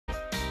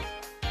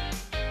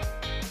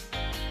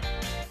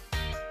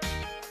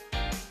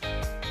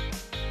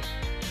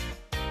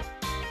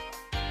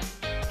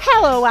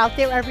Hello out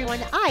there, everyone.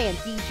 I am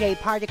DJ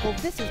Particle.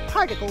 This is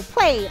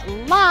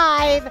ParticlePlay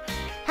Live.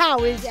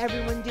 How is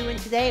everyone doing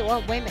today?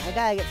 Well, wait a minute. I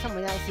gotta get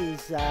someone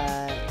else's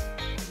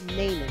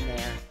name in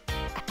there.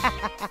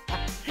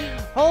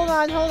 Hold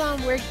on.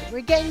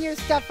 We're getting your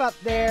stuff up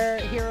there,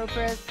 Hero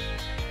Chris.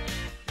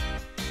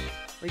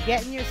 We're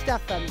getting your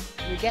stuff in.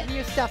 We're getting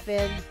your stuff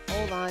in.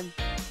 Hold on.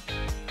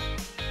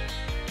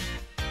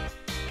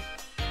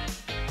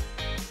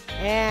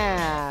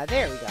 Yeah,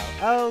 there we go.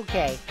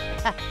 Okay.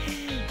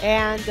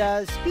 And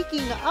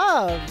speaking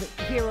of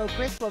Hero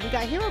Chris, well, we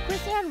got Hero Chris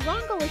and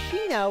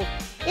RankoHoshino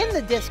in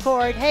the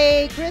Discord.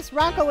 Hey, Chris,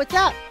 Ranko, what's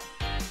up?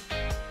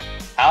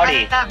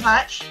 Howdy. Not that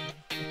much.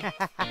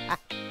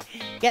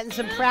 Getting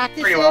some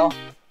practice Pretty in? well.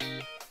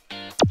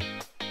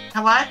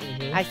 What?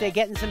 I say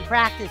getting some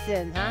practice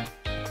in, huh?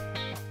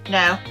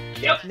 No.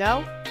 Yep.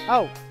 No?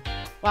 Oh.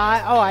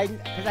 Well,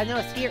 because I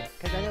know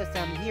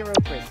some Hero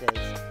Chris is.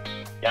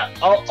 Yeah.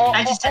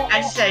 I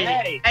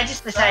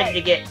just decided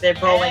to get the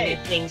bowling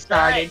thing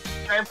started.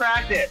 Try and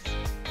practice.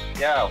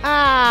 Yo.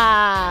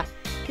 Ah!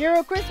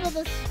 Hero Chris with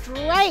a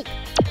strike!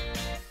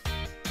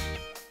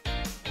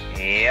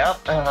 Yep.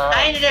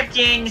 I ended up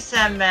doing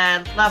some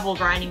level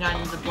grinding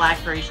on the Black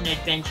version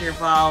adventure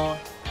while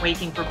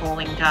waiting for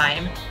bowling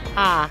time.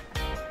 Ah.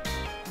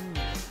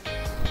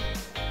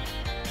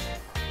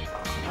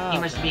 He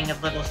Oh, was being a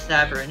little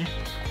stubborn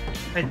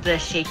with the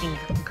shaking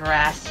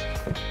grass.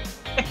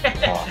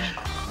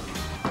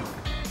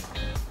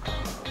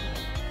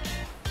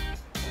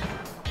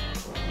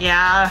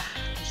 Yeah,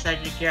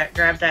 decided to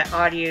grab that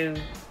audio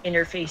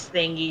interface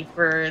thingy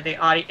for the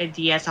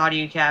DS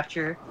audio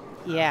capture.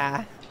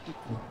 yeah.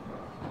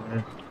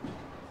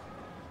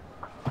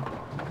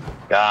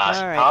 Gosh,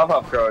 All right.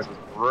 Powerpuff Girls has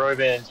really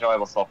been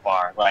enjoyable so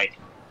far. Like,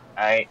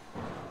 I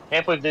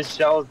can't believe this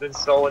show has been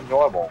so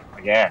enjoyable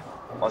again.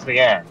 Once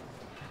again.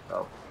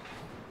 So,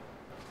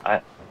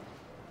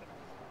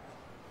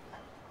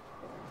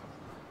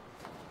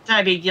 It's not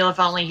a big deal if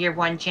I only hear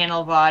one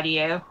channel of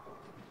audio.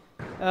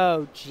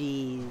 Oh,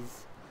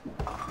 jeez.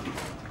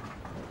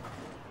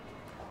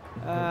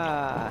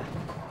 Yeah,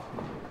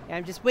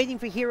 I'm just waiting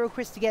for Hero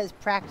Chris to get his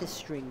practice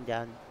string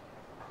done.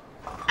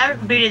 I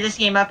haven't booted this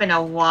game up in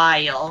a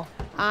while.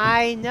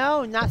 I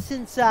know, not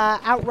since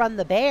Outrun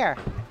the Bear.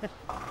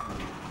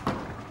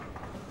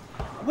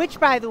 Which,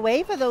 by the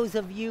way, for those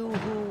of you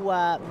who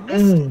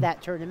missed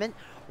that tournament,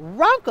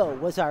 Ranko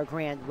was our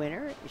grand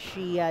winner.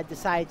 She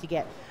decided to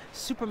get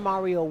Super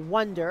Mario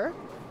Wonder.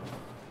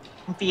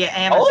 Via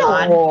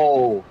Amazon.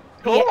 oh,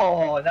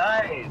 cool,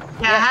 nice.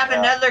 Yeah, I have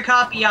another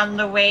copy on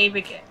the way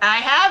because I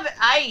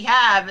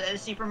have a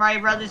Super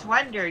Mario Brothers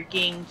Wonder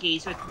game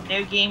case with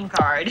no game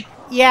card.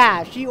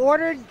 Yeah, she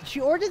ordered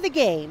the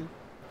game,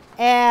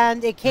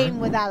 and it came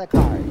without a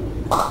card.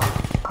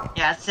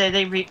 Yeah, so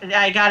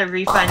I got a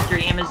refund through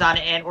Amazon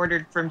and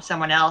ordered from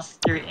someone else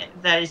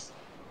that is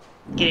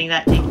getting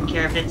that taken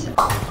care of. It's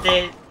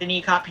the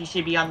new copy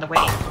should be on the way.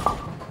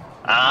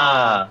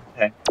 Ah,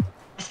 okay.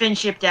 It's been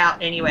shipped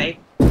out anyway.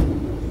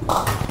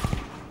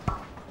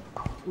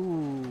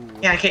 Ooh.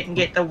 Yeah, I couldn't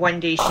get the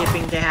one-day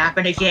shipping to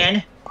happen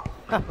again.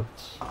 Ouch.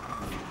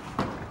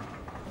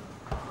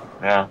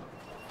 Yeah.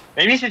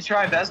 Maybe you should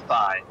try Best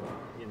Buy.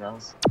 You know.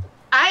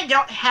 I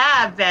don't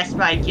have Best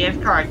Buy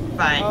gift card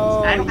funds.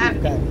 Oh, I don't have.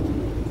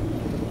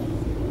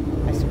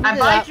 I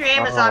buy through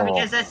Amazon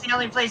because that's the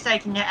only place I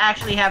can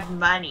actually have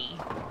money.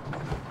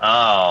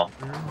 Oh.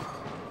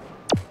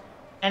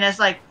 And it's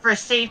like, for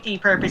safety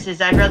purposes,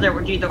 I'd rather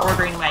do the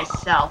ordering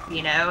myself,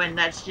 you know? And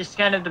that's just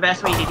kind of the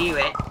best way to do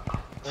it.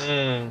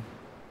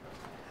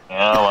 Yeah,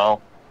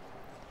 well.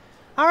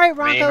 All right,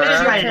 Ranko,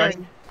 it's your Right,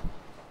 turn.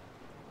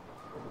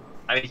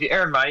 I mean, if you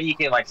earn money, you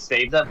can, like,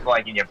 save them,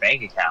 like, in your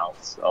bank account,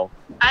 so.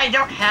 I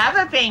don't have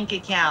a bank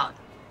account.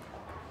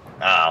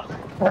 Oh.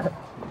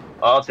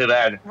 Oh, too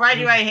bad. Why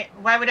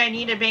would I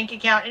need a bank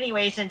account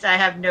anyway, since I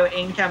have no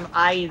income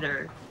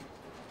either?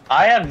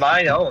 I have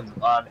mine owned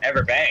on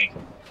EverBank.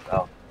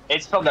 So.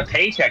 It's from the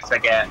paychecks I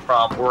get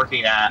from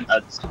working at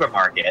a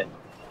supermarket.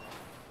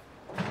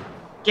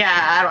 Yeah,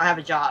 I don't have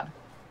a job.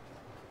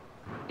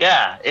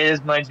 Yeah, it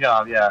is my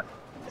job, yeah.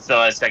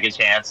 So a second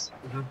chance.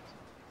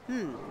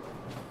 All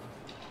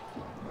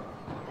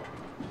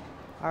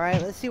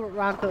right, let's see what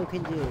Ranko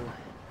can do.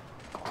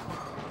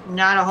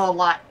 Not a whole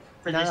lot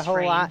for Not this a whole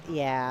frame. lot,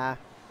 yeah.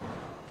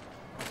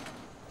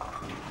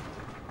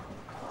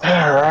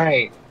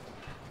 Alright.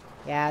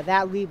 Yeah,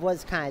 that lead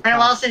was kind of Been a tough.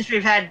 while since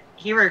we've had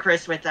Hero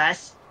Chris with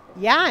us.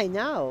 Yeah, I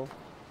know.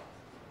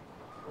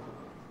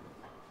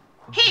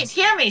 Hey, it's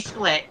Hear Me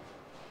Split.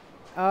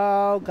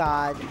 Oh,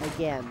 God,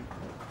 again.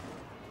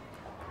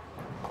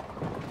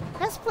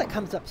 That split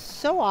comes up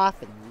so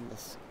often in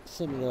this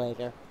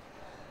simulator.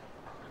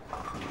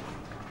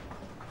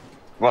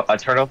 Well, I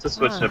turned off the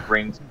switch to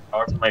bring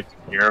power to my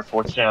computer.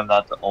 Fortunately, I'm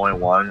not the only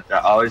one.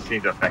 That always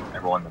seems to affect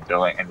everyone in the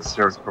building, and the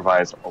service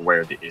provider is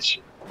aware of the issue.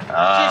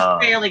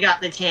 Just barely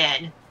got the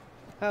 10.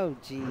 Oh,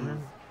 jeez.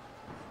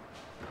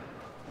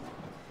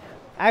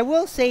 I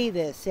will say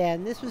this,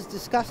 and this was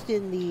discussed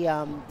in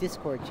the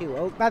Discord too.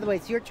 Oh, by the way,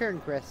 it's your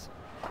turn, Chris.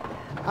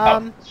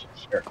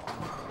 Sure.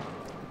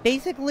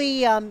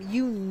 Basically,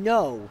 you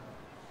know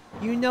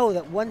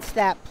that once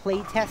that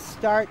playtest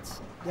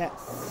starts, that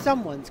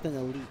someone's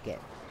gonna leak it.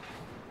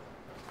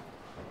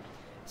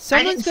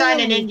 I didn't sign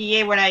an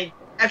NDA when I.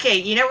 Okay,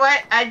 you know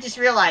what? I just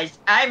realized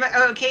I'm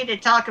okay to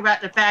talk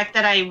about the fact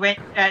that I went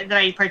that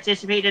I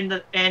participated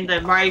in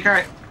the Mario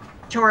Kart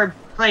Tour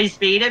Plays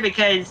beta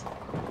because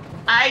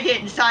I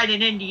didn't sign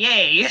an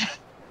NDA.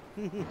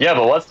 Yeah,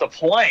 but what's the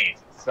point?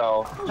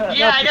 So.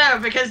 Yeah, I know,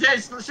 because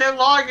that's so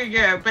long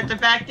ago. But the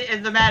fact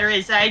of the matter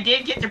is, I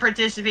did get to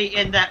participate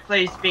in that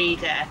Plays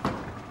beta.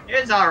 It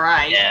was all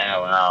right. Yeah,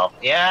 well.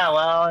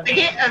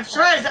 As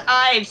far as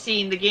I've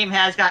seen, the game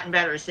has gotten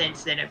better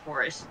since then, of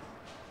course.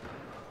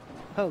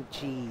 Oh,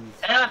 jeez.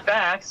 Yeah,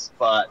 facts,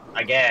 but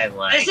again,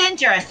 like. It's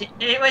interesting.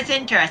 It was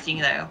interesting,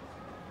 though.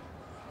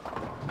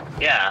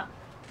 Yeah.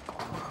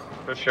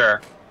 For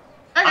sure.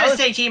 I'm not gonna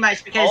say too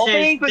much because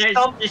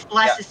there's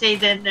less to say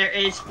than there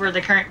is for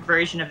the current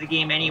version of the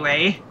game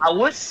anyway. I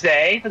would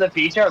say for the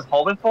feature I was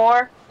hoping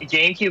for, a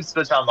GameCube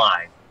Switch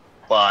Online,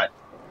 but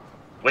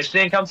which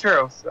didn't come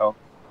true, so.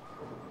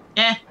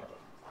 Yeah.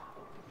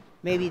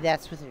 Maybe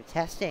that's what they're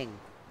testing.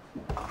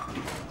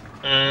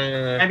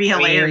 That'd be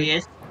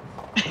hilarious.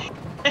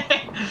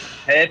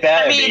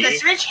 I mean, the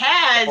Switch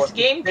has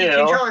GameCube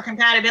controller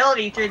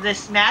compatibility through the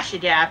Smash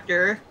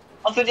adapter.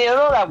 Also, do you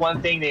know that one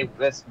thing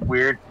that's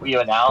weird we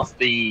announced,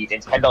 the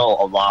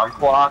Nintendo alarm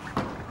clock?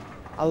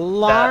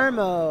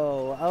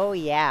 Alarmo! Oh,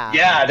 yeah.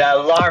 Yeah, that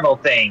Alarmo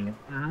thing.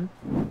 I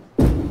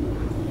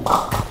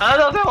don't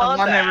know if I want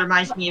that. Alarmo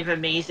reminds me of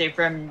Amaze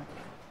from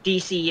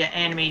DC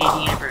Animated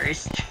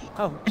Universe.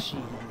 Oh,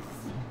 jeez.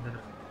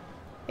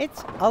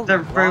 It's a the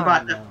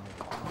robot,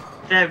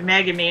 the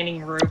Mega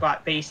Manning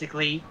robot,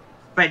 basically.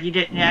 But you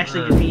didn't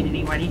actually defeat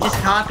anyone. He just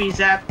copies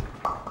up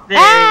the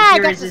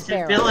heroes'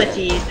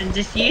 abilities and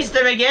just used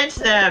them against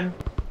them.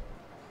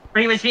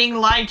 But he was being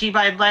lied to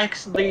by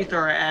Lex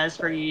Luthor, as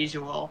per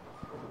usual.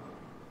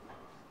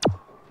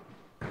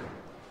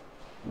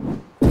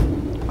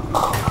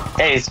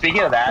 Hey,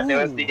 speaking of that, there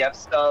was the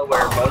episode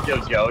where Mojo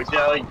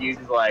Jojo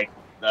uses like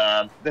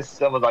this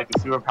some of like the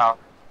superpowers,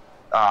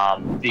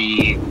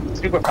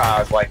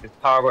 like the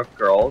power of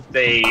girls.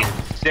 They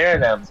share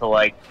them to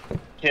like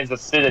kids of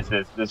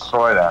citizens to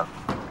destroy them.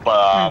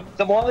 But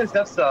the one of these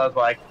episodes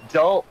like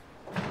don't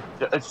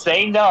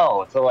say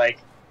no to like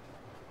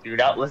do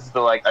not listen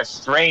to like a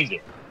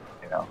stranger,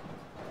 you know,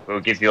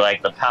 who gives you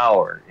like the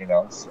power, you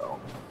know. So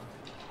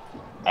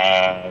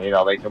and you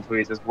know they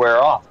completely just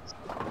wear off.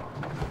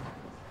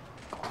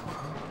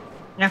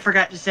 I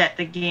forgot to set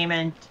the game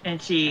and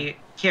see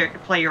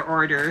player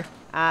order.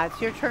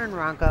 It's your turn,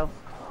 Ranko.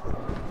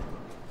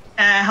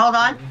 Hold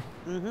on.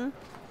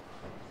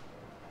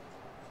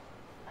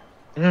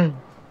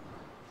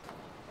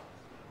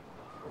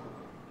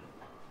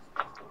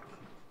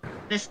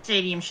 This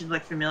stadium should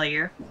look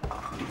familiar.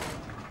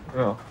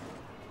 Oh.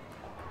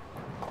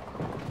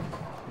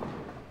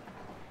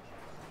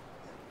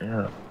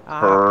 Yeah.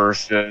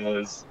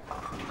 Curses.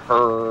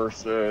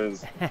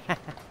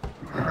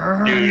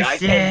 Dude,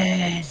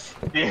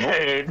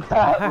 dude,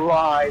 that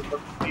line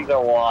from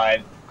season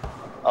 1.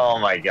 Oh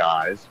my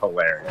god, it's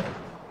hilarious.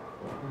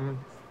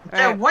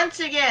 So once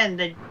again,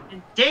 the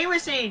day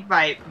was saved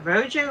by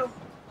Mojo,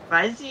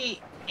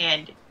 Fuzzy,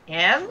 and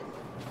him.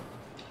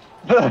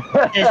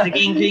 As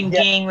the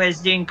Gang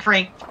was doing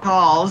prank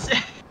calls.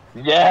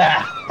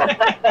 Yeah.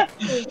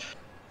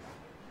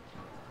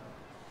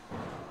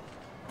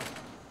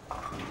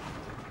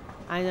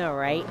 I know,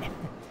 right?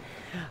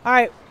 All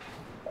right.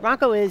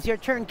 Ranko, is your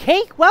turn.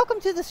 Cake, welcome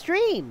to the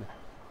stream.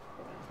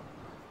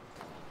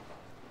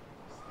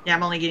 Yeah,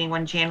 I'm only getting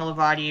one channel of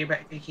audio, but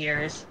who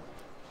cares?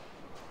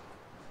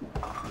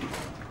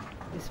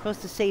 You're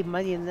supposed to save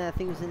money, and that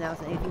thing was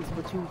announced. Anything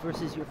Splatoon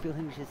versus your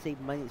feeling you should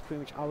save money is pretty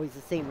much always the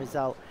same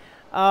result.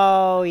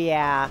 Oh,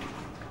 yeah.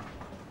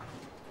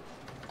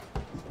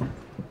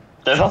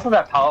 There's also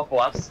that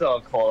powerful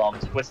episode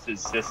called Twisted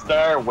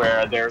Sister,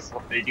 where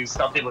they do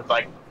something with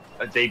like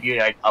a debut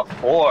like a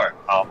form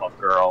of a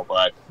girl,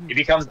 but it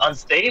becomes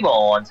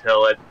unstable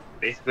until it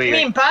basically. You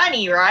mean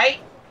Bunny, right?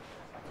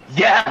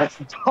 Yeah, it's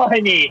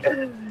Bunny.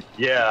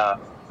 Yeah,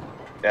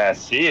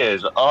 she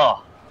is.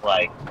 Oh,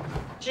 like.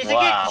 She's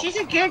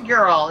a good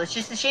girl. It's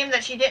just a shame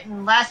that she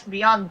didn't last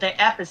beyond the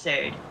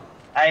episode.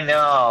 I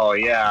know.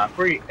 Yeah,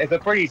 it's a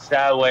pretty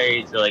sad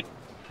way to like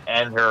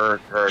end her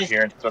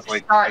appearance, especially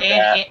start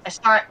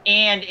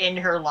and end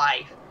her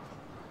life.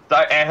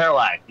 Start and her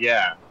life.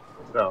 Yeah.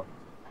 So.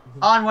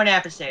 On one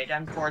episode,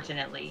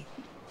 unfortunately.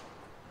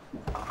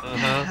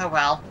 Oh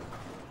well.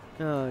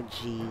 Oh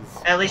jeez.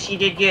 At least she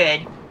did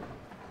good.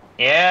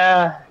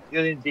 Yeah,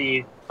 good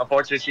indeed.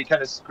 Unfortunately, she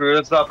kind of screwed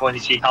us up when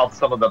she helped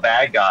some of the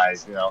bad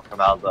guys, you know,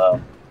 come out the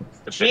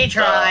she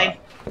tried.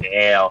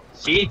 Yeah,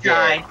 she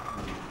tried.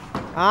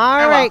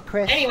 All right,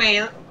 Chris.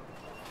 Anyway.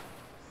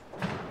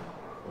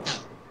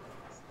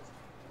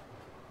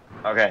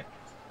 Okay.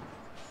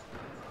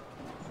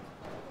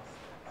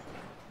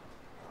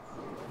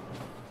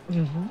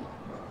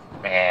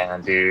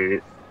 Man,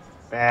 dude.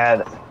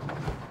 Bad.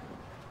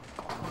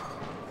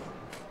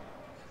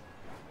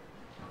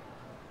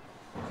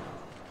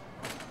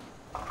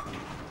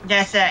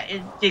 That's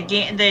the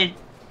game. The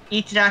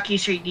Itadaki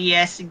Street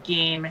DS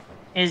game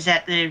is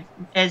at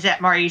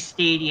Mario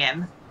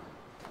Stadium.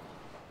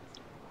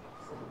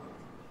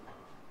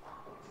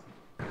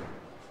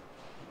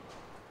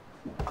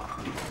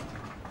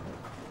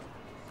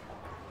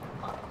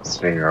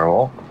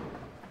 Sphere.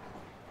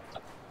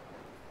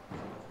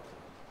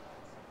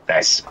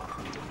 Nice.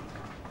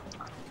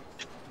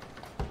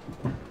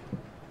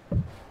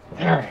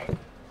 Alright.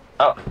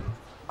 Oh.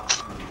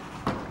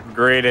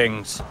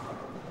 Greetings.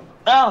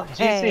 Oh, GC,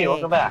 Hey.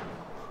 welcome back.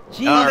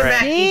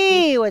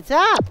 GC, what's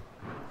up?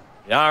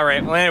 All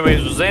right. Well,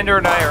 anyways, Xander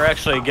and I are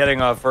actually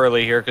getting off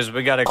early here because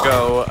we gotta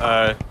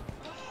go.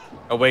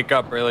 Wake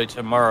up early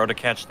tomorrow to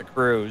catch the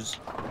cruise.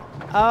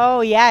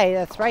 Oh, yeah,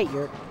 that's right.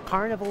 Your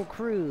Carnival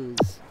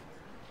Cruise.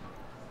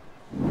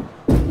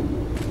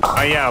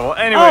 Oh yeah. Well,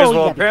 anyways, Oh,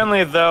 well yeah.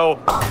 apparently though,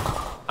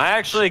 I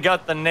actually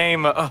got the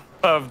name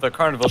of the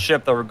Carnival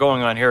ship that we're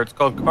going on here. It's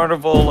called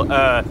Carnival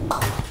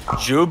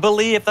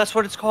Jubilee, if that's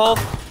what it's called.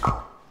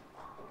 Oh,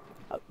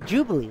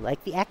 Jubilee,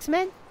 like the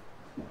X-Men?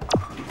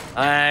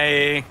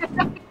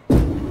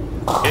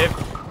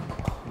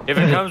 If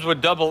it comes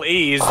with double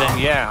E's, then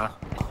yeah.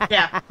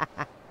 Yeah.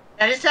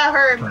 That is how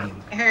her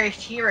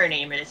hero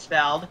name is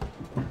spelled.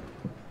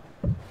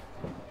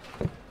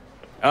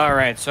 All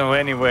right. So,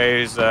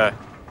 anyways,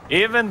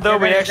 even though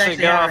we actually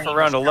got off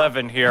around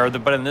 11 here,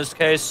 but in this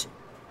case,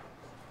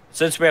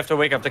 since we have to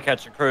wake up to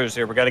catch a cruise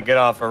here, we got to get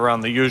off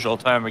around the usual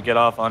time we get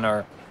off on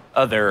our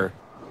other,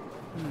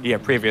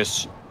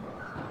 previous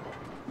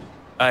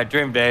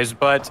dream days.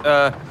 But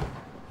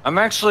I'm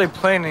actually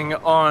planning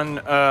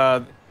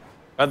on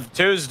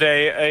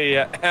Tuesday,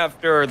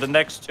 after the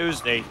next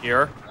Tuesday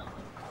here,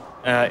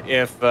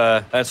 if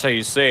that's how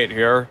you say it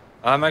here.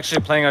 I'm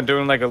actually planning on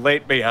doing like a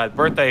late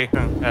birthday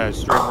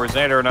stream where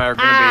Xander and I are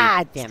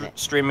going to be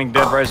streaming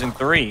Dead Rising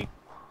 3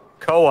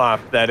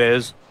 co-op. That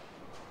is.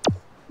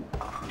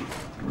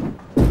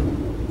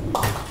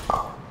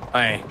 All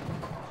right,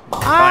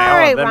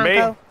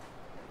 Ranko.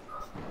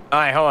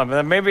 Alright, hold on.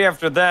 Then maybe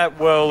after that,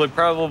 we'll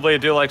probably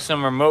do like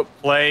some remote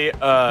play.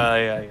 Cult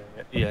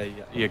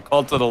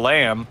of the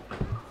Lamb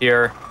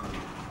here.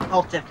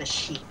 Cult of the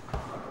Sheep.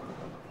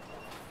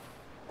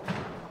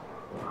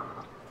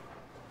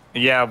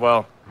 Yeah,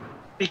 well.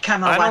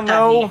 Become a I don't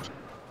know.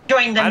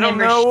 Join the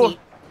membership.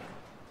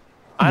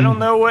 I don't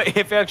know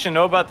if you actually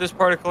know about this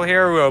particle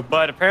here,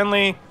 but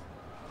apparently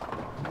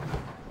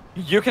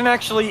you can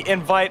actually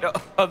invite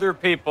other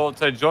people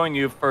to join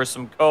you for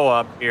some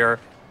co-op here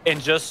in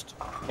just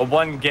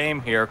one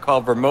game here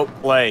called Remote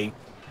Play,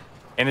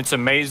 and it's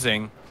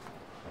amazing.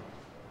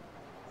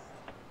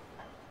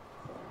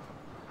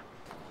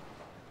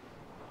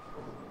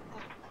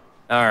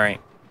 All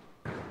right.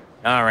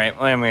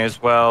 Well, anyways,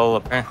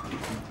 well,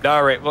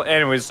 all right. Well,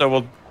 anyways, so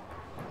we'll. All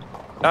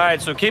right.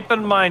 So keep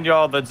in mind,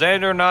 y'all, that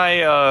Xander and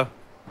I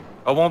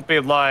won't be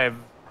live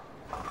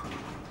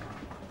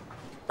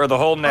for the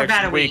whole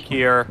next week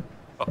here.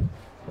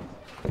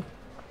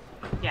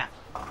 Yeah.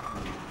 All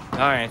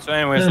right. So,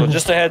 anyways, so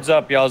just a heads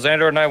up, y'all.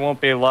 Xander and I won't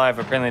be live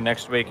apparently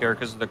next week here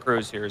because of the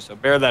cruise here. So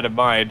bear that in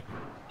mind.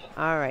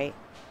 All right.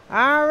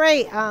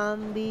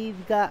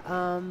 We've got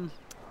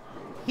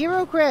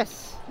Hero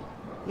Chris.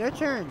 Your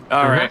turn.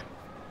 All right.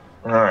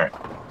 All right.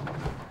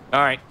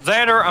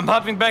 Xander, I'm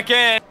hopping back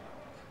in.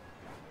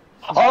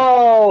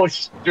 Oh,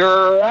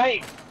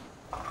 strike.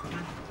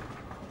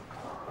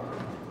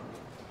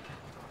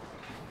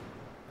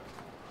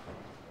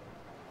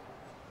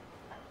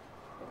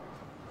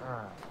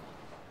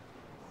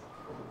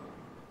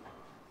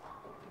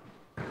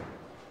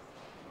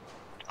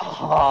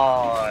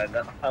 Oh,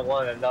 I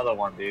won another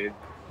one, dude.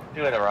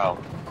 2 in a row.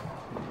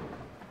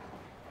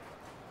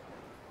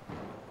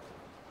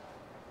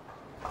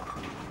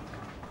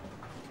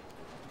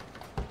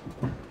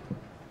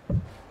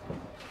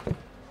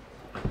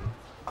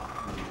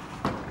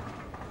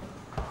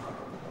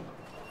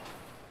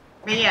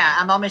 But yeah,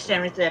 I'm almost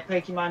done with the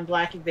Pokemon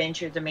Black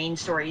Adventure, the main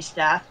story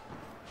stuff.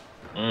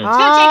 Mm. It's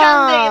gonna take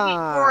on the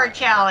Elite Four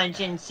challenge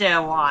and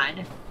so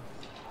on.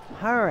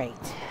 All right.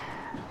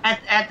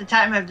 At the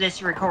time of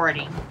this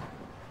recording.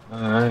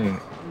 Alright.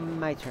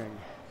 My turn.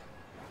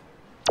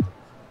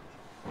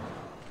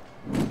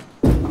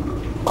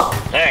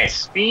 Alright,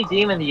 Speed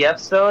Demon, the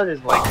episode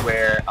is like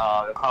where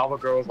the Power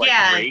Girls like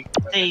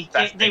race.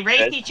 They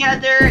race each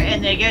other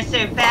and they go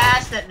so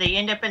fast that they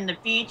end up in the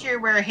future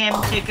where him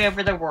took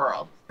over the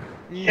world.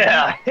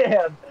 Yeah.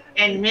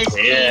 And Miss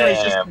P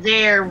was just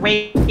there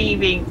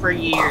waving for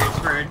years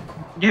for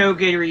no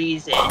good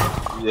reason.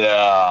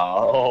 Yeah.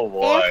 Oh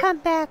boy. They'll come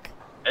back.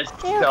 It's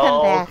They'll so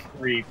come back.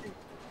 creepy.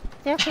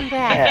 They'll come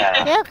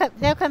back. Yeah.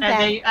 They'll come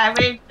And back.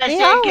 they They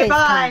say always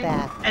goodbye, come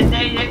back. and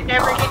they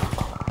never get.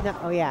 No,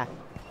 oh yeah.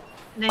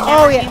 They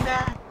never came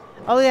back.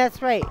 Oh,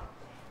 that's right.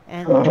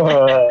 And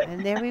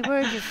there we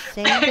were, just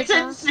saying It's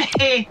goodbye.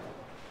 insane.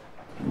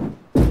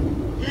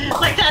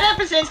 Like, that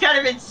episode's kind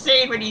of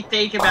insane when you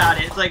think about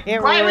it. It's like,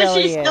 It why was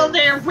she really still is.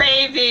 there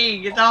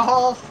waving the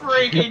whole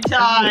freaking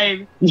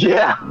time?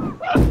 Yeah.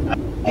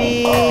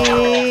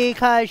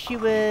 Because she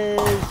was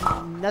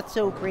not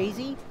so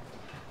crazy.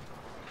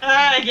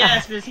 I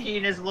guess Miss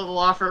Keen is a little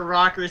off her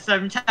rocker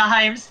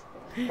sometimes.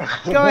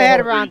 Go ahead,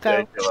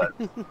 Ranko.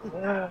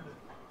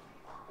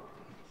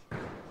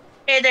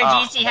 Hey there,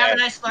 Oh, GC, have a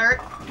nice flirt.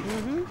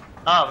 Mm-hmm.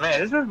 Oh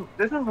man,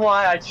 this is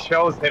why I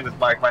chose him as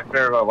my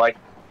favorite. Like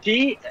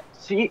he.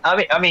 Yeah, he. I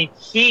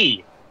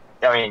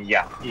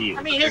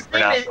mean, his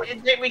name is,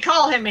 we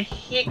call him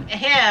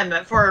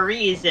him for a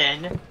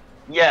reason.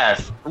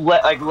 Yes,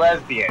 like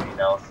lesbian, you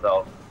know.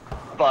 So,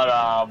 but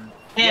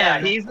yeah,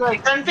 Him. he's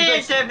like. Some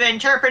fans have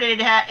interpreted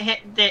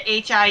the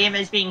HIM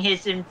as being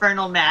his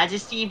infernal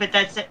majesty, but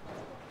that's a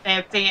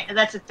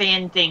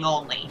fan thing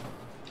only.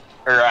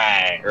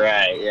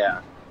 Right,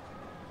 yeah.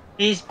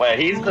 He's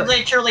He's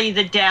literally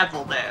the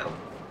devil, though.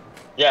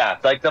 Yeah,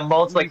 like the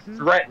most like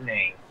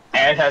threatening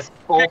and has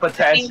full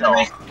potential. The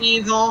most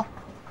evil,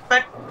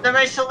 but the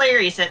most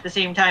hilarious at the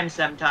same time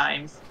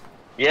sometimes.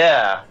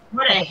 Yeah.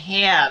 What a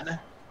ham.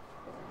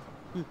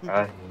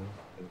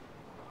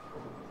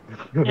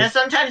 Yeah,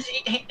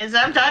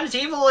 sometimes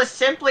evil is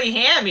simply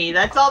hammy.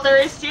 That's all there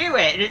is to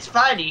it, and it's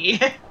funny.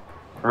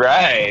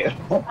 Right.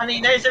 I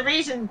mean, there's a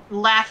reason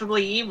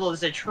laughably evil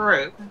is a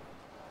trope.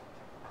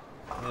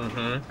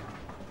 Mm-hmm.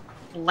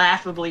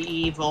 Laughably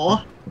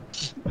evil.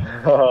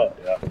 Yeah.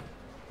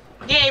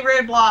 Yay,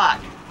 roadblock!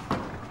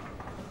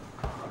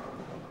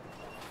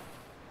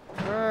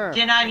 Sure.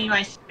 Deny me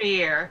my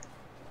spear.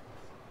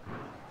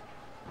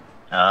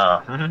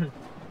 Oh.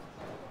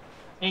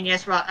 And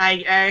guess what?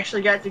 I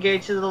actually got to go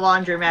to the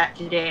laundromat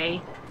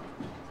today.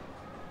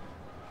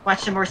 Watch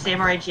some more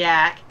Samurai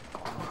Jack.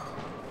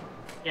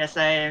 Yes,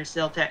 I am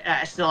still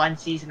on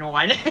season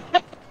 1.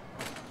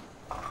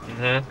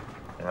 Mm-hmm.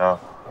 Yeah.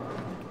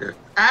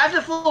 I have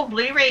the full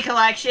Blu-ray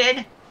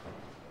collection.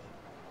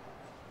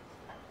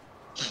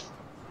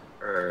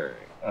 Okay.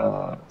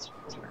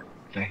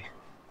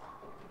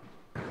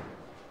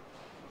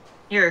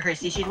 Here,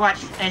 Chris, you should watch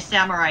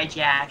Samurai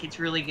Jack. It's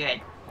really good.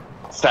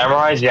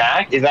 Samurai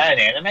Jack? Is that an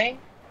anime?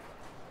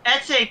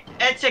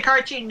 It's a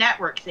Cartoon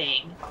Network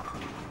thing.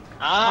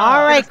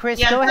 All right,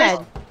 Chris, go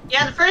ahead.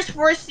 Yeah, the first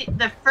four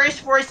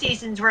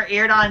seasons were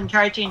aired on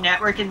Cartoon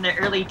Network in the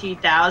early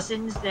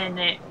 2000s. Then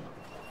it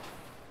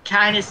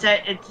kind of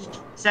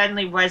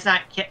suddenly was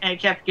not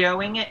kept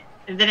going.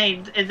 And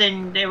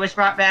then it was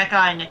brought back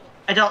on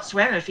Adult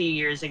Swim a few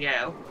years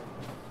ago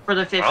for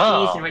the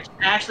 5th season, which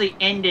actually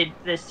ended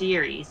the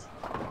series.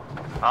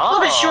 A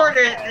little bit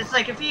shorter. It's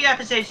like a few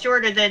episodes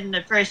shorter than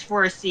the first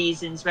 4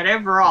 seasons, but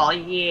overall,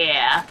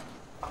 yeah.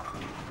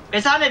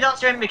 It's on Adult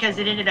Swim because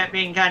it ended up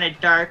being kind of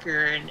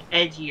darker and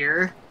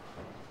edgier.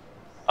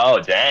 Oh,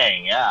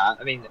 dang, yeah.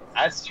 I mean,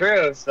 that's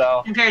true,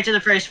 so... Compared to the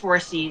first 4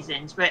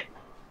 seasons, but...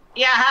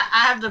 Yeah,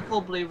 I have the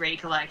full Blu-ray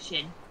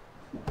collection.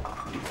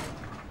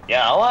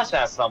 Yeah, I'll watch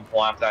that at some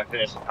point after I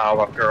finish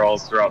Powerpuff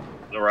Girls throughout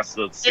the rest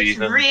of the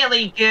season. It's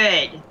really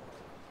good.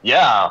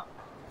 Yeah.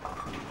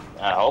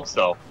 I hope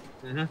so.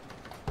 Mm-hmm.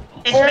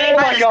 It's made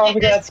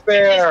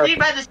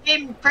by the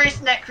same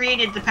person that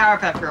created the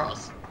Powerpuff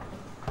Girls.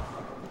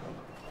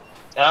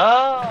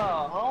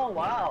 Oh,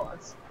 wow.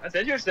 That's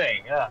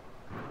interesting, yeah.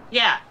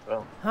 Yeah.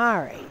 So. All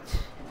right.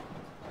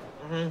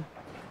 Mm-hmm.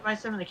 Why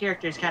some of the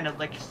characters kind of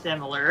look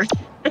similar.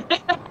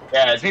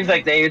 Yeah, it seems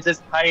like they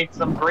just hired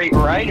some great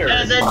writers.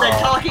 And then the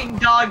talking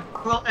dog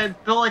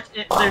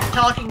the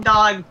talking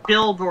dog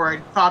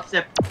billboard pops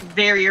up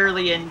very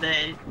early in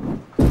the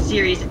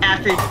series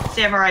after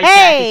Samurai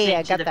Jack is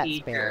sent to the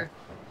future.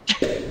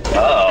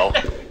 Uh-oh.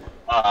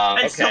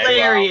 It's okay,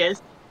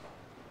 hilarious.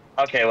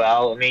 Well, okay,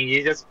 well, I mean,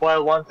 you just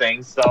spoiled one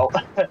thing, so...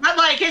 But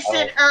like, it's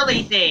an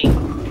early thing.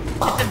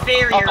 It's a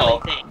very early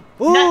thing.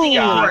 Ooh, Nothing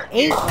important.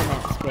 8 on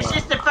that spin. It's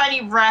just a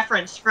funny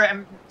reference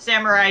from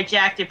Samurai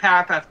Jack to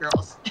Powerpuff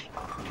Girls.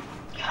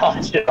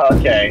 Gotcha,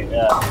 okay,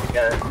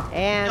 yeah.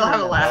 And you'll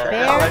have a laugh at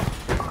that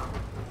one.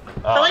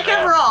 But like,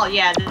 overall,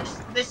 yeah,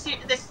 the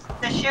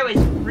show is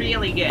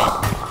really good.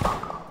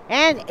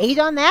 And 8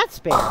 on that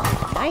spin.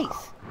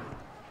 Nice.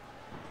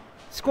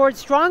 Scored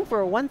strong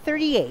for a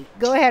 138.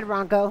 Go ahead,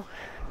 Ranko.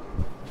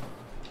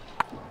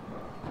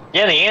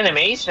 Yeah, the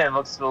animation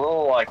looks a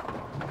little like,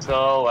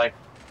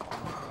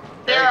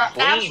 there are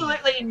clean.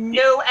 absolutely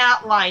no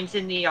outlines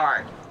in the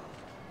art.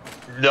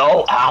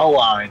 No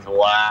outlines,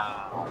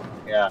 wow.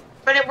 Yeah.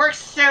 But it works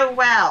so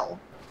well.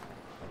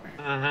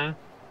 Mm-hmm.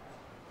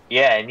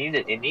 Yeah, it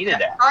needed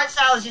that. Art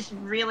style is just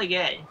really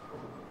good.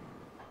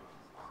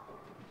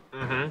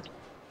 Mm-hmm.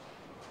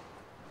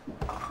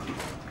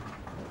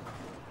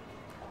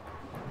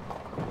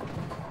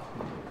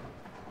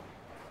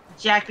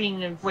 Jack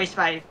being voiced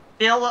by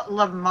Bill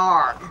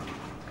Lamar.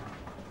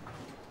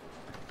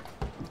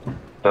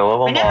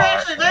 We never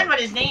actually learned what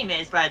his name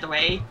is, by the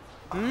way.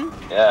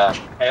 Yeah.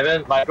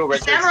 Evan, Michael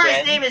Richardson.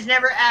 Samurai's name is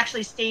never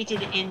actually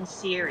stated in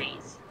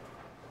series.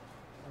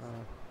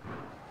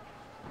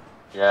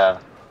 Yeah.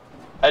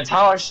 And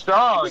Tyler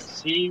Strong,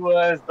 he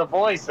was the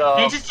voice of...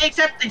 And it just takes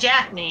up the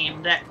Jack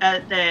name that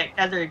the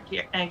other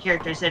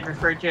characters had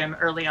referred to him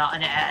early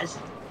on as.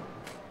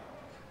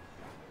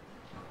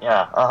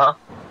 Yeah, uh-huh.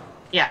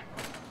 Yeah.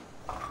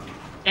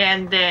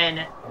 And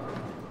then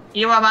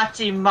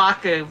Iwamatsu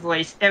Mako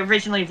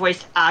originally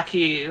voiced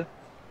Aku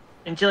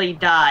until he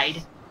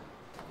died.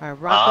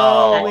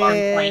 Rocco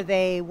Oh. with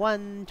a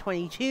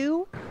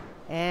 122.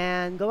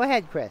 And go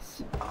ahead,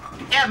 Chris.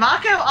 Yeah,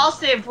 Mako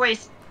also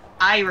voiced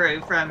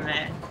Iroh from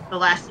the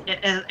last,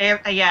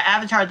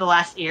 Avatar: The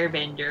Last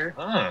Airbender.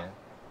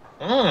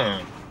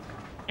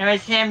 It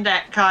was him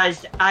that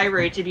caused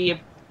Iroh to be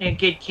a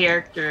good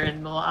character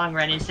in the long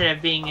run instead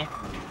of being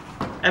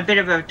a bit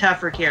of a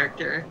tougher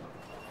character.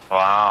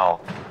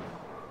 Wow.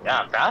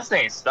 Yeah,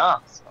 fascinating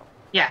stuff. So.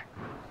 Yeah.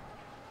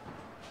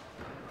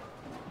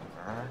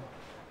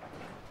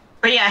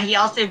 But yeah, he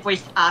also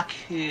voiced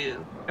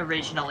Aku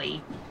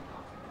originally.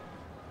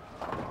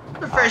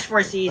 The first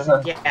 4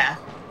 seasons, yeah.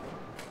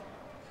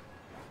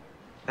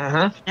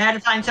 I had to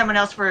find someone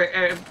else for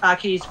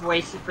Aku's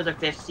voice for the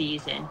 5th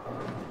season.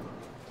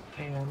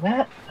 And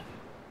that.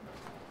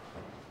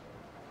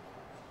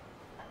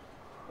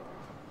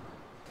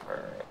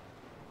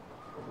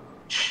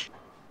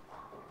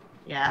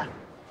 Yeah.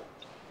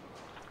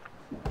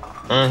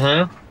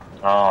 Oh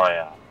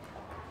yeah.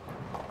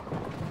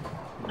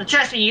 But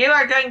trust me, you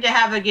are going to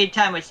have a good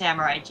time with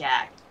Samurai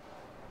Jack.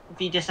 If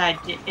you decide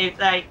to,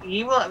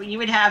 you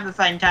would have a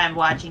fun time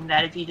watching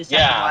that if you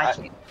decide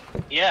to watch it.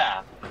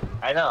 Yeah,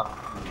 I know.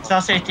 It's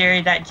also a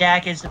theory that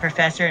Jack is the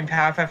professor in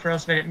Powerpuff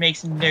Girls, but it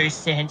makes no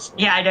sense.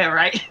 Yeah, I know,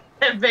 right?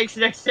 It makes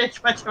no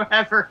sense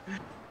whatsoever.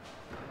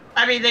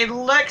 I mean, they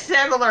look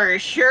similar,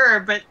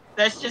 sure, but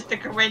that's just a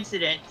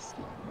coincidence.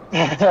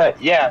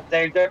 Yeah,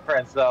 same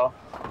difference though.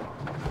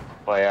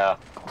 But yeah.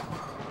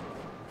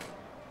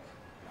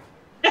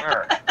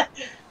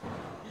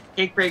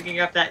 Keep bringing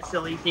up that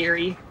silly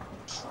theory.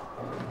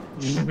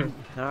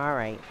 All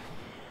right.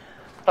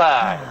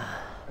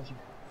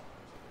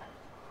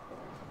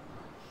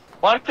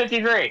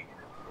 153.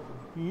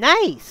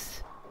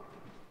 Nice.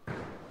 Here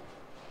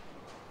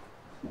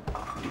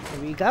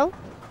we go.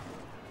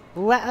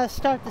 Let us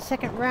start the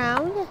second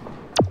round.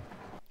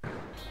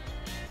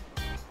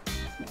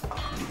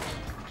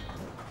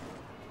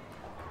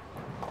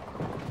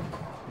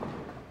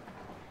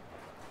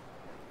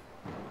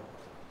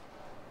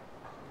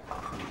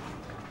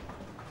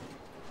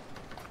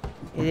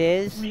 It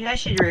is. Maybe I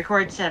should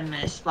record some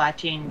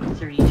Splatoon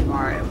 3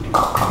 tomorrow.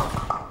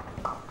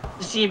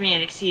 Just give me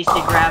an excuse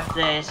to grab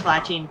the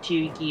Splatoon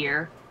 2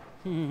 gear.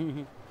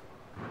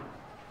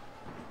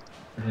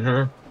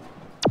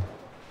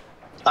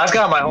 I've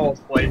got my whole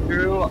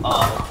playthrough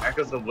of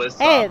Echoes of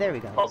Wisdom. Hey, there we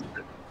go.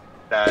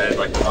 That is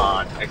like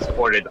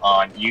exported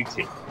on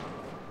YouTube.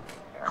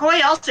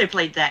 Koi also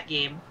played that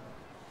game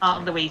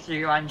all the way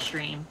through on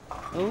stream.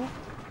 Ooh.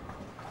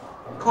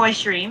 Koi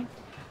stream.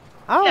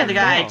 Oh, Yeah, the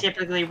guy I no.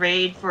 typically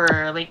raid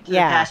for Link to the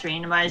Past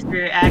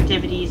randomizer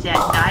activities at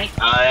night.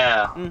 Oh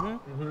yeah.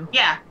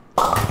 Yeah,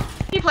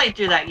 he played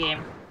through that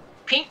game.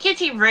 Pink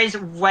Kitty Riz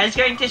was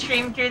going to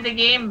stream through the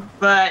game,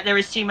 but there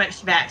was too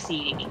much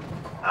backseating.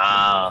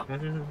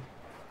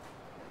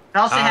 It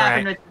also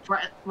happened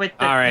with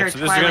the Alright, so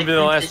this is going to be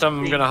the last time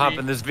I'm going to hop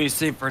in this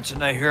VC for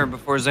tonight here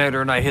before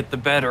Xander and I hit the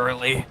bed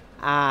early.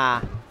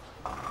 Ah.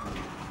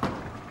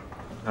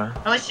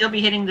 At least you'll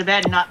be hitting the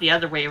bed and not the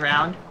other way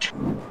around.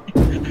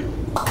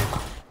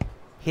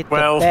 Hit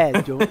the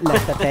bed. Don't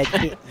let the bed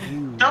hit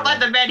you. Don't let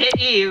the bed hit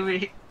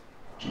you.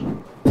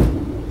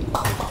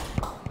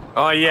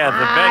 Oh yeah,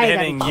 the bed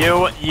hitting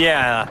you.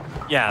 Yeah,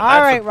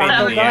 All right, that's a pain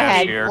Rocco, in the go ass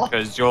ahead. here,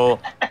 because you'll.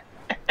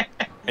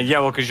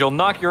 Because you'll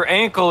knock your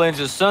ankle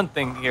into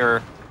something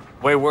here,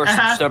 way worse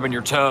than stubbing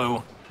your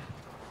toe.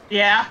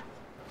 Yeah.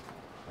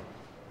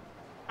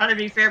 To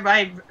be fair,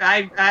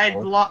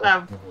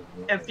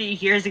 a few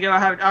years ago, I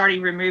had already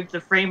removed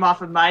the frame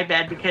off of my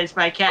bed because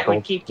my cat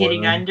would keep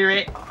getting under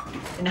it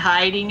and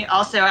hiding.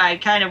 Also, I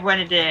kind of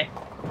wanted to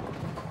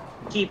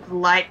keep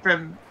light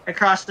from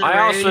across the road. I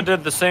also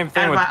did the same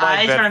thing with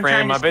my bed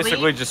frame. I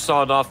basically sleep. just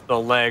sawed off the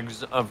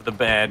legs of the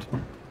bed.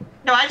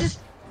 No, I just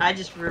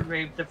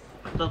removed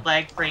the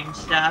leg frame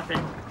stuff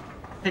and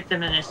put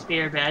them in a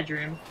spare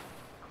bedroom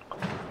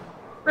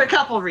for a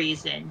couple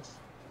reasons.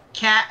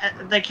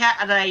 The cat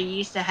that I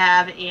used to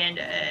have, and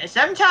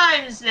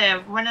sometimes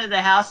one of the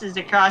houses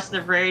across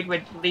the road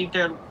would leave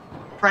their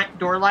front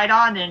door light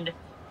on, and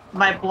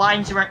my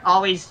blinds weren't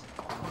always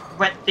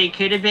what they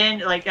could have been.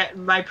 Like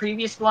my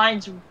previous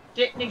blinds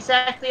didn't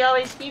exactly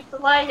always keep the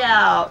light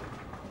out.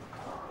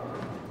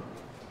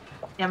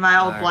 And my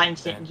old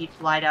blinds didn't keep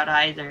the light out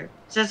either.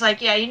 So it's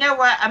like, yeah, you know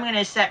what? I'm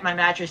gonna set my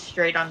mattress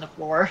straight on the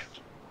floor.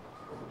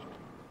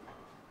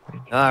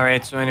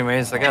 Alright, so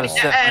anyways, I gotta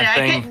set my I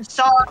thing. couldn't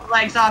saw the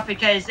legs off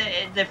because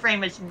the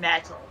frame was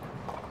metal.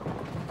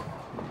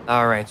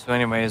 Alright, so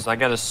anyways, I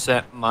gotta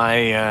set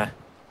my,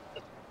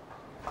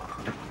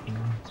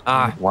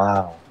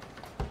 Wow.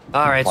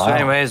 Alright, so Wow.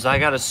 anyways, I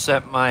gotta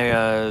set my,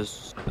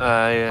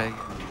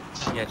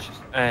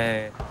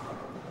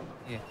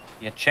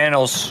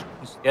 channel's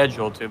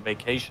schedule to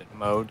vacation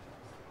mode.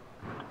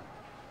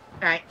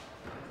 Alright.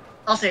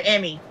 Also,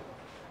 Emmy.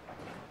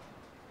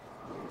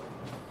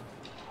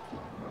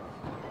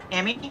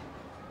 Emmy?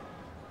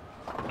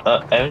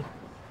 Evan?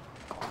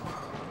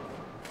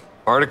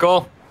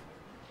 Particle?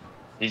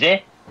 Did you?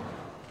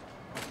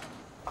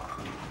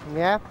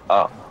 Yeah.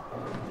 Oh.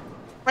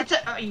 What's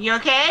up? Are you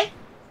okay?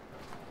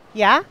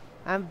 Yeah?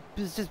 I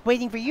was just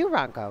waiting for you,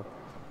 Ranko.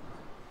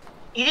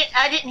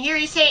 I didn't hear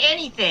you say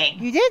anything.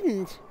 You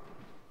didn't?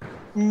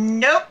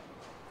 Nope.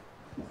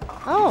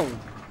 Oh.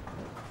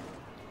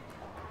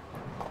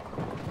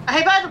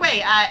 Hey, by the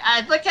way,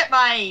 I looked at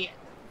my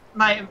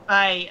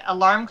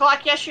alarm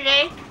clock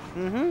yesterday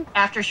Mm-hmm.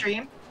 after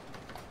stream.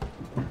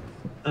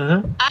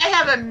 Mm-hmm. I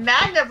have a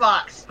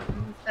Magnavox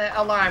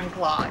alarm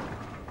clock.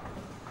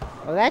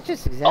 Oh, that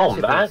just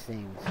exacerbates that-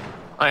 things.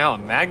 I have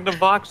a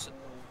Magnavox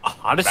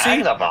Odyssey.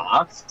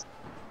 Magnavox?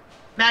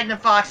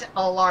 Magnavox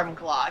alarm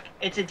clock.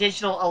 It's a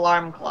digital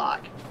alarm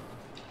clock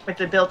with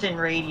a built-in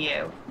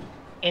radio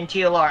and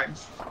 2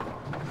 alarms.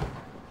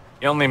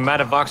 The only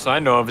Magnavox I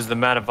know of is the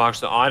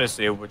Magnavox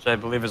Odyssey, which I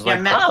believe is like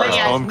the yeah, first it's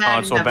home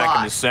console back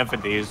in the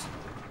Magnavox. 70s.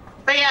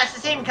 But yeah, it's the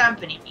same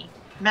company,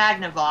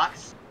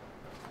 Magnavox.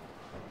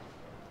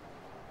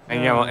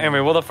 And yeah, well,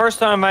 anyway, the first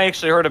time I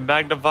actually heard of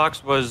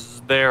Magnavox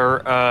was their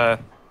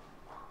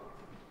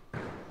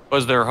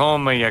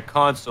home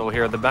console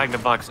here, the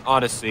Magnavox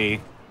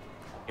Odyssey,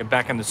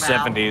 back in the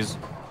 70s.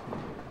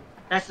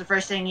 That's the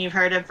first thing you've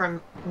heard of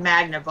from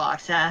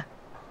Magnavox, huh?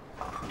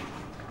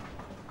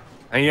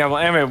 And yeah, well,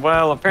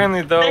 anyway,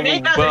 apparently though, They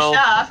make other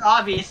stuff,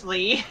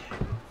 obviously.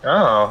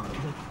 Oh.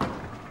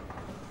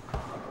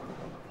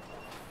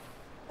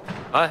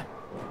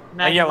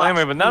 Yeah, well,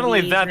 anyway, but not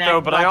only that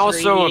though, but I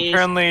also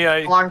apparently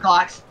alarm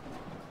clocks.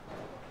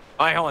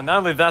 Not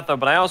only that though,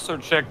 but I also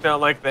checked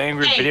out like the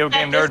Angry Video check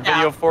Game this Nerd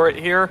video out. for it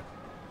here.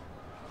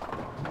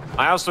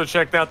 I also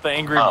checked out the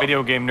Angry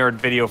Video Game Nerd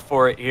video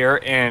for it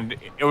here, and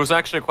it was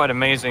actually quite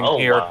amazing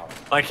here. Wow.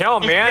 Like hell,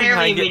 It's man!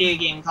 barely a video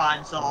game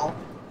console.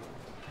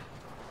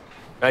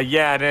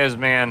 Yeah, it is,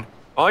 man.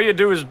 All you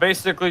do is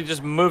basically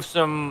just move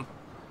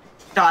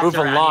Dots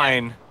a around,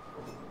 line.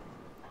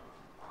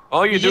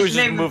 All you do is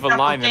just move a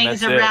line, and things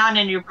that's around,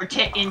 it.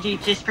 and you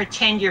just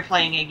pretend you're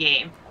playing a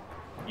game.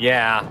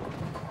 Yeah.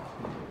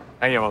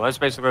 Yeah, well, that's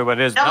basically what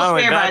it is. That was Not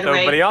only fair, by that, the though,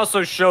 way. but he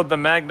also showed the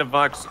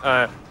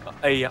Magnavox,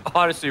 a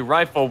Odyssey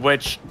rifle,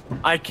 which,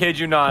 I kid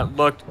you not,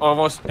 looked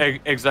almost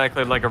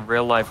exactly like a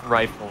real-life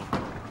rifle.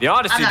 The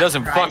Odyssey not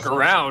doesn't surprised. fuck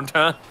around,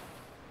 huh?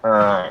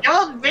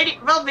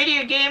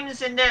 Video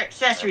games and their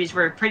accessories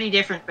were pretty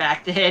different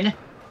back then.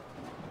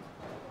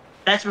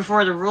 That's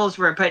before the rules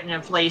were put into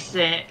place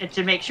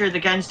to make sure the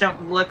guns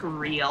don't look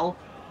real.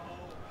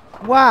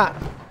 What?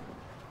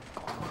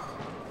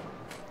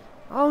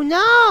 Oh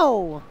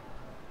no!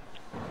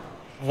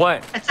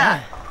 What? What's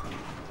up?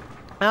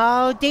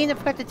 Oh, Dana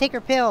forgot to take her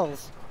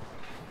pills.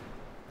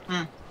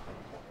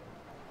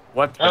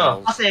 What Oh.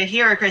 pills? Also,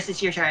 here, Chris,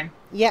 it's your turn.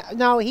 Yeah,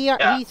 no,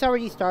 he's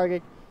already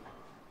started.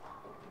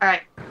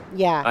 Alright.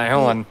 Yeah.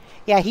 Hold on.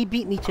 Yeah, he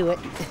beat me to it.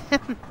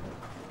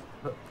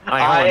 Not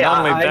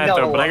only I that, know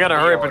though, but I gotta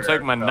the hurry up and order,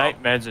 take my so.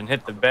 night meds and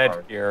hit the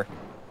bed here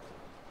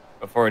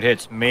before it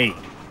hits me.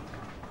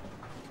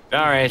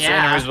 Alright, so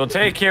Yeah. anyways, well,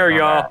 take care,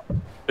 y'all.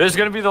 This is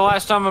gonna be the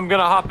last time I'm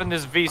gonna hop in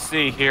this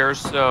VC here,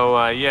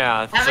 so,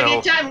 yeah. Have a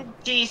good time,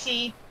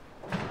 GC.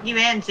 You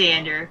and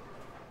Xander.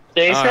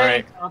 Stay All safe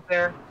right. out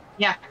there.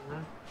 Yeah.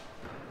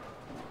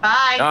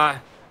 Bye.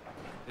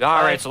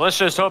 Alright, so let's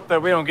just hope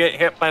that we don't get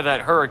hit by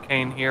that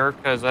hurricane here,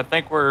 because I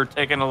think we're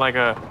taking like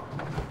a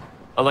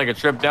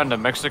trip down to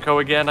Mexico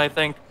again, I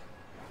think.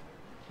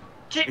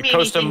 Shouldn't be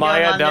Costa anything going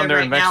Maya on down there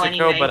right in now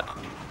Mexico, anyway. but...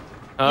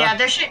 Huh? Yeah,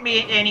 there shouldn't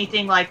be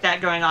anything like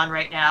that going on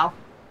right now.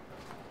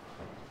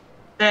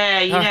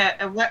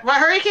 What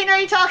hurricane are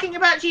you talking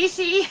about,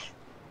 GC?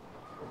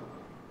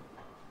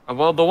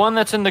 Well, the one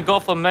that's in the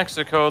Gulf of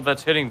Mexico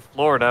that's hitting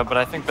Florida, but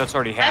I think that's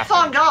already That's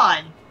happened. long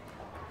gone.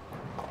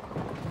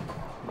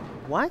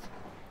 What?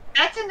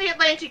 That's in the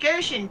Atlantic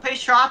Ocean,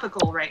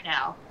 post-tropical right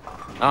now.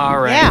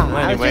 Alright, Yeah, well,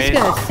 I was anyways.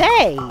 just gonna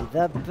say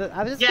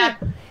I was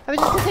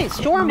just gonna say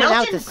storm went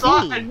out to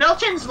sea.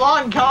 Milton's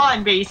long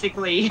gone,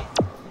 basically.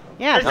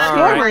 Yeah, There's the nothing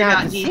storm to worry went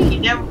out about, to GC. sea.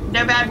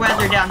 No bad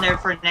weather down there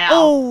for now.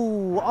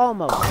 Oh,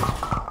 almost.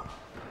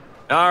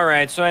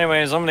 Alright, so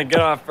anyways, I'm gonna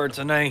get off for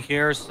tonight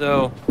here,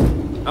 so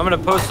I'm gonna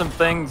post some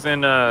things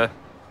in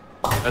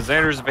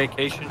Xander's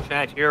vacation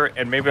chat here,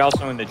 and maybe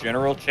also in the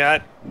general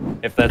chat,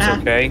 if that's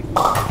okay.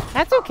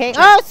 That's okay.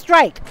 Oh,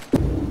 strike!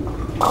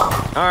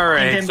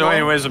 Alright, so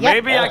anyways, Yep.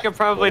 maybe I could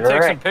probably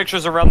take some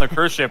pictures around the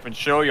cruise ship and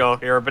show y'all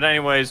here, but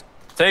anyways,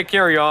 take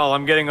care, y'all.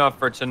 I'm getting off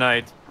for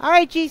tonight. All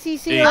right, GC,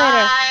 see you later.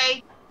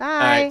 Bye. Bye.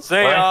 Alright,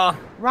 see y'all.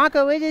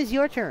 Rocco, it is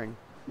your turn.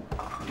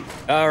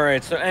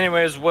 Alright, so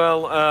anyways,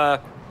 alright,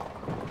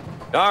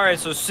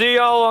 so see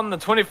y'all on the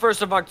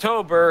 21st of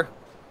October.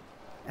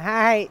 All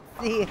right,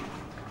 see you.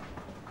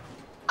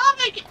 Oh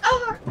my god!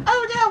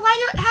 Oh no!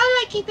 How do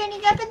I keep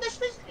ending up in this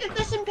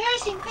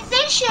embarrassing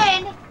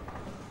position?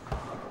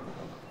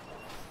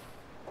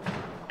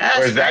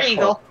 Where's Spread that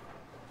Eagle.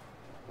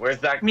 Where's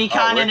that? Me oh,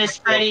 con in where's a that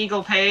spread go?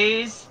 eagle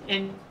pose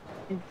in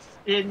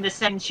the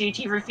second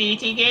Shooty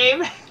Graffiti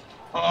game.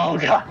 Oh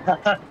god.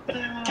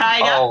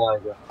 Tied up. Oh my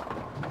god.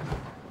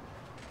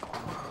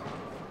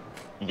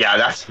 Yeah,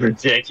 that's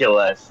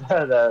ridiculous.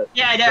 Yeah,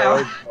 I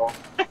know.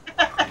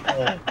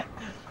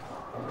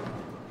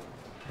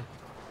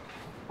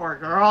 Poor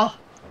girl.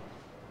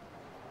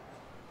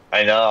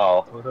 I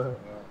know.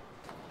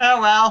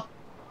 Oh well.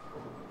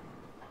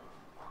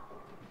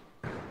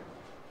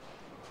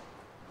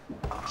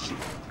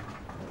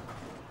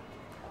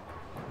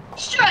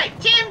 Strike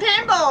 10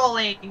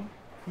 pinballing.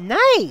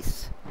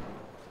 Nice.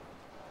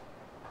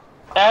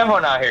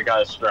 Everyone out here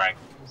got a strike.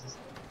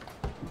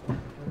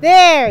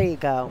 There you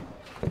go.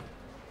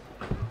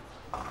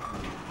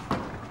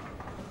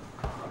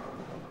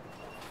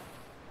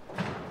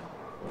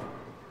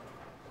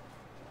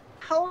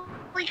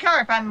 Holy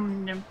carp!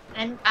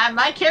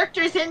 My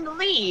character's in the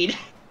lead.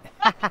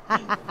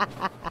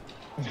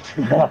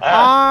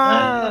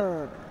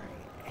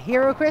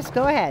 Hero Chris,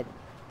 go ahead.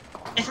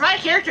 It's my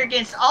character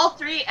against all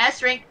 3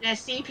 S-rank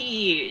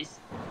CPUs.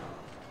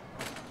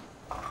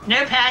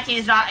 No patch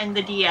is not in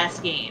the DS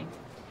game.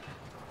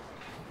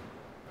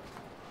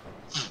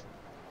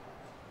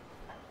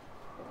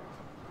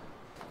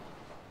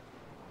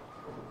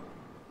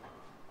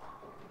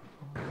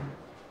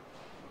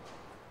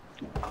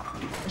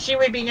 She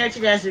would be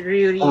noted as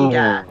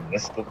Rurida.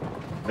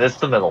 Missed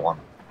the middle one.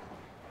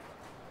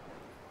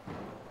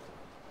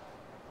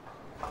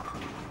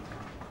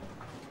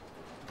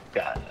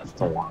 God, that's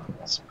the one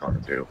that's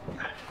going to do.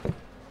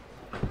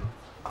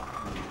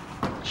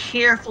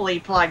 Carefully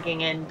plugging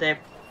in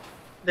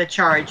the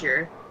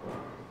charger.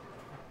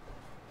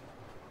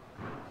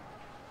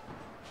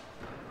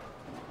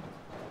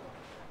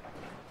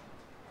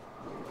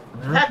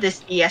 I've had this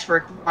DS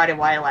for quite a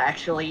while,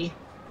 actually.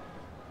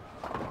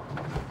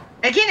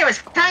 Again, it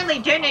was kindly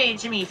donated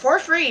to me for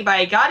free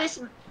by Goddess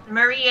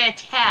Maria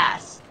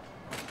Tass.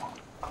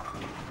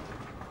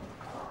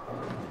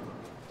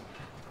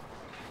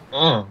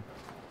 A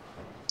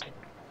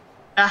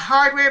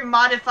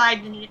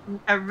hardware-modified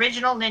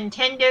original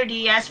Nintendo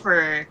DS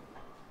for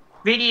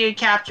video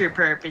capture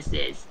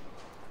purposes.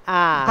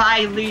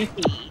 By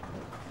Luffy.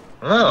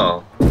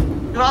 Oh.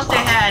 Who also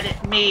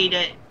had made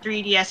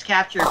 3DS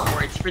capture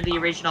ports for the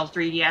original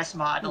 3DS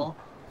model.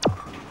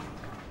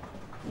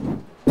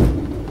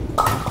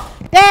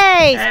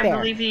 Hey, I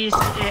believe he's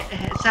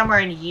somewhere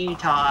in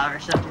Utah or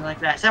something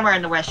like that. Somewhere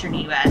in the western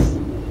U.S.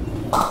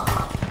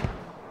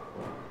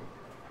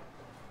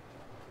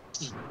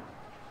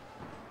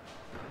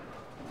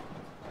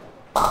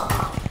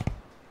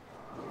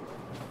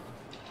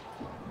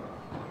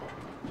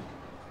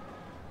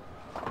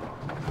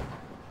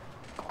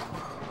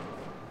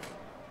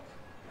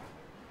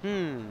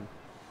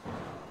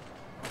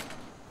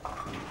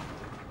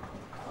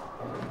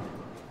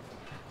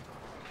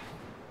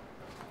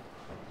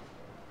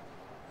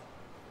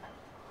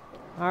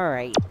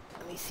 Alright,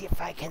 let me see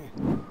if I can...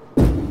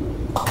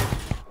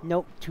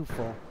 Nope, too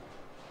full.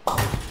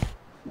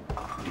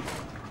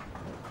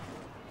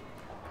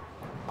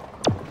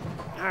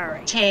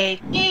 Alright.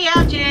 Take me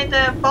out to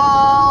the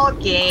ball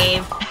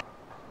game.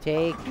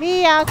 Take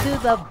me out to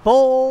the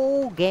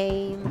bowl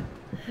game.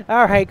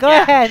 Alright, go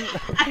ahead.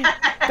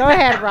 Go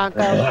ahead,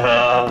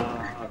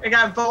 Ranko. We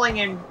got bowling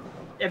in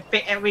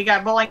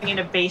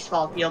a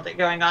baseball field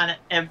going on.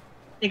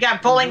 We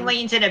got bowling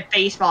lanes in a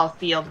baseball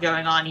field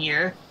going on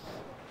here.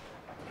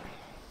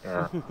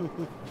 Yeah.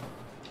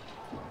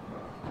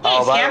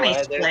 Oh, by the way,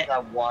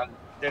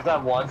 there's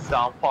that one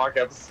South Park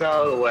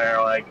episode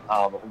where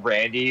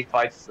Randy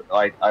fights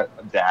a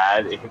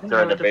dad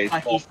during the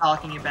baseball. Fuck he's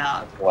talking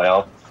about.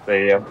 Playoff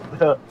stadium.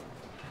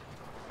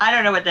 I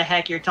don't know what the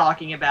heck you're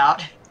talking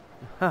about.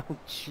 Oh,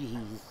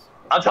 jeez.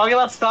 I'm talking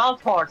about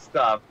South Park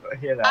stuff.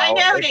 You know. I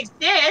know it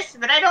exists,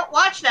 but I don't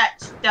watch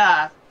that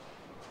stuff.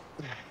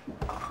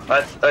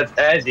 It's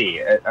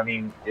edgy. I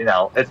mean, you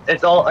know,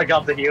 it's all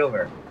about the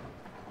humor.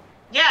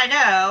 Yeah, I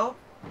know,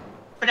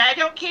 but I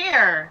don't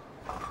care.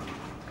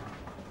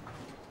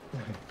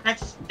 That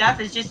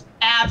stuff is just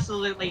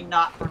absolutely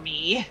not for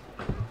me.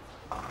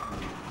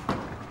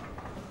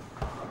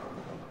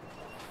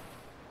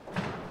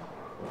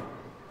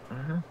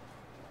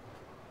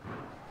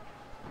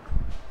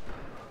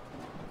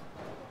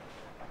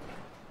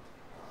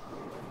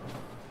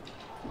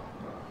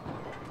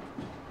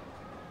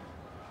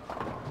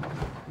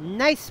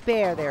 Nice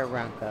spare there,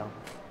 Ranko.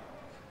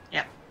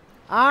 Yep.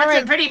 All right.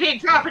 Some pretty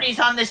big properties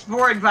on this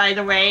board, by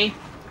the way.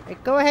 Hey,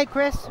 go ahead,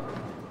 Chris.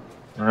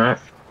 Alright.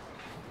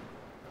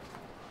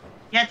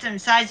 You got some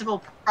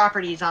sizable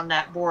properties on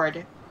that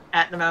board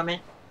at the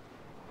moment.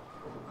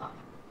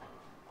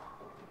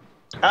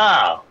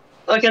 Oh,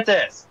 look at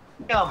this.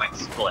 Scalming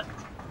split.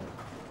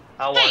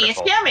 How Hey,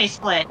 wonderful. it's Yummy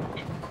Split.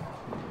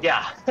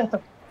 Yeah.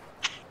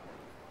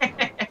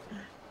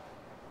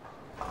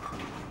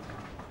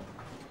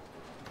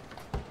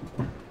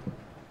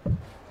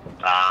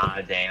 Ah,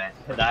 damn it.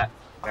 That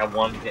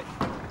one 10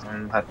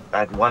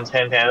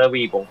 Panda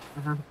Weeble.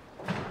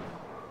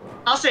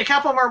 Also, a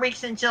couple more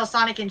weeks until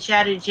Sonic and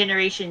Shadow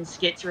Generations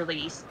gets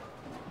released.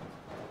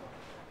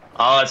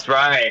 Oh, that's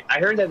right. I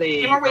heard that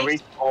they 2 more weeks.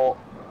 released all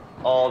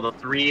the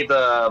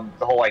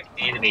whole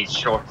animated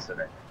shorts of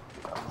it.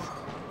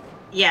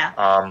 Yeah.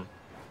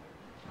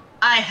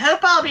 I hope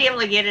I'll be able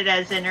to get it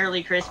as an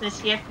early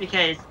Christmas gift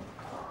because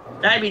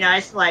that'd be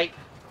nice. Like,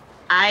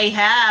 I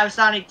have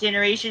Sonic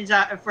Generations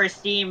for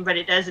Steam, but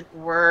it doesn't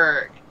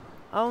work.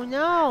 Oh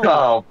no.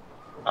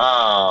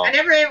 Oh. I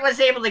never was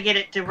able to get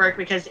it to work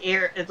because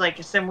it's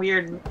like some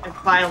weird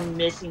file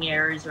missing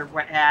errors or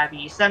what have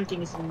you.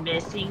 Something's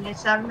missing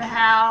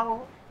somehow.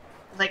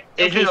 Like,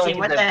 Is okay, it so like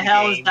what the the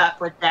hell is game? up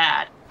with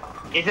that?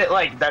 Is it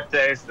like that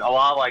there's a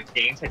lot of like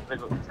game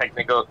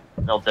technical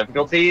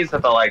difficulties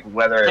with the like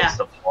whether Yeah. it's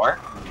support?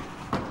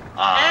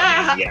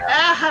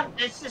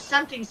 It's just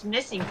something's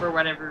missing for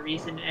whatever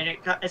reason, and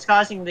it's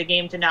causing the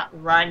game to not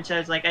run. So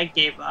it's like I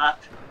gave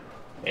up.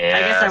 Yeah, I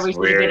guess I that's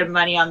wasted weird. a bit of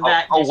money on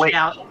that. Oh wait,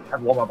 discount. I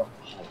have one more.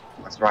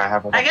 That's right, I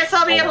have one more. I guess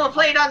I'll be able to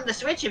play it on the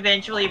Switch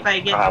eventually if I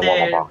get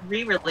the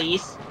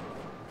re-release.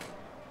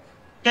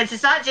 Because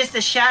it's not just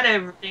the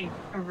Shadow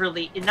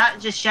release, not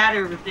just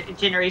Shadow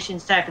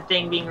Generations type of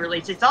thing being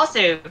released. It's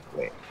also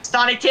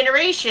Sonic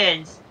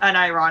Generations,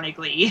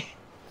 unironically.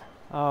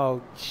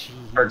 Oh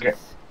jeez.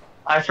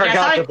 I forgot.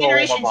 Yeah, Sonic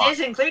Generations is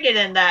included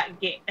in that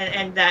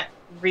in that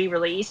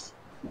re-release.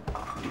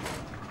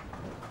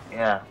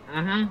 Yeah.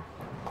 Mm-hmm.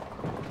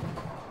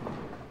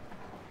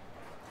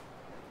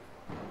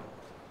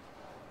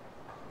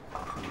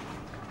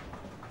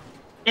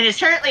 It is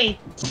currently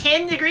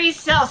 10 degrees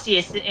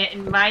Celsius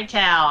in my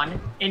town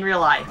in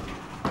real life.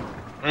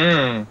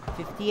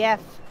 50F.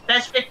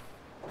 That's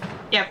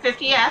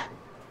 50F.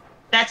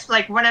 That's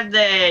like one of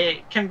the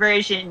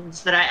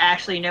conversions that I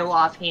actually know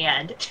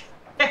offhand.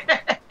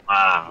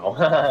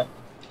 Wow.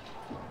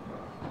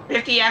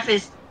 50F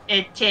is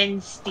 10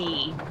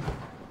 C.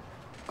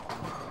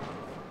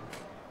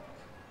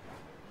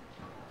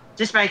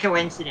 Just by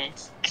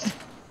coincidence.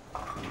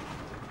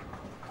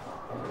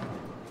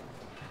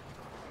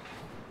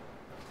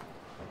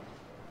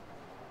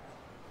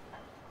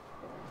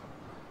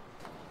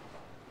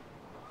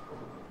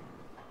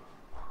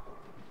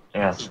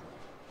 Yes.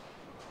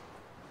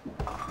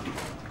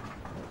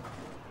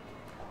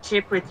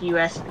 Chip with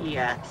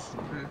USPS.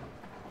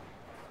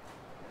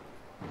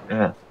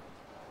 Yeah.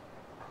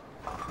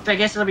 So I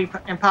guess it'll be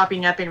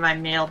popping up in my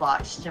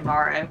mailbox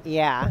tomorrow.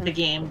 Yeah. The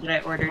game that I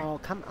ordered. Oh,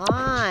 come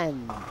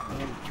on.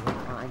 Damn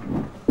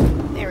Joy-Con.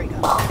 There we go.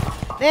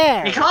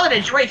 There. They call it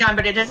a Joy-Con,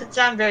 but it doesn't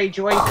sound very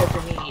joyful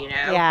to me, you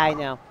know? Yeah, I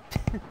know.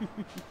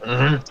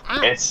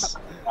 It's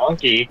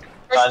funky.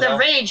 It's the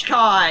Rage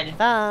Con.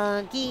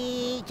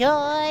 Funky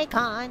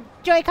Joy-Con.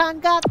 Joy-Con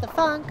got the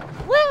funk.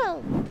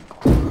 Woo!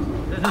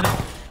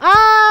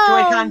 Oh,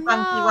 Joy-Con no.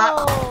 funky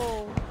what?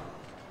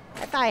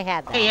 I thought I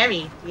had that. Hey,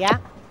 Emmy. Yeah?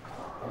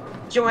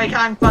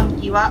 Joy-Con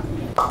funk you up.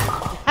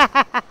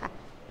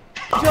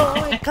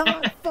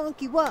 Joy-Con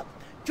funk you up.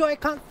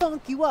 Joy-Con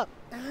funk you up.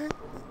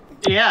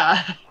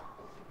 Yeah.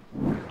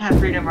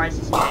 Bruno Mars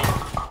is good.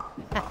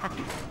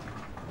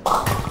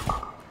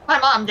 My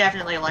mom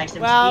definitely likes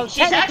him. Well,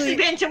 she's actually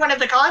been to one of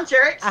the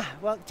concerts.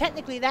 Well,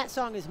 technically, that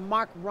song is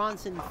Mark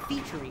Ronson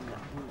featuring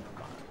Bruno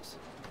Mars.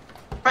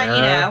 But,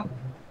 you know.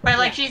 But,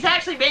 like, she's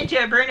actually been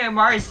to a Bruno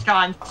Mars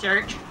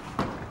concert.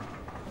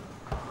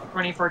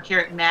 24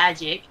 Karat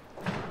Magic.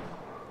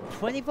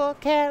 24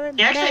 Karat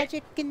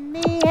Magic in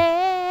the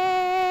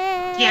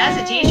air. She has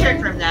a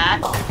t-shirt from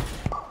that.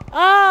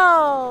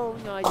 Oh,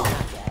 no, I did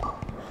not get it.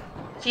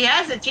 She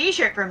has a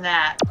t-shirt from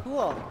that.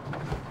 Cool.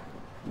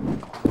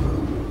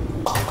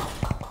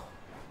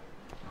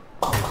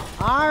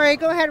 Alright,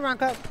 go ahead,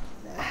 Ranko.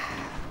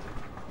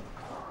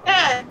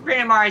 Yeah,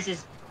 Bruno Mars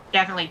is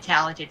definitely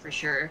talented for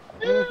sure.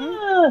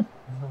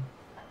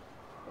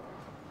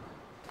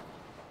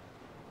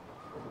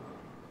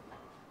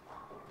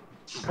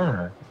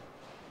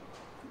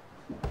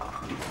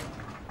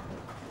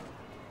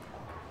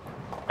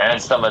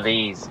 And some of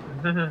these.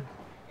 Yeah.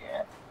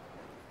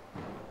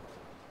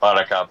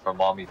 Buttercup from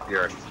Mommy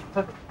Fierce.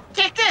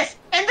 Take this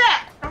and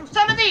that from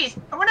some of these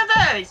and one of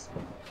those.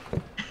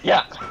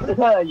 Yeah.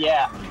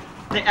 Yeah.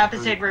 The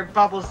episode where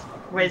Bubbles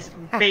was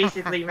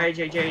basically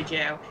Mojo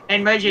Jojo,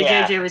 and Mojo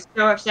Jojo was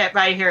so upset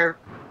by her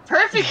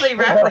perfectly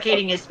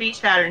replicating his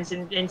speech patterns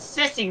and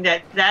insisting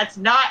that that's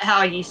not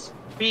how he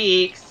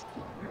speaks.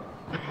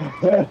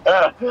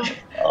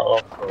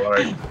 Oh,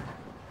 Lord.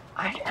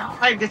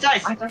 I'm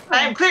concise.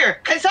 I am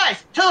clear,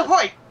 concise, to the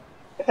point.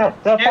 No,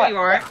 you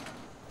aren't.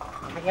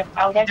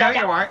 No,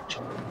 you aren't.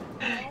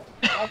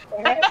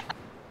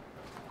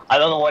 I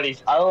don't know what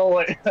he's. I don't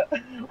know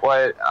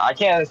what I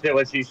can't understand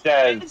what she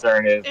says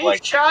during his He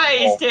like.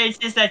 tries to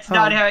insist that's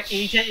not how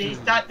he's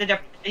not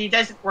he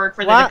doesn't work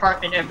for the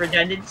Department of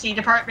Redundancy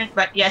Department,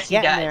 but yes,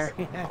 he does.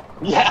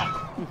 Yeah.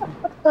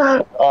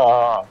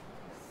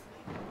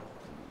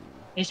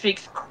 He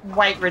speaks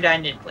quite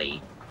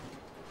redundantly.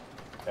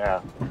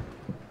 Yeah.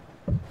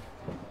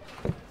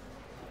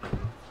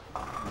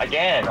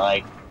 Again,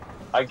 like,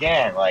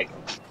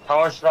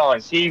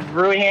 Hoshino, she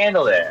really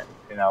handled it.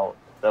 You know,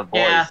 the voice.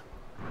 Yeah.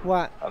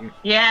 What?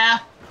 Yeah.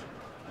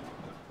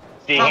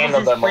 She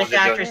handled the voice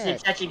actress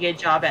did such a good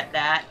job at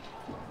that.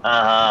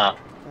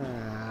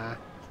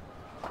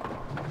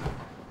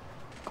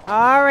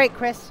 All right,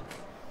 Chris.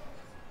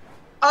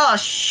 Oh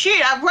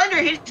shoot! I wonder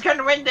who's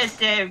gonna win this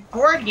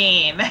board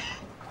game.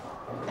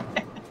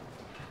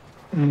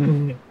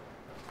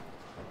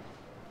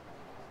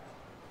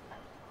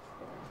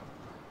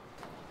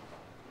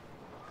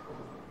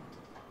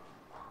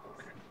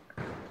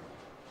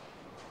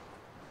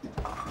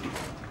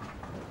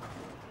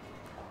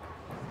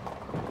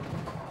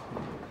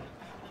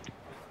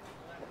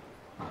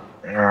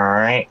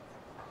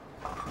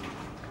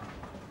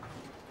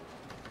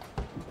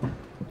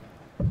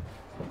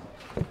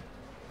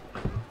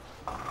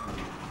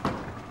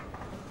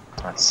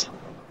 That's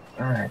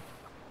all right.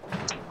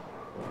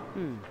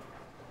 Hmm.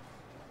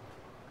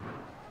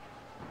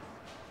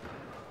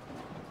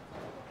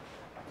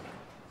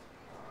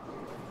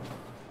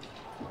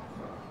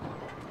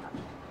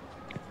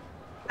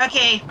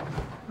 Okay,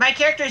 my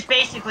character's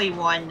basically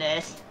won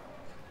this.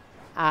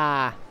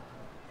 Ah.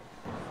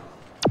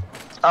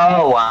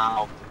 Oh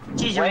wow.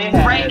 She's Way right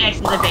ahead. next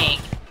to the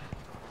bank.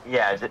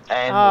 Yeah,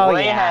 and Oh,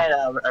 way yeah. ahead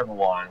of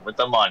everyone with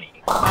the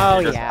money. Oh,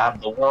 They just yeah.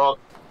 have the world.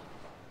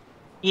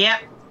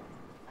 Yep.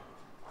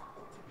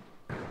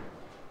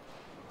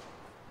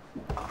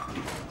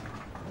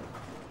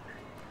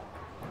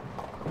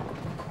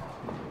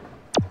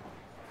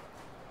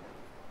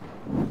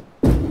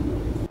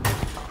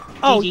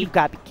 Oh, GG. you've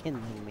got to be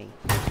kidding me.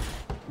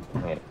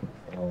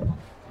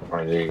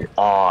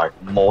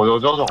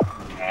 Mojo,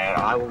 and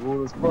I will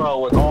rule this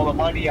world with all the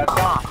money I've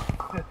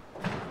got.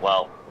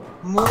 Well,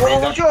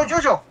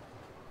 Jojo.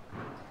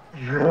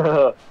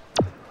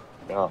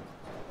 yeah.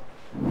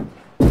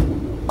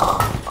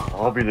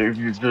 I'll be there if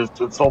you just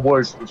in some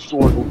ways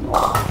destroy those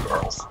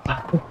girls.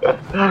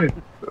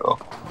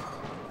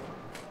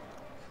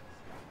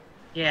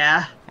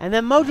 Yeah. And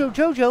then Mojo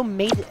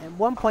Jojo at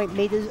one point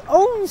made his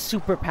own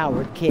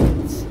superpowered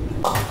kids.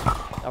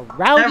 The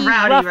Rowdy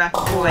Rough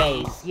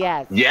Boys.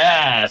 Yes.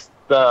 Yes.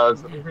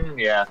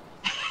 Yeah.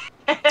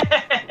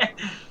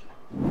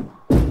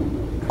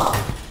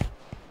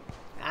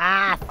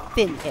 Ah,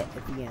 thin hit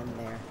at the end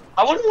there.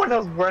 I wonder when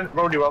those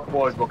Roadie Rough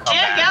Boys will come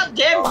Check back. out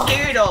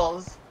them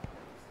noodles.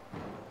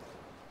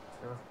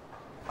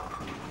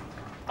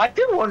 I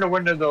do wonder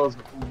when those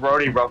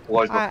Roadie Rough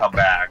Boys will come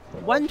back.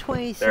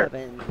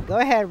 127. Go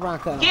ahead,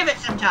 Ronko. Give it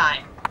some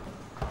time.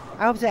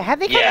 I hope so. Have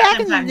they come Yeah. back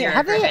in Sometime the during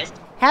have they Christmas.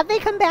 have they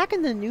come back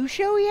in the new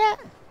show yet?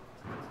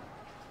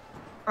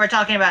 We're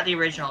talking about the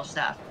original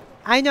stuff.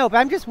 I know, but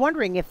I'm just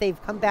wondering if they've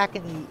come back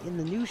in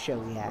the new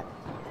show yet.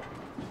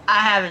 I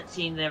haven't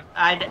seen them.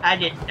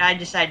 I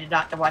decided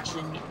not to watch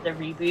the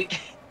reboot.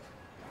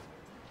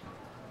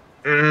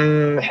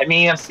 I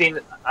mean, I've seen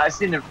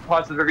the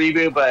parts of the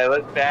reboot, but it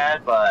looked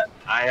bad. But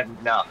I have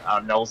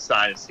no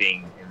sign of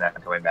seeing that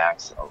coming back.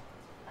 So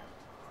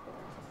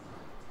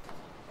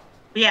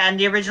Yeah, and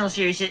the original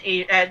series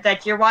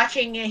that you're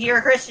watching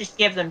here, Chris, just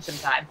give them some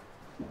time.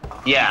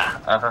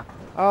 yeah.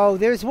 Oh,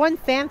 there's one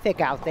fanfic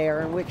out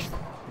there in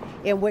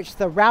which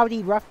the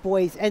Rowdy Rough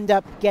Boys end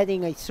up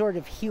getting a sort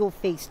of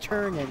heel-face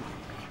turn and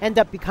end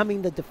up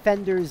becoming the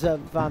defenders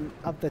of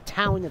the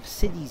town of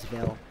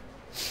Citiesville.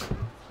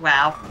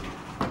 Wow.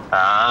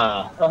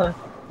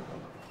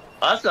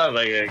 That sounds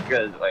like a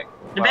good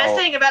The best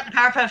thing about the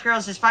Powerpuff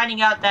Girls is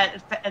finding out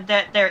that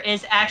there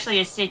is actually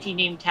a city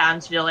named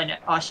Townsville in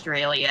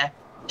Australia.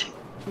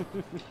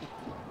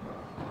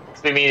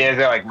 So you mean is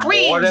there like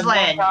more than one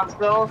Queensland.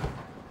 Townsville?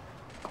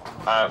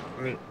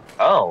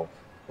 Oh,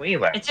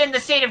 Cleveland. It's in the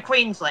state of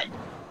Queensland.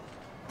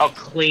 Oh,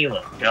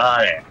 Cleveland.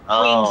 Got it.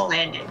 Oh.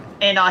 Queensland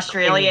in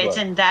Australia. It's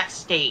Queensland. in that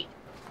state.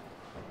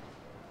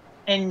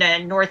 In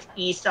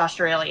northeast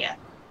Australia.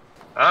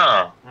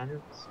 Oh.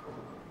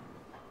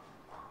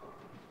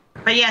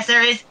 But yes,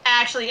 there is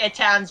actually a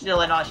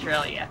Townsville in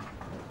Australia.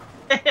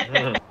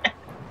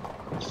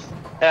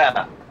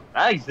 Yeah,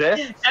 that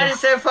exists. That is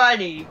so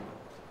funny.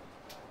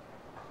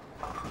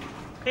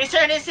 Whose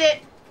turn is it?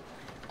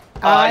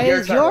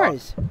 It's turn,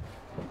 yours.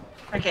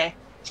 Okay.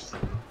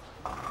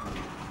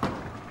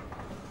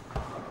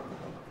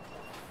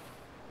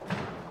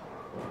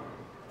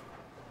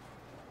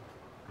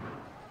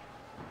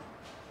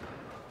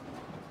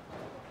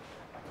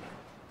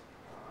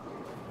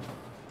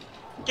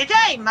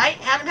 G'day, mate.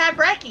 Haven't had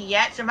brekkie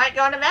yet, so might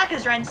go on a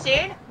Macca's run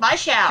soon. My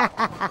shout.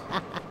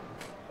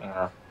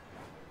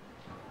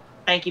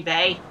 Thank you,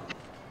 Bay.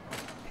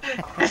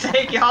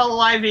 Thank you all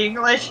live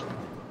English.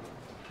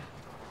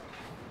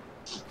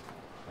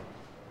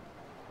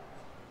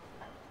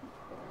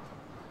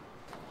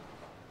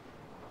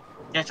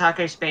 Yeah,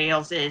 Taco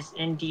Spales is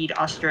indeed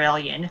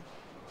Australian.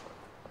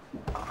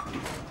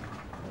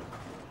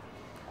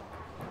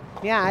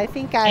 Yeah, I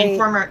think And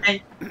former...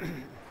 And,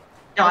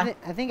 go on.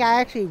 I think I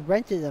actually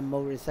rented a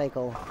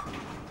motorcycle.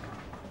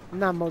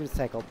 Not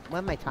motorcycle. What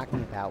am I talking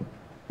about?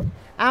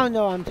 I don't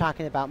know what I'm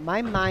talking about.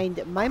 My mind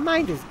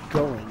is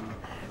going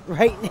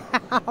right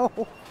now.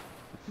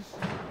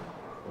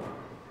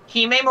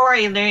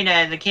 Himemori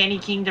Luna, the Candy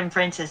Kingdom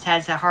princess,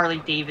 has a Harley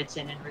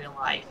Davidson in real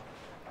life.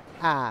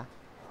 Ah.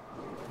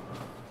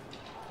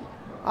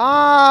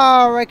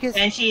 Alright, Chris.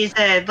 And she's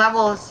a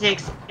level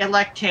 6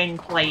 Electone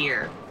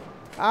player.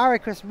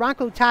 Alright, Chris.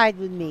 Ronko tied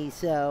with me,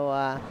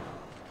 so,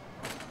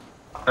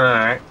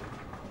 Alright.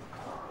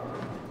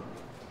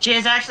 She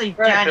has actually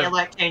Right, done good.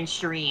 Electone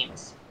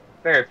streams.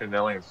 Very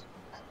familiar.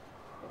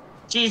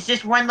 She's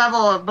just one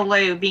level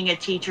below being a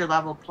teacher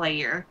level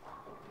player.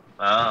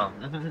 Oh.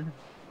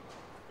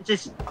 It's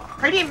just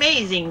pretty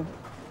amazing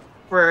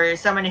for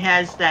someone who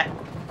has that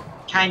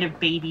kind of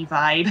baby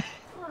vibe.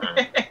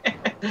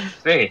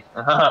 See.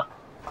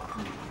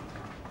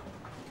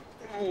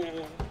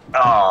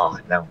 Oh,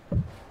 no.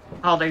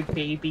 All their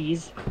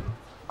babies.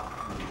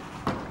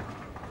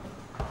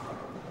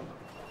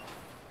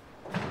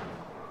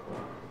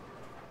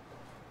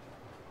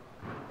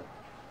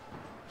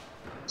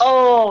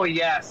 Oh,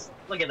 yes.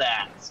 Look at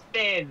that.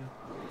 Spin.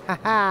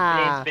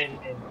 Haha. Spin.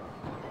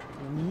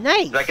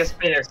 Nice. Like a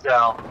spinner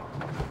cell.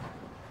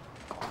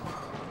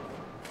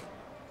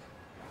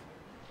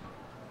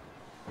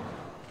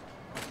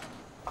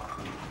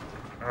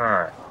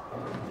 Alright.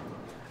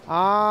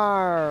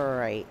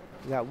 Alright.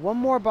 We got one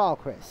more ball,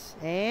 Chris.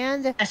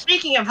 And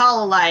Speaking of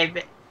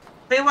HoloLive,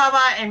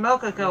 Fuwawa and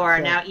Mokoko are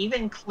Okay. now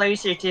even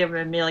closer to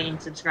 1 million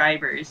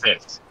subscribers.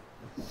 6.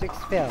 6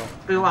 Phil.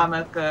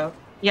 Fuwamoko.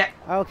 Yeah,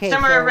 Okay.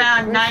 somewhere so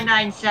around Chris,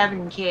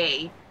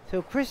 997K.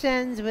 So Chris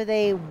ends with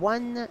a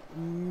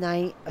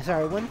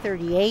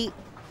 138.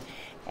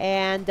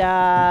 And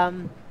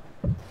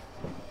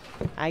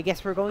I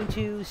guess we're going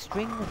to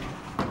string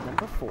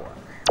number 4.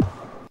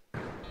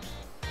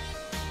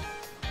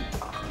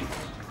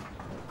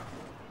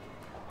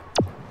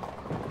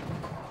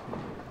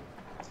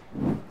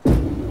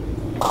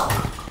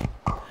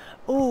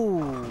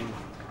 Ooh.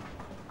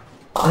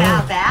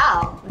 Bow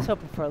bow. I was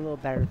hoping for a little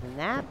better than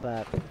that,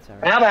 but it's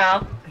alright. How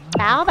about?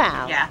 Bow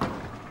bow. Yeah.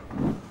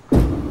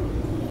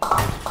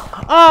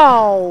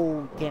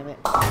 Oh, damn it.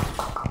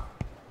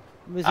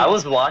 I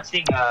was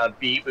watching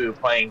Bibu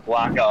playing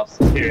Black Ops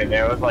 2, and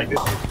there was like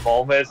this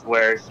moment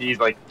where she's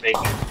like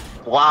making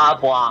blah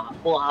blah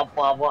blah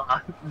blah blah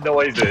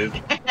noises.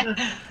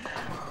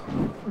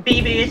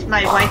 BB is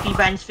my wifey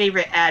bun's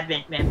favorite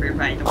Advent member,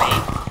 by the way.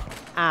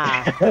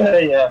 Ah.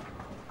 Yeah.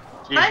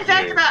 Fun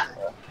fact about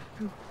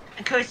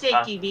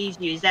Koseki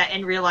Biju is that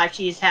in real life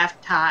she is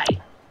half Thai.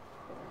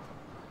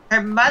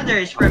 Her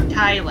mother's from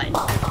Thailand.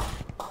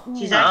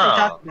 She's actually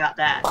talking about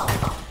that.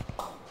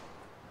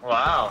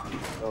 Wow.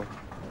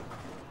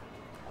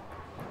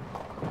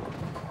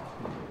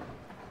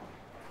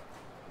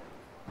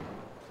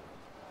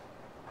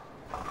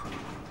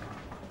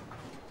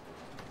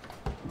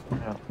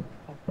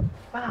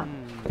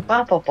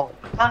 Wow.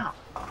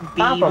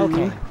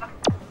 Okay.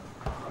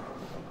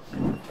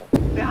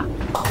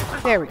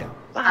 There we go.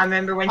 I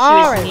remember when she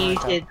All was right, new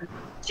Marco.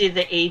 to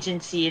the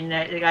agency, and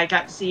I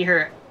got to see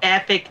her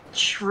epic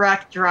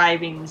truck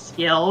driving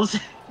skills.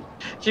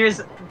 She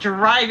was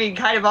driving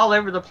kind of all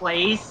over the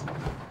place.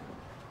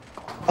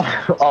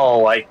 Oh,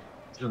 like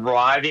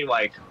driving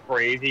like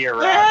crazy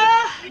around.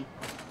 Yeah.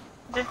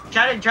 Just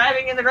kind of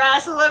driving in the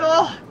grass a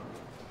little.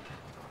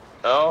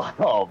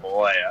 Oh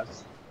boy.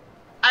 That's...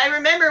 I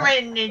remember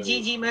when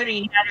Gigi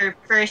Moody had her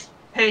first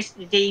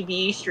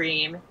post-debut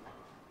stream.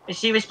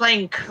 She was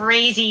playing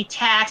Crazy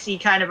Taxi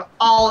kind of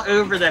all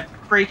over the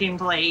freaking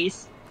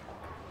place.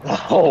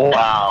 Oh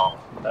wow.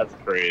 That's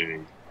crazy.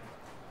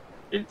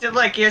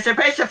 Look, you're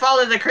supposed to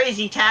follow the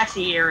Crazy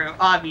Taxi arrow,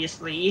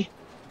 obviously.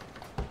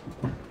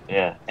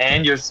 Yeah.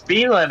 And your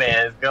speed limit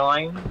is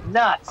going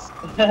nuts.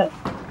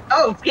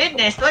 Oh,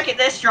 goodness, look at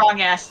this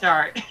strong-ass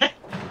start.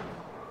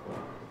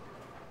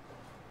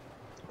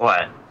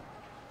 What?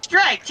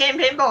 Strike,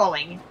 10-pin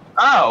bowling.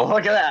 Oh,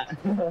 look at that.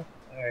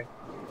 Alright.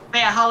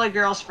 Yeah, Hollow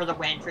Girls for the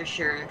win, for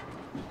sure.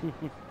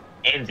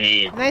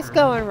 Indeed. Nice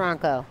going,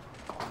 Ranko.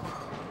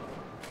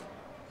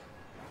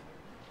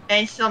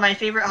 And still, my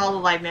favorite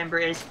HoloLive member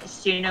is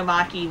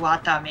Tsunomaki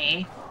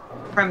Watame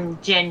from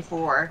Gen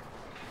 4.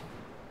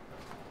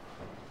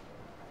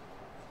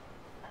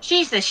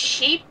 She's the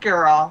sheep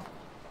girl.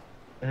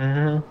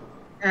 Mm-hmm.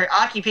 Her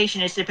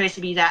occupation is supposed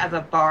to be that of a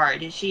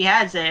bard. She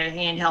has a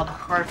handheld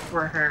harp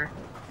for her,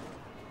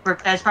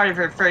 as part of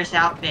her first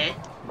outfit.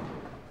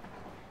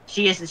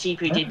 She is the sheep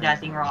who did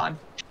nothing wrong.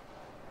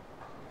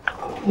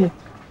 Oh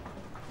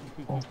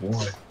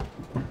boy.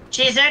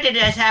 She is noted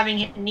as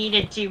having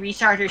needed to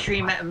restart her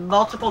stream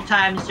multiple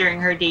times during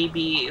her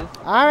debut.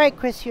 Alright,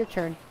 Chris, your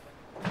turn.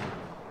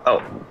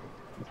 Oh.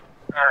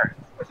 Alright.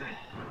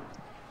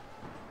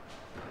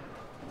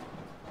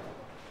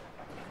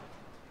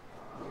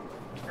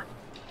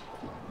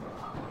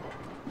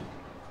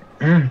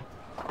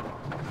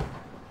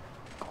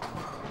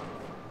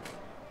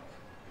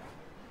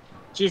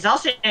 She's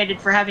also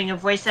noted for having a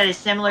voice that is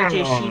similar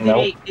to Oh, Shigure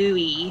nope.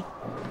 Ui,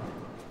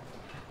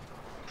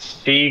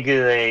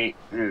 Shigure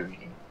Ui.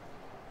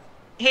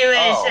 who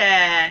is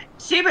Oh.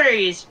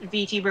 Subaru's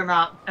VTuber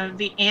mom.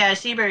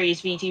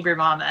 Subaru's VTuber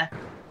mama.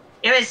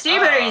 It was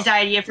Subaru's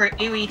idea for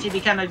Ui to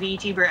become a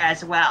VTuber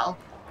as well.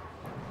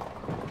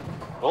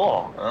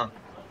 Cool. Huh?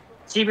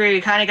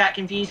 Subaru kind of got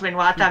confused when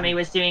Watame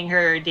was doing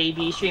her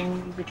debut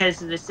stream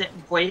because of the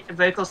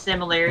vocal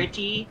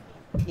similarity.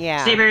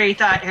 Yeah. Subaru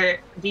thought her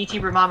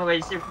VTuber mama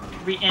was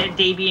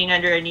debuting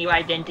under a new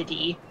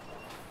identity.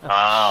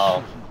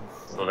 Oh.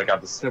 So they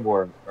got the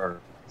similar. Or...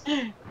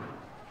 And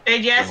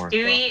yes, Similar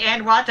Ui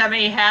and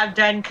Watame have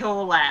done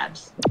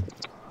collabs.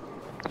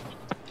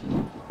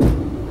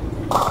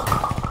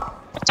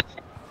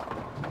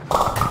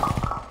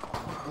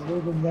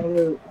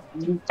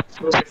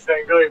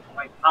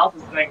 My house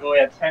is going to go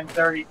at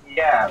 10:30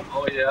 p.m.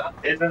 Oh yeah.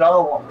 It's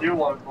another one, new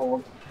one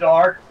called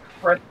Dark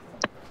Crystal.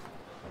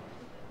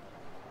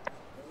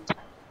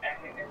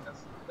 And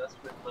that's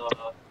with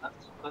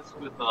that's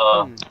with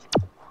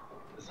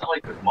is that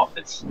like the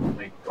Muppets?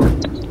 Like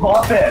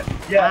Muppet.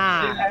 Yeah.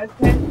 Ah. It has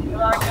 10, you know,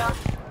 like that?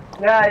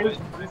 Yeah, it was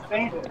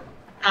famous.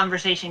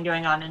 conversation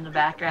going on in the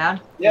background.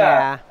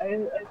 Yeah.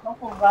 And some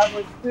from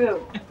Rabbit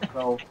too.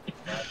 So,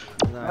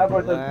 Rabbit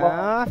is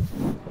Left.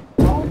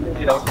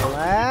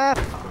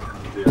 Left.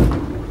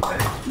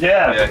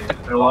 yeah.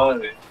 How long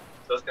is it?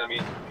 So it's gonna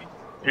be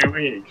 2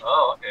 weeks.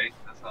 Oh, okay.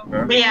 That sounds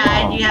very But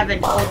yeah, and you have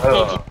an old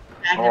digit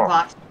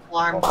Magnavox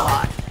alarm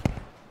clock.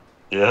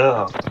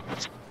 Yeah.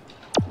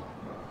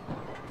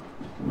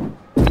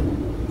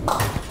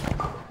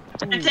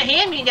 It's a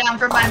hand-me-down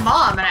from my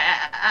mom, and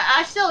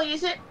I still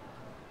use it.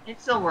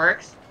 It still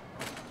works.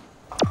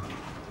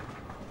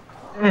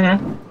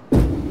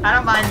 Mm-hmm. I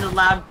don't mind the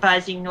loud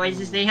buzzing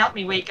noises. They help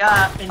me wake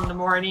up in the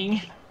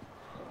morning.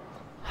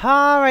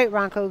 All right,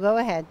 Ranko, go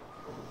ahead.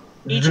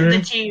 Each of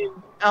the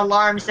 2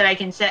 alarms that I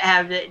can set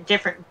have the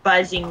different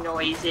buzzing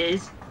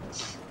noises.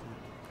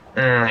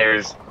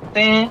 There's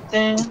ding,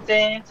 ding,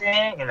 ding,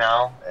 ding, you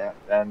know,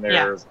 and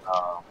there's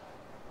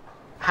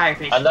Higher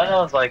pitch. and then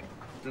I was like,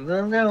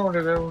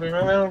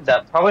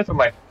 that probably from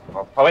my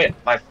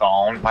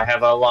phone. I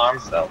have an alarm,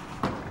 so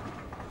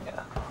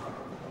yeah.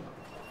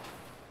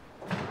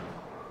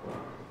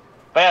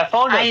 But yeah,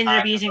 phone. I ended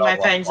up using my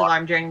phone's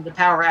alarm during the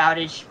power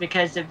outage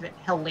because of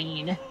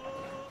Helene.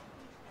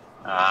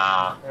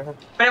 But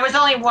it was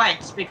only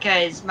once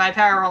because my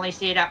power only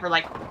stayed up for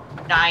like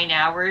 9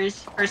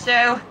 hours or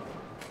so.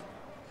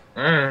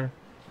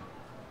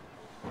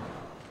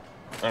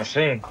 I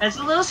see. It's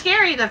a little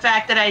scary, the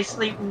fact that I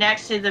sleep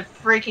next to the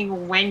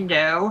freaking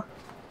window.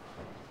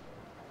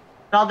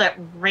 All that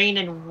rain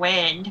and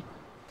wind.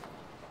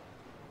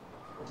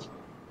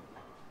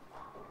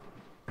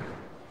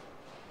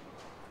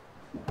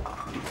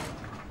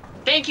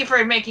 Thank you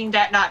for making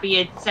that not be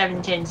a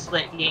 7-10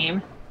 split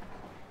game.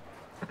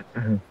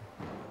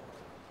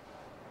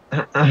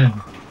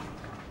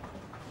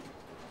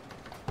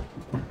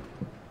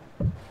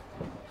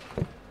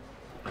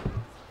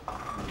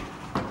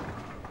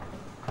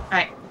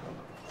 Alright.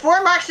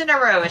 4 marks in a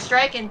row, a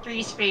strike and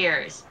 3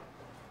 spares.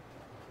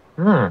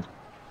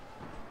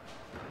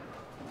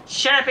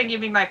 Shut up and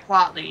give me my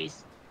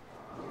quatlies.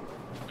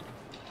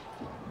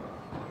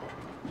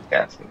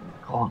 Yes.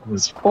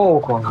 Qualities.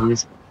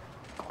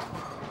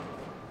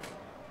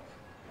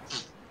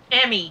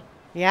 Emmy,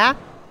 Yeah?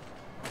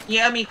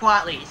 you owe me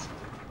quatlies.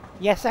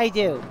 Yes, I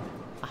do.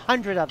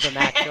 100 of them,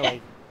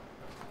 actually.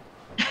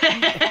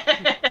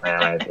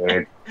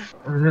 Dude.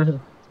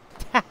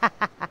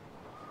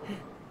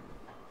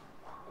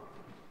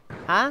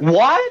 Huh?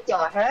 What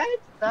the heck?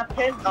 That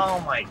pin? Oh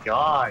my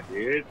god,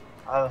 dude.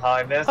 How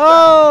I missed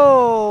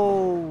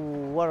Oh,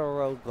 what a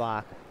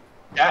roadblock.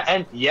 that.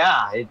 And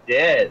yeah, it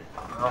did.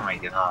 Oh my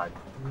god.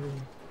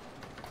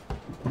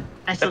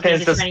 I still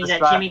Depends think it's if funny the that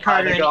strap Jimmy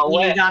Carter and kinda got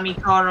wet. Inugami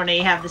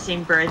Korone have the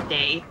same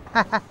birthday.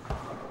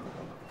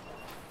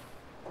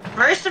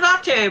 1st of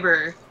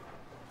October.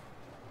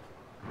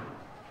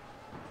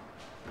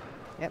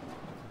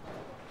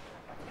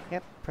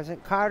 Yep,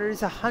 President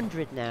Carter's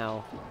 100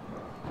 now.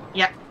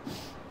 Yep.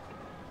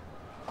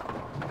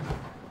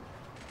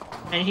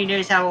 And who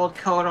knows how old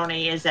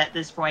Korone is at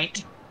this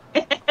point.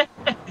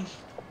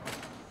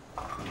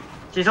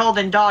 She's old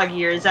in dog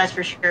years, that's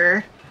for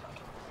sure.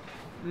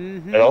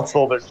 And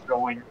also they're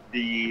showing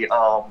the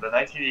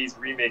 1980s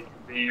remake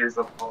Invaders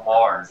of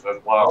Mars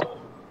as well.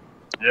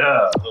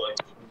 Yeah.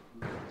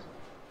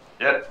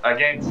 Yeah,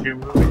 again, 2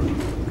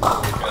 movies.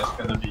 That's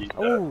gonna be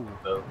Ooh.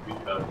 the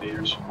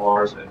Invaders from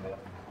Mars and then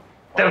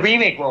The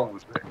remake one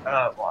was good.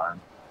 One.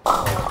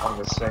 I'm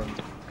the same.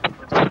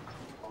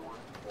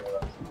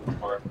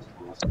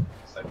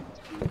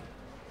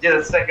 Yeah,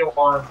 the second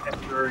one,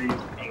 February.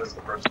 was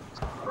the first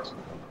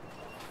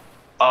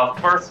one.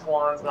 First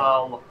one's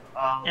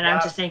And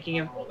I'm just thinking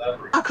of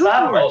Aku!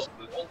 Aku!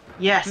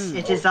 Yes,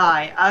 it is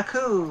I,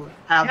 Aku.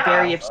 How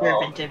very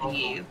observant of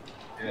you.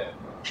 Yeah.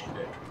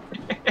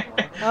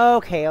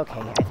 Okay, okay.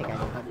 I think I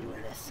know how to do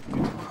this.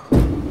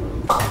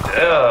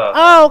 Yeah.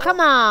 Oh, come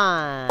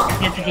on!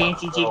 Get the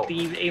Dancy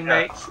GP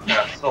emotes.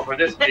 Yeah, so for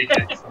this week,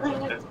 it's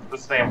the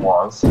same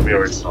ones we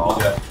already saw.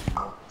 Yeah.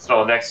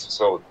 So next,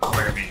 so we're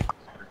gonna be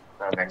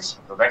the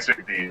next week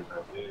would be.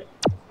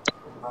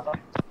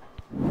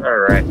 All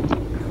right.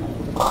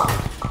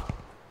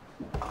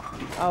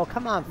 Oh,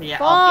 come on, Yeah,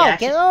 fall,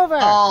 get over!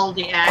 All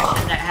the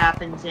action that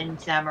happens in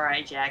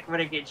Samurai Jack. What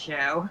a good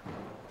show.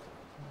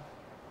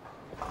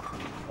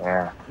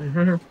 Yeah.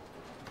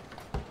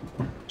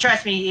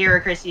 Trust me, Hero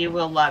Chris, you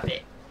will love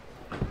it.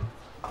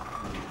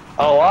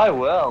 Oh, I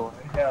will.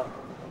 Yeah.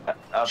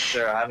 I'm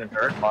sure I haven't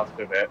heard much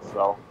of it,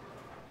 so.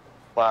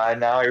 But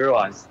now I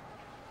realize.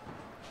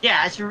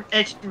 Yeah,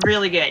 it's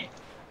really good.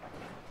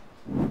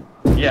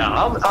 Yeah,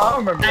 I'll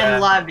remember I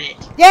that. love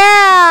it.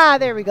 Yeah!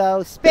 There we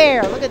go.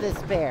 Spare. Look at this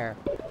spare.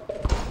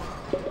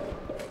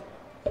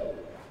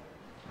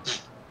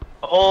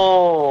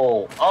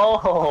 Oh,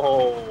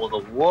 the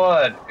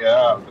wood.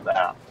 Yeah, look at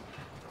that.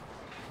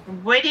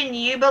 Wouldn't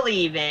you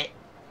believe it?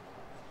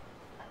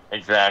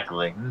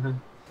 Exactly.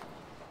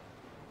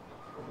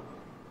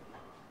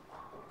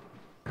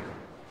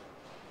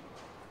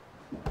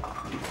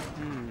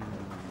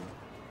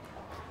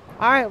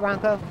 Alright,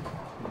 Ranko.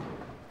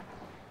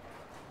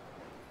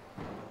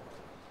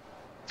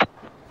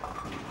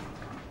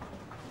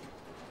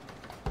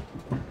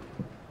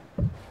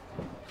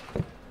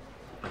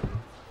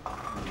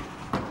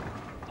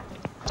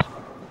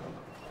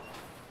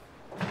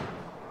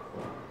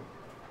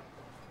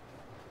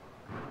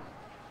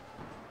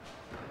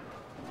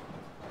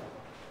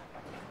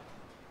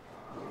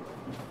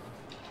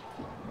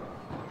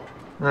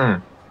 Hmm.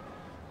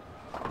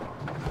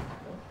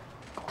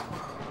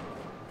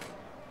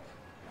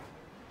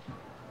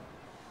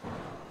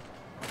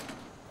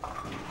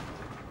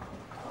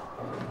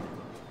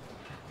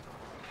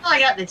 Well, I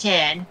got the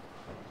 10.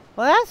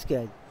 Well, that's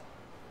good.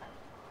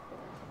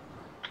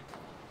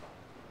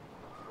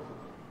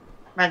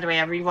 By the way,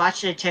 I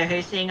rewatched the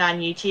Toho thing on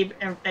YouTube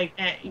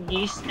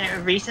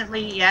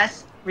recently.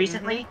 Yes,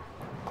 recently.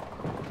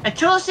 A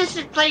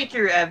tool-assisted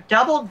playthrough of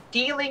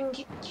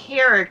double-dealing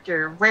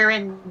character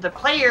wherein the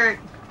player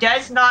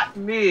does not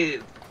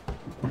move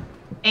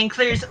and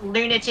clears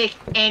lunatic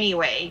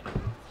anyway.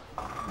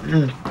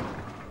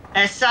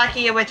 As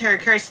Sakia with her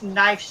cursed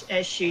knife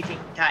shooting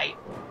type.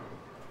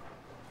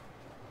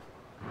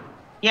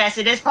 Yes,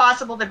 it is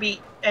possible to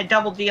be a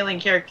double-dealing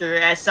character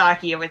as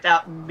Sakia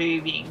without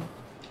moving.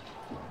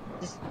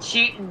 Just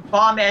shoot and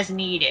bomb as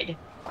needed.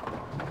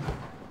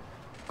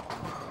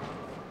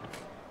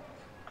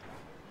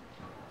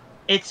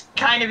 It's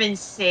kind of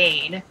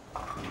insane.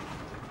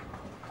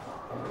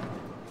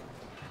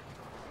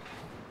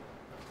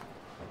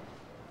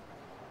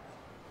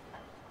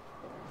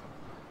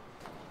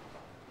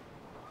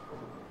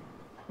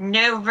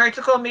 No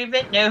vertical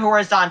movement, no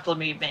horizontal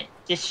movement.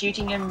 Just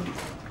shooting and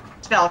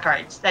spell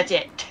cards. That's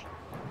it.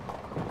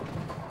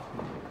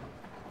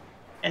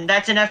 And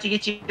that's enough to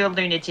get you a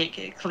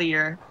lunatic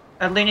clear.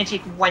 A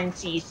lunatic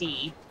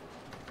 1cc.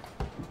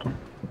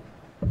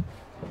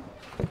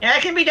 Yeah,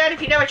 that can be done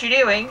if you know what you're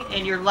doing,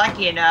 and you're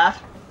lucky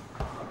enough.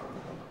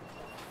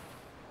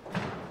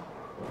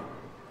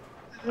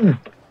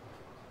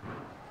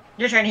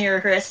 Your turn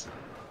here, Chris.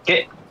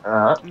 Okay.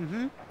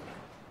 Mm-hmm.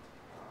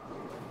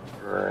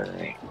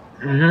 Right.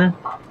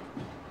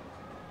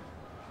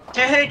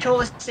 Toho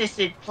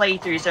tool-assisted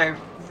playthroughs are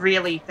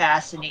really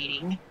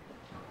fascinating.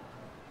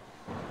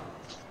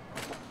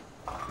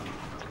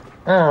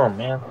 Oh,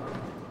 man.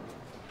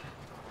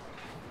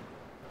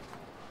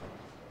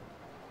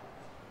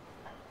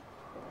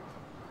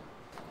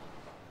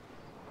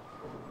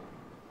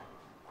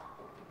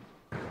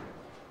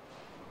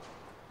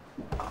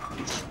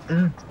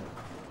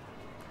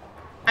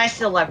 I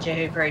still love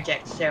Toho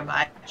Project so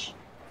much.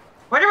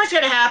 Wonder what's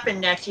going to happen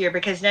next year,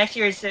 because next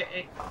year is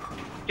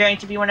going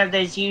to be one of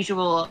those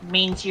usual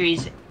main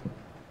series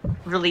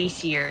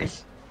release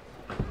years.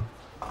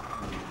 On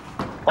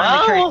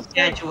the current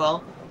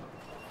schedule.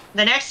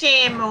 The next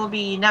game will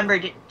be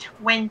numbered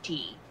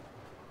 20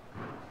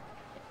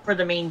 for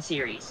the main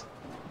series.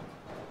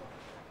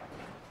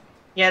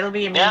 Yeah, it'll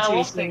be a main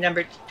series game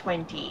numbered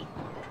 20.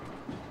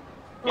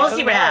 We'll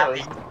see what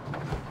happens.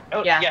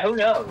 Oh, Yeah. Yeah, who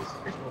knows?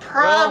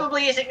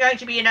 Probably isn't going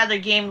to be another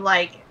game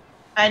like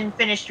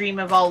Unfinished Dream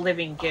of All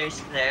Living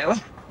Ghosts, though.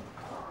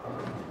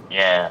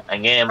 Yeah,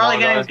 again, Probably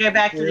going to go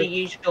back to the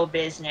usual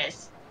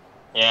business.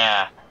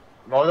 Yeah.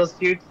 One of those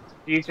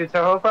future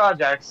Toho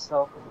projects,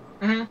 so.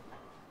 Mm-hmm.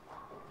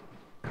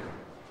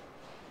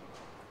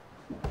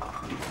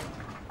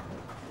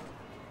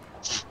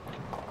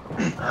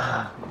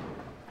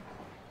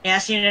 Yeah,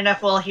 soon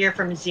enough we'll hear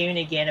from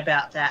Zune again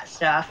about that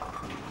stuff.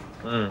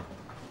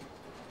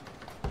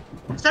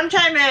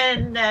 Sometime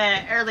in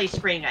early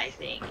spring, I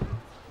think.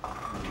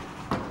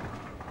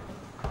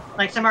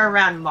 Like somewhere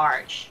around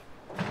March.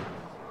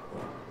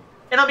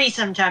 It'll be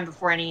sometime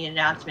before any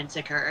announcements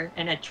occur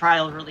and a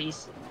trial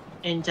release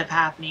ends up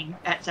happening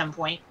at some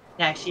point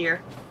next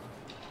year.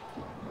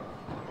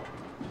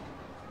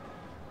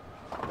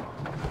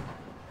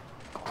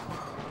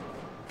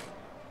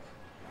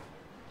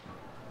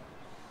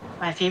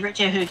 My favorite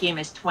Toho game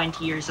is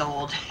 20 years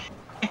old.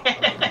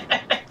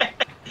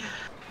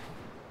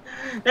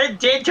 It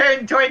did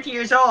turn 20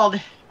 years old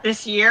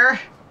this year.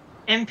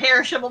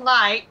 Imperishable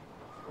Night.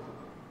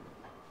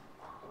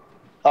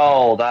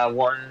 Oh, that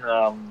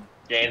one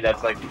game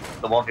that's like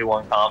the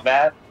 1v1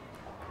 combat?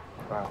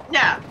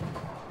 No.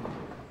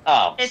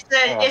 Oh. It's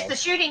the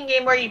shooting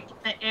game where you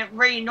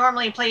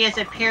normally play as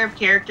a pair of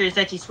characters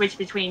that you switch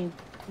between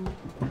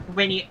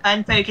when you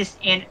unfocus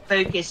and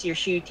focus your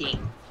shooting.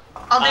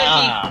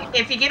 Although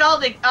if you get all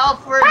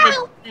four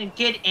of the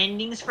good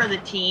endings for the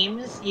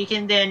teams, you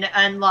can then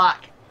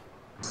unlock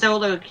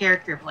solo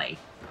character play.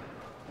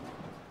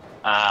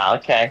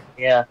 Okay,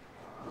 yeah.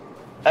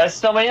 There's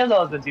so many of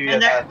those that do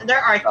that. And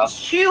there are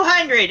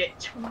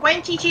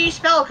 222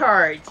 spell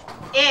cards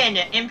in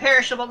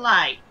Imperishable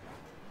Night.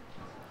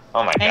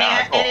 Oh my god.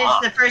 And it is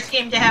the first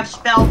game to have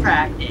spell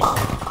practice.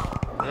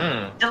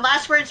 The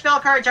last word spell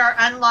cards are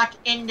unlocked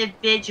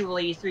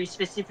individually through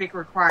specific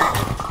requirements.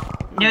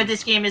 No,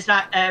 this game is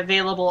not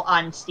available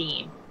on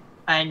Steam,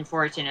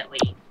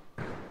 unfortunately.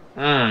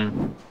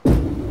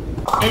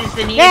 It is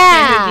the newest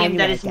Toho game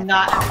that is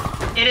not.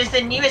 It is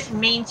the newest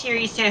main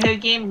series Toho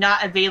game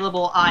not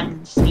available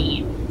on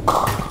Steam.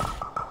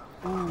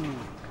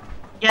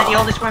 Yeah, the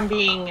oldest one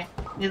being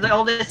the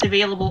oldest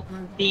available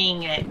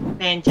being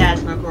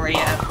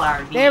Phantasmagoria of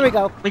Flower V. There we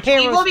go. Which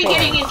we will be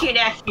getting into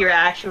next year,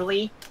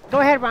 actually. Go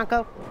ahead,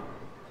 Ranko.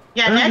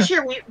 Yeah, next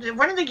year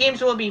one of the games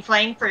we'll be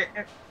playing for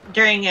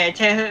during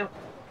Toho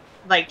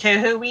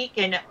Week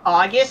in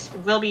August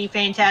will be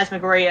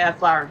Phantasmagoria of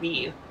Flower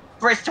V.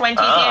 for its 20th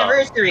Oh.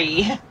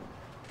 anniversary.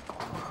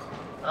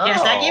 Oh.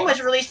 Yes, that game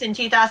was released in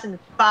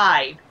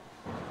 2005.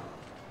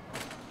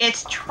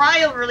 Its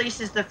trial release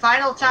is the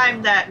final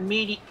time that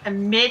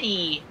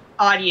MIDI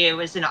audio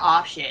is an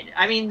option.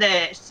 I mean,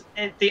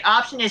 the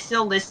option is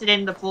still listed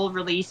in the full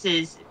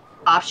release's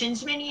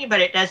options menu,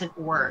 but it doesn't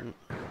work.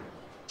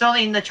 It's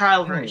only in the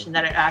trial version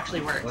that it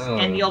actually works.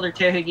 And the older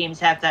Touhou games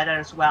have that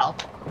as well.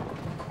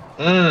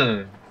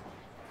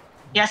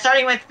 Yeah,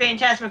 starting with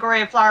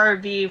Phantasmagoria Flower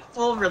V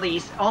full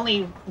release,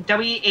 only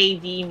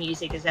WAV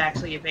music is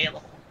actually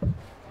available.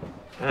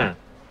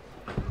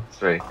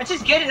 Sweet. Which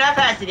is good enough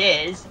as it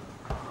is.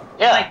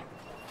 Yeah. Like,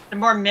 the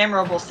more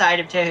memorable side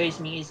of Touhou's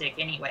music,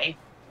 anyway.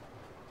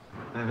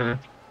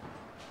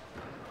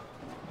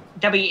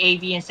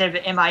 WAV instead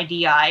of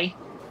MIDI.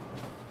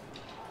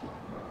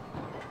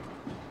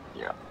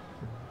 Yeah.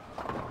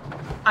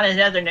 On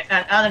another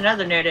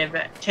note of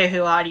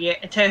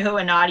Touhou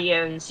and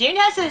audio, Zune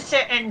has a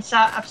certain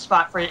soft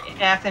spot for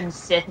FM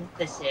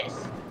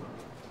synthesis.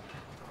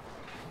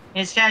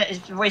 It's kind of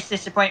voiced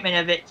disappointment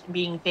of it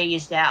being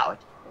phased out.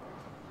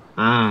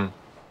 I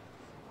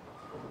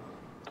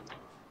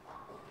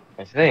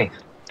see.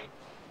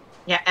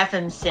 Yeah,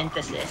 FM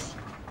synthesis.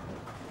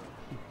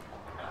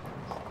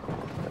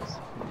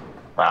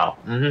 Wow.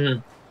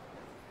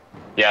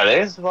 Yeah,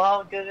 there's a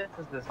lot of good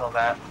emphasis on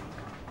that.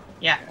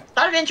 Yeah, a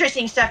lot of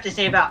interesting stuff to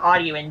say about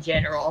audio in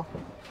general.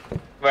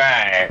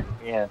 Right.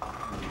 Yeah.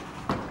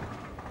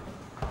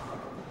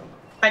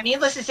 But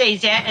needless to say,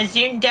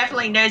 Zune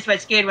definitely knows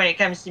what's good when it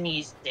comes to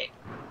music.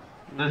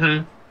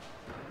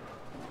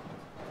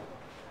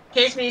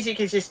 His music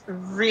is just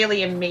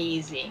really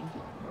amazing.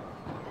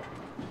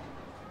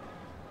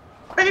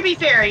 But to be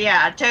fair,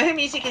 yeah, Touhou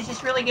music is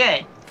just really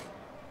good.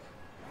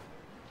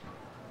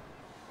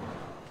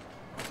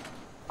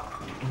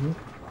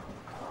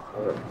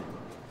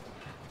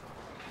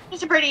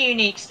 It's a pretty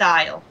unique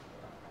style.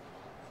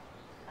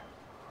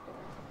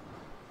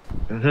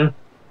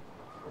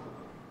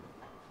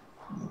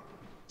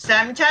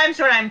 Sometimes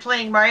when I'm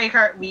playing Mario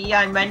Kart Wii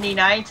on Monday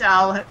nights,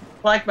 I'll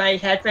plug my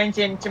headphones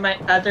into my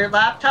other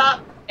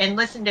laptop and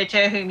listen to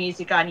Touhou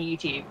music on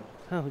YouTube.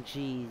 Oh,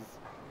 jeez.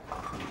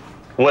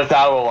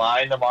 Without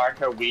relying the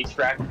Marco Wii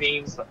track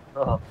themes.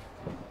 Oh.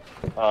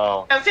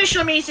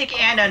 Official music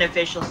and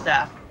unofficial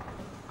stuff.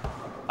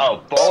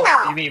 Oh, both?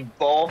 You mean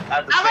both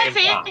at the same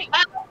time?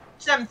 I like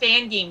some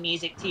fan game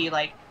music too,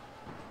 like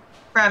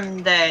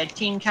from the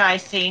Tinkai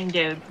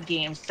Seindo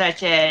games,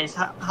 such as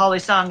Hollow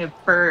Song of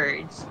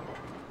Birds.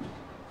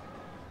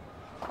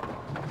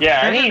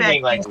 Yeah,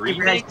 anything like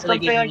remake really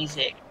good like,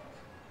 music.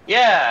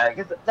 yeah,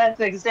 because that's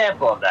an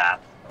example of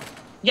that.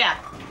 Yeah,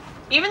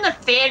 even the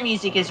fan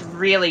music is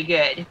really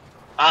good.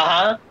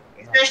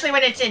 Especially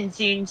when it's in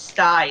Zune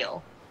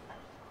style.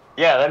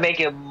 Yeah, that make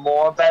it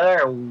more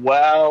better and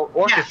well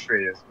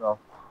orchestrated. Yeah. So.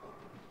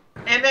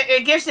 And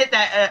it gives it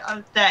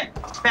that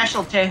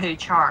special Touhou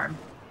charm.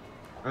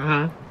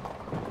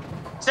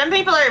 Some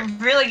people are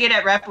really good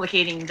at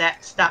replicating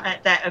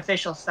that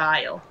official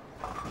style.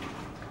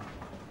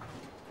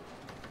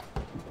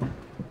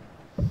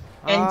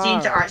 And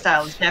Zune's art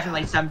style is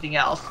definitely something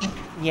else.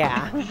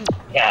 Yeah.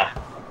 Yeah.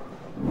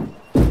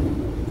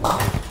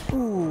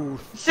 Ooh.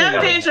 Some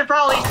fans would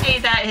probably say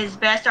that his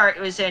best art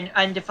was an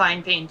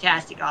undefined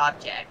fantastic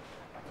object.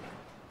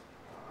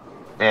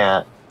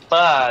 Yeah.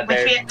 But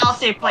which we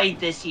also played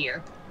this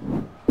year.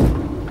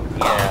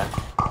 Yeah.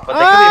 But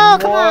there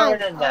could be more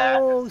than that.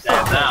 Oh,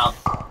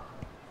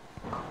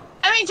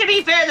 I mean, to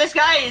be fair, this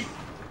guy is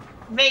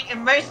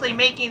mostly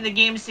making the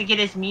games to get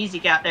his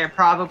music out there,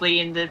 probably,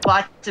 and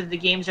lots of the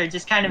games are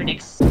just kind of an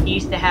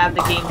excuse to have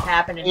the games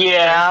happen in the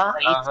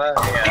first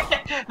place.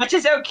 Yeah. Which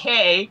is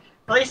okay.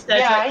 At least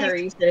that's what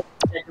Curry said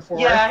before.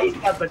 Yeah, he's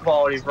got the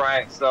qualities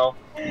right, so,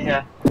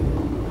 yeah.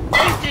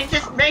 He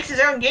just makes his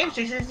own games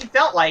because he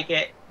felt like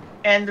it.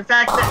 And the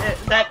fact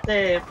that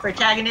the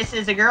protagonist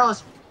is a girl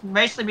is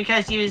mostly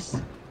because he was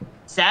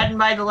saddened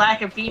by the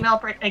lack of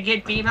a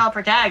good female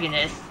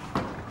protagonist.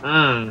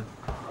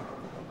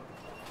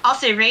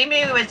 Also,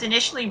 Reimu was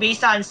initially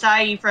based on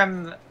Sai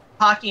from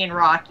Pocky and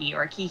Rocky,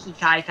 or Kiki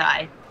Kai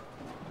Kai,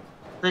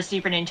 the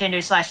Super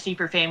Nintendo /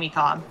 Super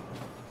Famicom.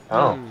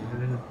 Oh.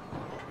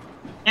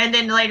 And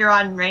then later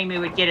on, Reimu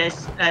would get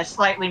a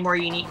slightly more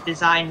unique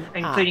design,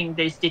 including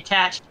those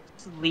detached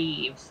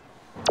sleeves.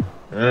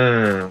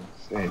 Yeah.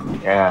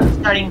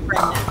 Starting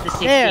from the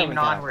 6th game and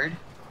onward.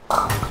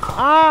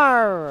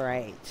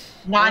 Alright.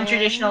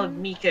 Non-traditional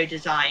Miko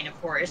design, of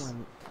course.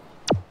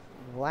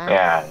 Wow.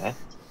 Yeah, that's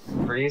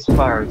pretty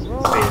inspiring.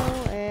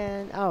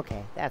 And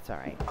okay, that's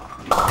alright.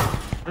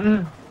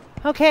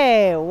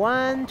 Okay,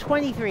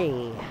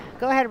 123.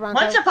 Go ahead, Ranko.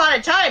 Once upon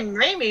a time,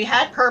 Reimu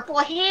had purple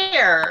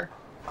hair.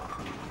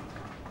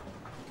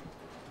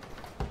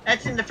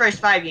 That's in the first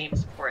 5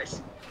 games, of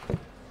course.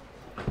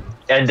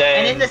 And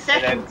then in the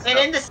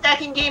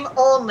second game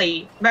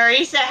only,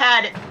 Marisa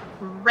had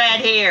red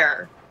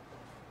hair.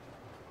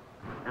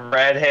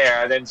 Red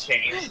hair, then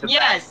changed.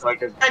 Yes.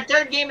 Like the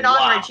 3rd game and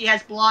onward, she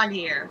has blonde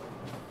hair.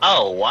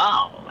 Oh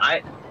wow!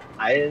 I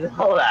didn't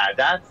know that.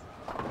 That's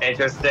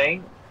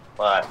interesting.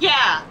 But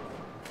Yeah.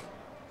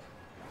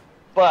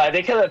 But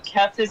they could have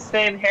kept his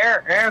same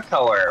hair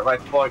color,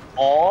 like for like,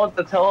 all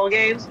the Toho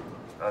games.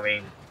 I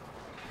mean,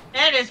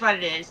 It is what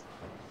it is.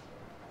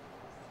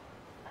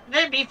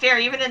 To be fair,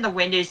 even in the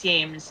Windows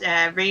games,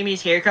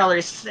 Raimi's hair color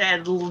is a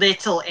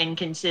little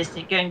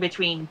inconsistent, going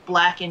between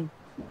black and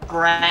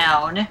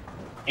brown.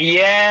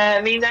 yeah,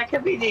 I mean that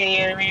could be the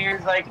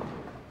animators like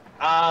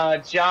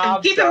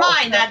job. Keep in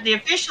mind that the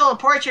official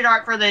portrait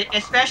art for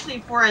especially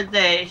for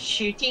the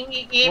shooting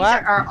games,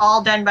 are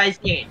all done by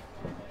Zune.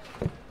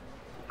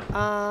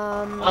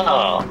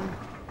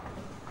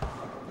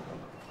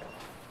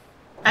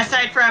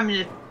 Aside from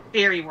the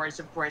Fairy Wars,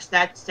 of course,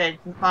 that's the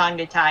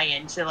manga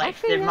tie-in. So, like,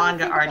 Actually, the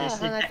manga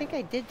artist. I think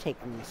I did take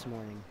them this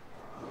morning.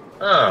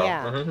 Oh.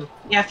 Yeah.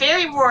 Yeah,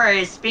 Fairy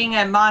Wars, being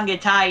a manga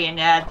tie-in,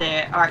 had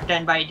the art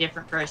done by a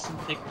different person,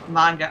 the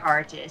manga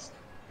artist.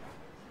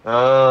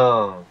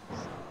 Oh.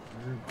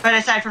 But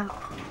aside from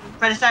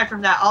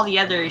that, all the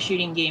other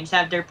shooting games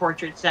have their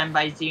portraits done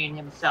by Zune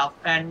himself,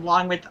 and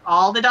along with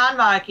all the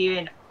Danmaku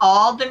and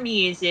all the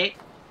music.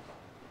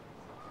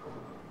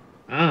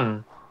 Yeah.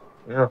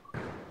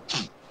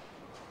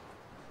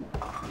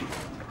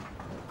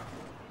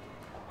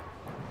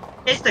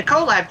 It's the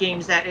collab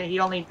games that he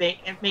only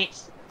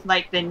makes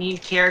like the new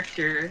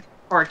character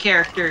or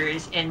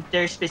characters and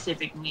their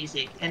specific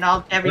music, and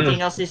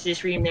everything else is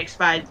just remixed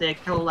by the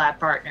collab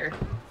partner.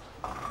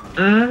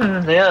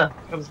 Yeah,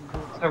 in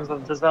terms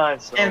of design.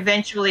 So.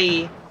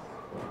 Eventually,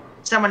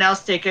 someone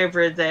else take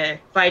over the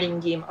fighting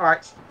game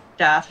art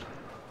stuff.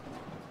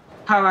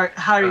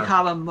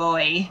 Harukawa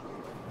Moe.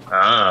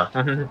 Ah.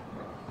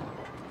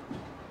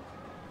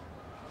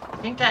 I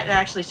think that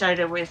actually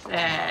started with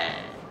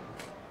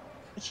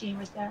which game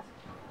was that?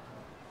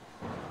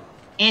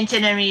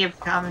 Antinomy of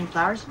Common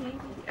Flowers, maybe?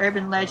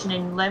 Urban Legend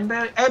in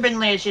Limbo? Urban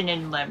Legend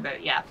in Limbo,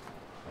 yeah.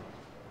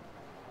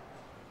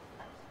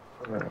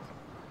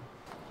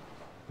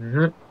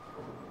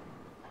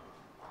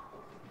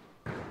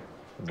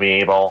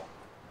 Weeble.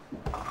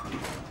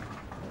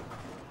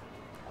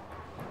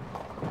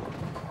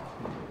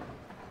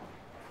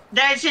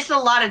 There's just a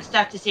lot of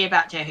stuff to say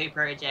about Toho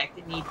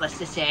Project, needless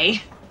to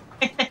say.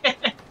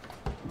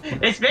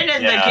 It's been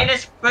in the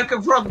Guinness Book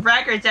of World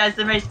Records as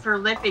the most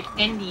prolific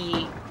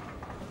indie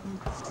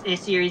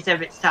series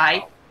of its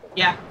type.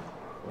 Yeah.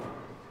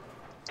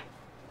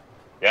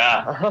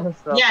 Yeah.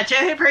 So. Yeah,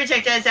 Toho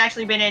Project has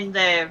actually been in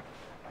the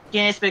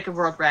Guinness Book of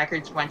World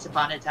Records once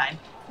upon a time.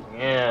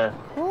 Yeah.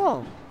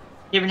 Cool.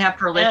 Given how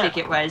prolific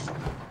it was.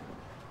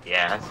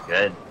 Yeah, that's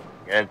good.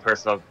 Good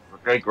personal,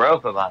 great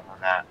growth on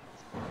that.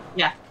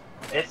 Yeah.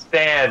 Its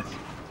fans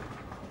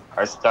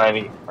are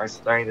starting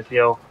to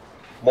feel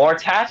more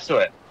attached to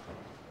it.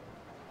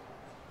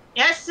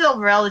 Yeah, it's still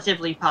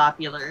relatively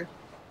popular.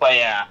 But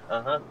yeah,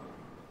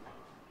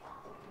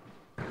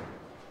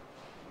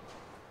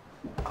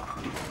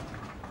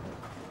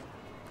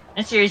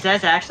 That series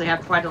does actually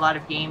have quite a lot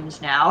of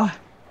games now.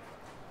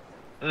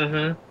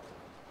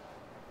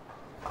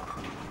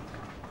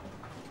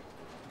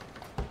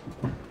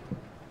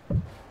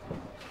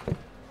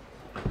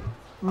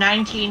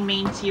 19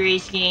 main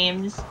series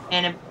games,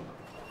 and a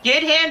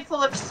good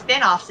handful of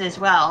spin-offs as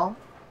well.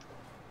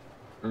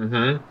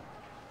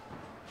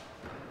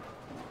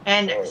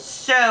 And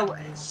so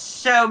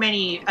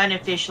many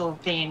unofficial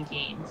fan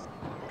games.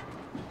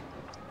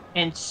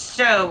 And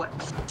so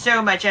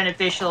much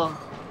unofficial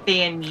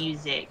fan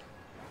music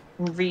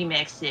and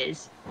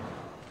remixes.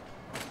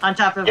 On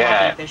top of all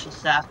the official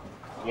stuff.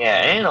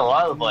 Yeah, and a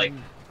lot of, like,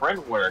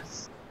 print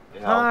works.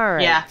 You know?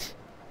 Alright. Yeah.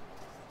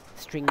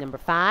 String number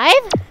 5.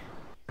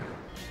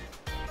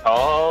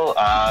 Well,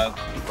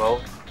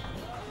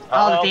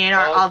 all the fan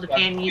art, all the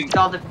fan music,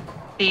 all the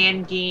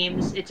fan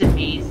games. It's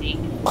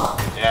amazing.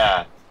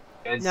 Yeah.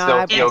 It's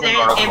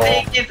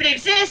if it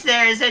exists,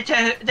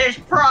 there's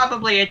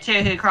probably a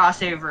Toho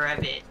crossover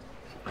of it.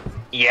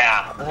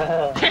 Yeah.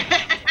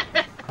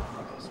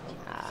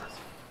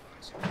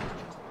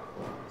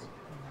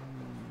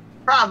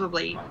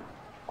 Probably.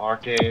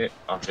 Arcade.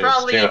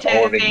 Probably a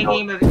Toho fan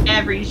game of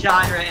every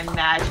genre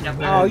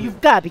imaginable. Oh,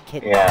 you've got to be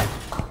kidding. Yeah.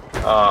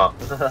 Oh.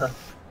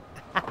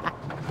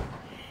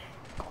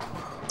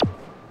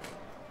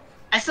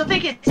 I still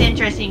think it's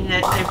interesting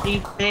that if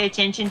you pay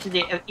attention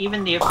to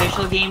even the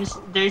official games,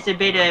 there's a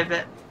bit of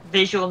a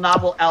visual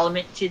novel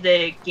element to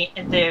the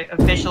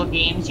official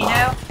games. You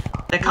know,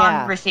 the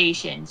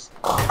conversations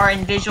are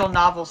in visual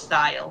novel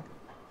style.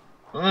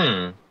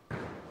 So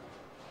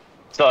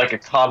like a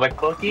comic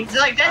booky? So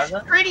like that's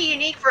pretty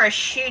unique for a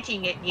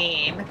shooting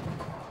game.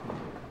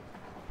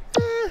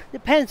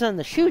 Depends on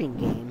the shooting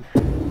game.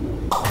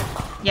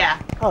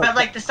 Yeah, but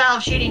like the style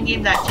of shooting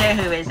game that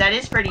Toho is, that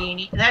is pretty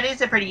unique. That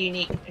is a pretty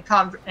unique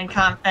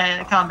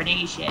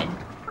combination.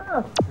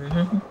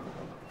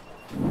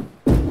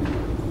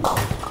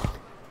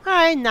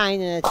 Alright,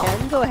 9 out of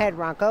 10. Go ahead,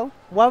 Ranko.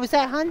 What was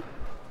that, hun?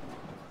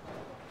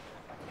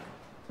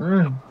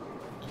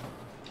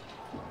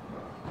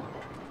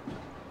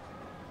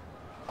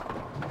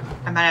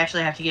 I might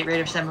actually have to get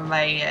rid of some of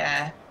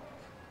my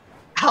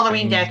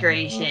Halloween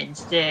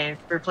decorations to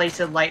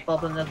replace a light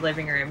bulb in the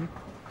living room.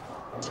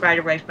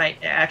 Spiderwebs might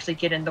actually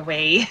get in the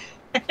way.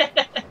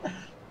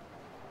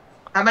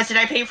 How much did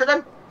I pay for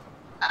them?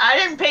 I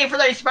didn't pay for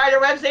those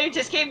spiderwebs. They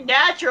just came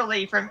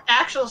naturally from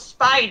actual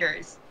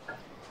spiders.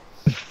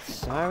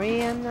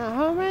 Sorry, I'm not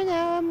home right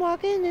now. I'm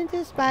walking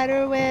into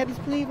spiderwebs.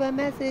 Leave a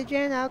message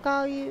and I'll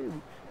call you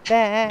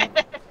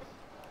back.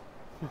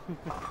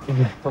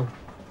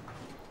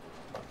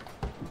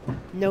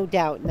 No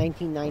doubt,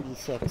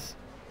 1996.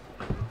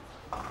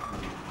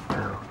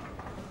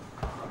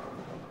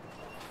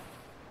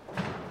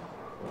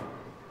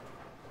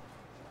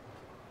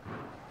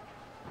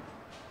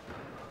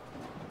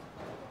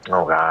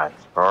 Oh god,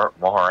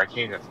 more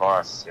hurricanes as far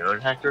as soon,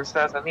 Hector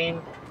says. I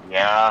mean,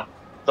 yeah,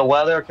 the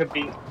weather could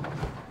be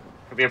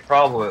a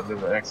problem in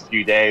the next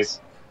few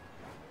days.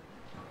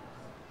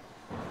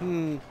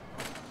 Hmm.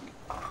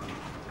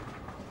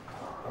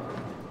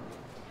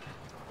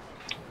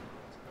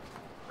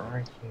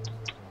 Hurricanes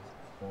in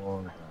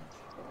Florida.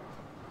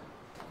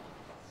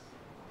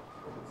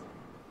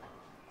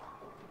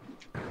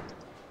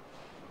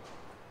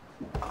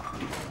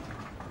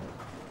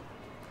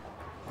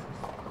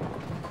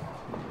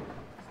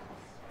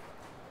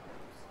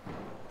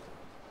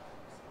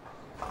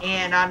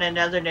 And on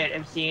another note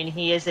of Zune,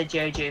 he is a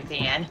JoJo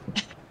fan.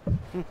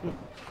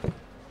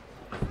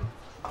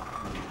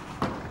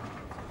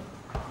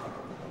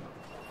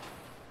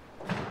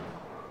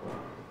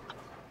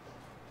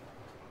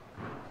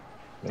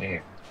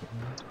 Man.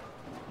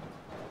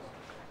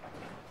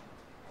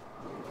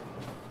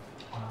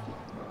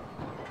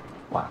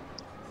 Wow.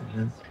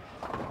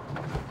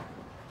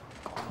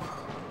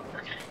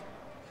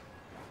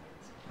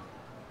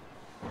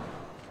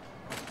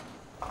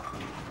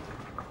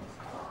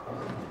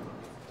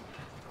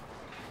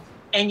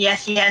 And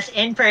yes, he has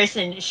in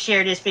person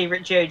shared his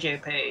favorite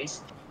JoJo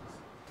pose.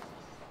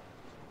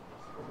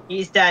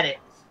 He's done it.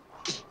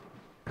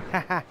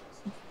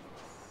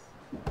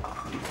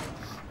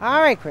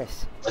 All right,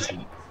 Chris.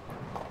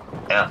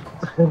 Yeah.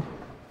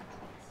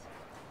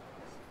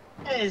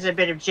 There's a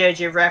bit of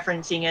JoJo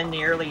referencing in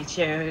the early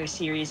JoJo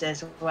series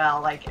as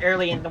well, like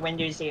early in the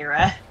Windows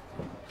era.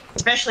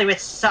 Especially with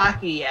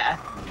Sakuya.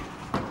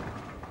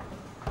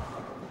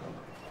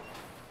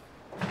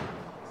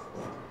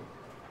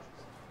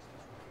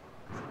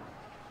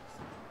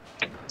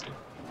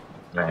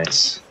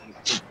 Nice.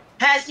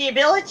 Has the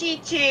ability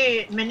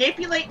to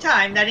manipulate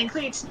time that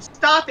includes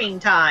stopping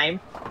time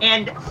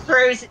and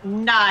throws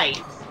knives.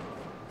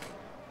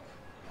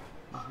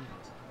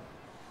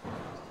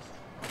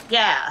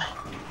 Yeah.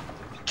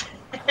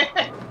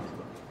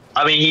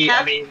 I mean, he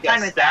Have got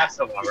fun with stabbed that.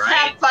 someone, Just right?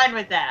 have fun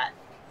with that.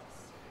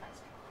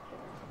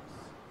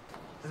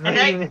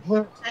 And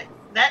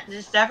that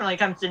just definitely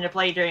comes into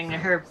play during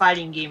her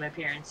fighting game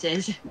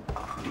appearances.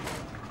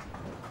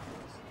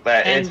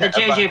 But And the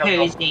JoJo but-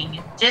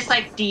 posing, just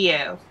like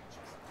Dio.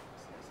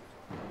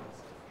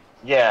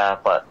 yeah,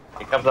 but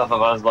it comes off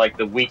of us like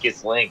the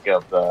weakest link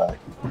of the,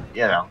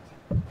 you know.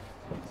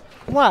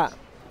 What?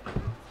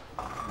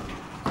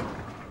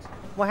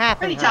 What What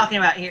happened? are you talking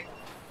about here?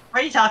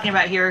 What are you talking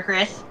about here,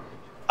 Chris?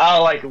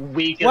 Oh, like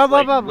weakest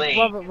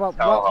link. What?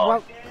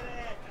 All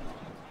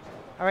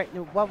right,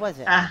 no, what was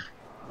it?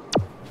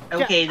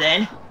 Okay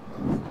then.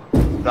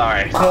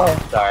 Sorry.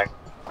 Sorry.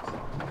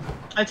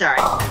 That's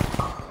alright.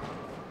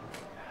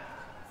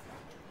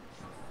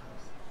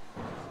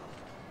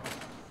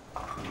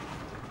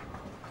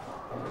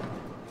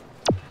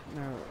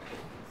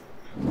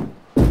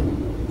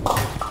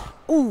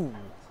 Ooh.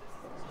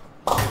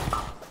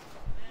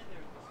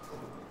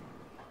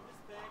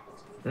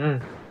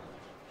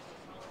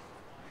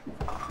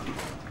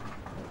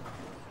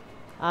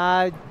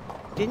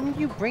 Didn't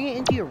you bring it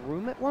into your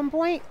room at one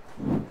point?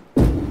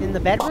 In the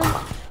bedroom?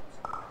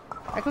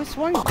 I could have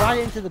sworn you brought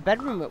it into the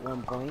bedroom at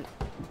one point.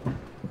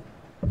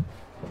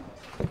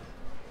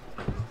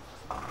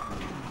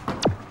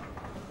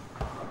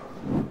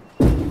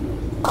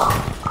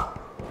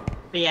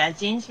 But yeah,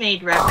 Zane's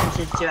made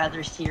references to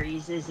other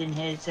series in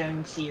his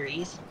own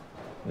series.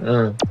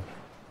 And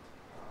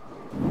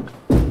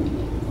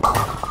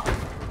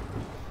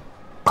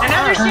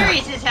other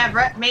series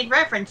have made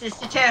references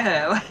to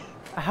Toho.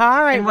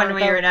 Alright, in one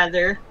way or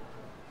another.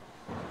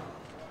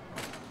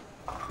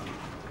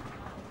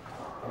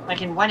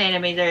 Like in one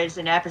anime, there's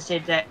an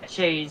episode that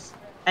shows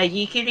a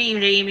Yukiri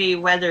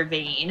Reimu weather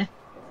vane.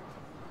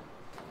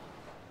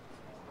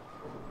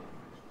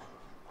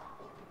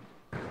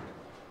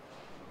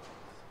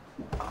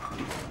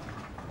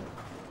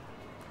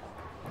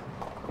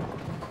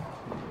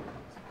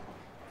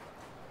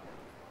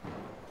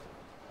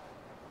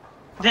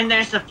 Then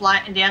there's the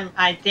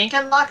I think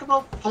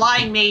unlockable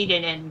Flying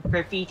Maiden in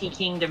Graffiti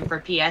Kingdom for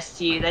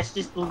PS2. That's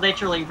just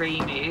literally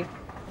Reimu.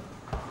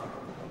 I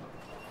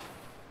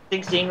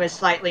think Zane was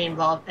slightly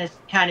involved,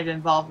 kind of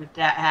involved with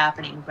that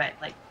happening, but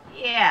like,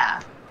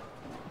 yeah.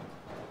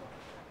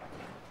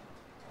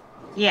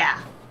 Yeah.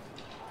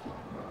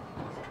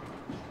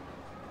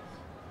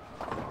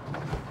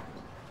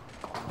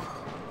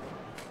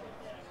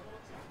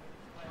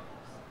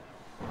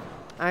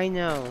 I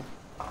know.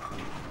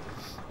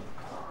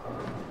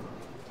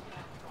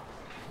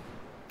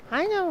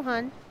 I know,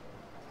 hun.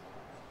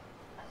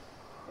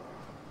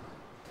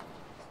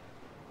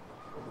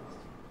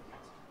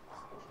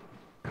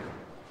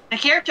 The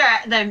character,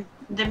 the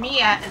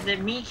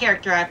me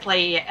character I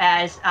play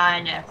as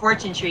on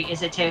Fortune Street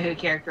is a Toho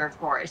character, of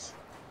course.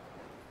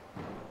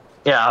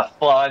 Yeah,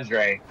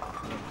 Flandre.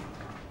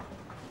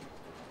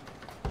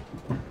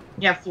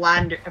 Yeah,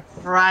 Frandores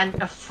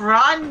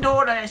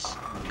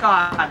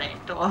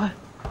Scarlet.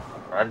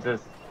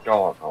 Francis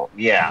Gargle.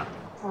 Yeah.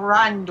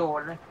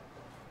 Frandor.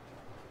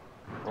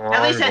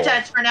 At least that's how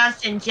it's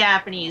pronounced in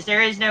Japanese.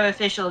 There is no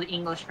official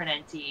English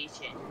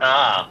pronunciation.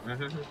 Ah.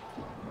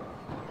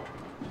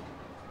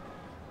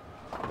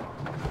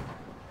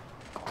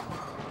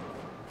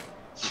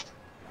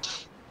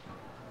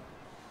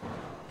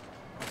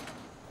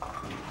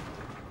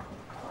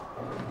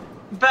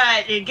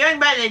 But going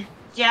by the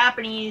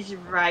Japanese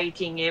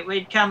writing, it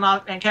would come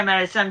out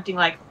as something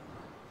like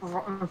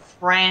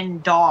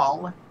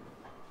Frandal.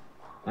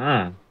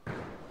 Mm.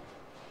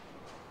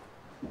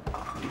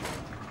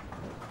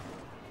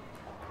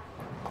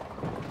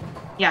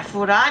 Yeah,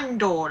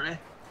 Frandol.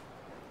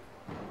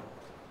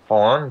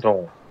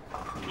 Fondor.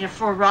 Yeah,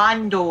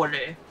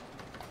 Frandol.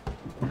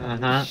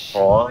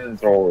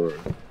 Fondor.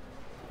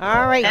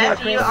 All right, here,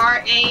 Chris.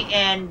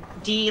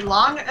 F-U-R-A-N-D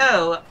long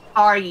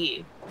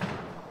O-R-U.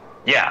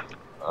 Yeah.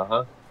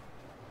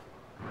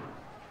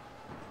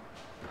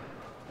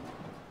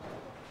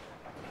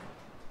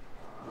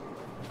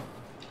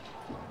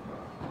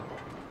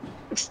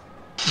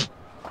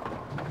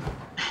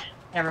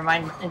 Never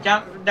mind.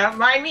 Don't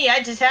mind me.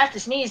 I just have to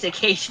sneeze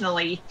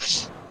occasionally.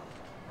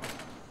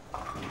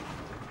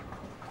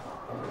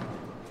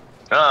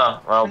 Oh,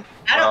 well.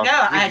 I don't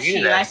know.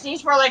 I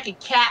sneeze more like a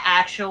cat,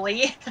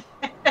 actually.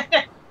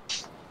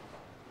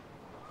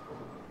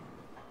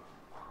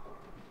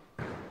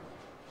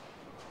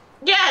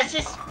 Yeah,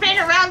 just spin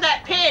around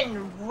that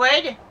pin,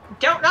 Wood.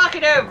 Don't knock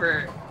it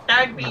over.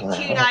 That would be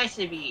too nice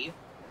of you.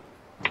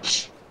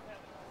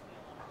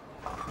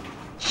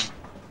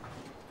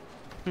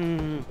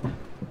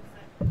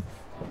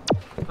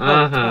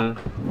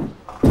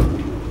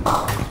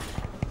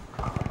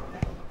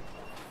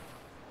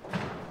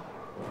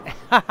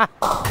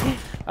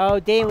 Oh,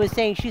 Dana was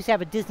saying she used to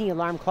have a Disney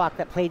alarm clock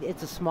that played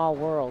It's a Small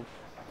World.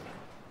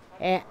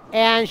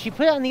 And she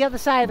put it on the other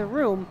side of the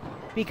room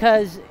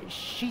because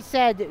she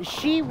said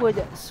she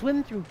would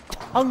swim through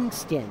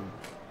tungsten,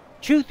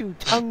 chew through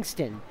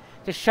tungsten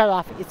to shut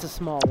off It's a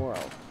Small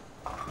World.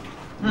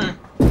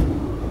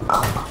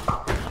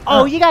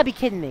 Oh, you gotta be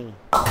kidding me.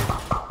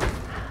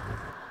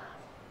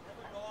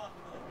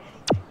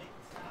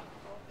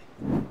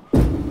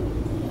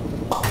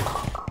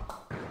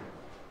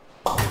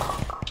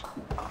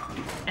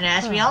 And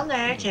as we all know,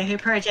 Toho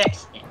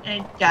Projects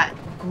got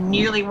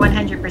nearly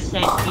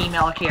 100%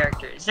 female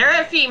characters. There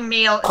are a few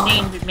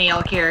named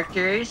male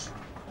characters.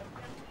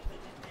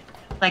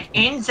 Like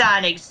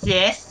Inzan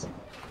exists.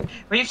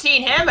 We've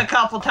seen him a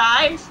couple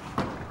times.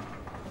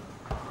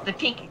 The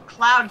pink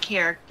cloud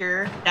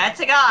character, that's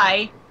a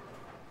guy.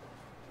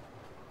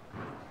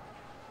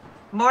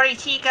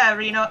 Moritika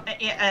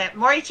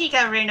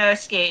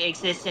Renosuke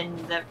exists in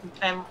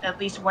at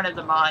least one of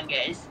the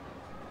mangas.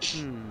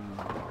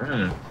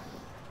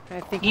 I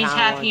think he's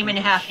half human,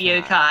 half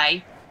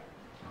yokai.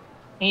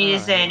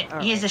 He's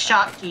a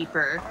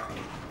shopkeeper.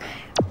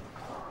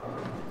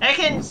 I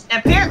can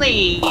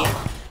apparently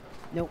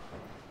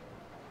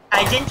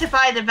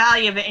identify the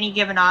value of any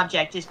given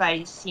object just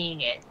by seeing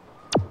it.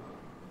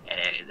 And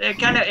it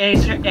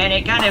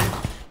kind of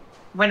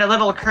went a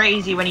little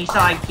crazy when he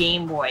saw a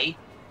Game Boy.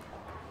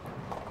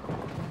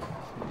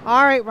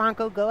 All right,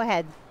 Ranko, go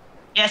ahead.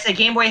 Yes, a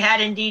Game Boy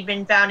had indeed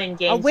been found in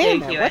Game wait a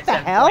minute, what the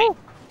hell? Point.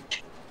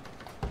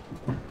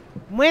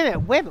 Wait a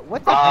minute,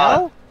 what the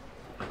hell?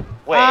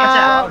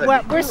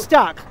 Wait, we're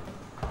stuck.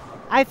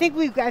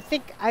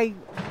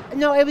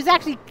 No, it was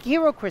actually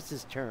Hero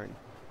Chris's turn.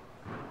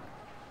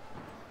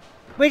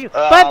 But it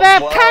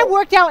kind of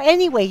worked out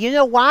anyway. You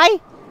know why?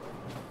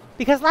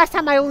 Because last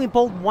time I only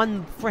bowled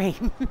one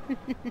frame.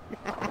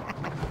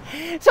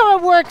 So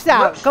it works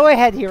out. Go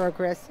ahead, Hero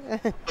Chris.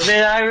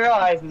 Then I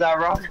realized that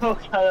Ranko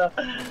kind of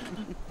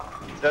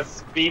just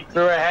speed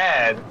through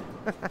ahead.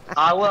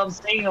 What I'm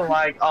seeing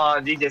like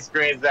on DJ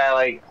screens that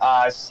like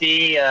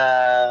she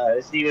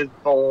was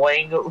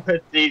bowling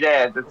with DJ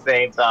at the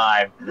same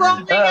time.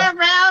 Rolling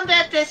around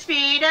at the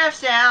speed of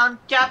sound,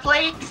 got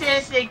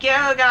places to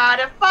go,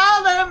 gotta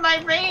follow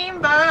my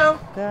rainbow.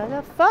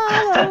 Gotta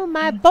follow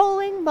my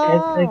bowling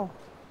ball.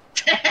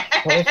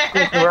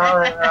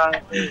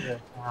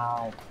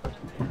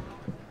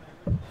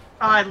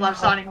 Oh, I love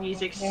Sonic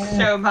music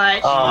so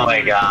much. Oh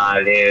my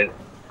god, dude.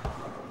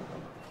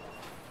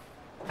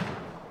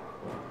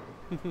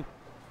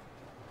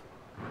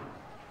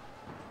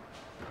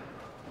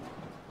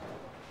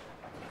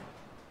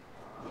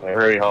 I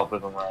really hope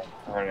it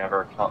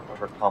never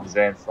comes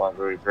in, so I'm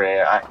really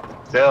great.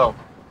 Still.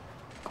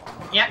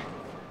 Yep.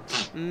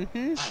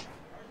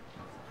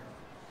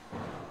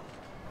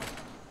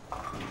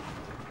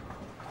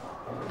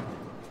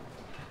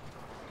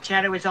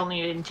 Shadow was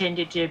only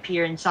intended to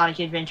appear in Sonic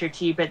Adventure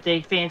 2, but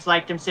the fans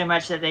liked him so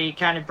much that they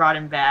kind of brought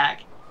him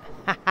back.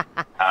 I All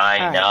know.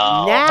 right,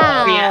 now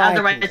Yeah, I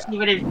otherwise can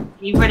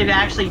he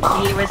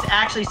was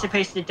actually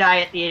supposed to die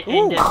at the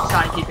end of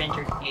Sonic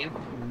Adventure 2.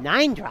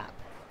 9-drop.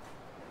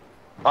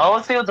 Well,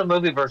 let's see what the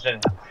movie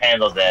version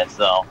handles that.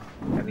 So,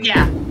 I mean,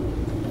 Yeah.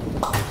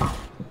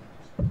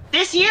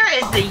 This year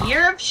is the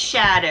year of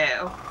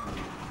Shadow.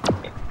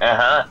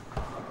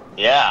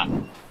 Yeah.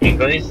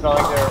 Including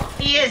Sonic.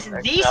 He is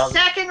the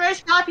second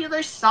most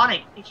popular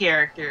Sonic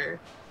character.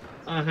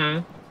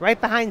 Right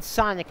behind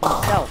Sonic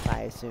himself,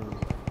 I assume.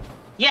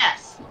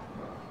 Yes.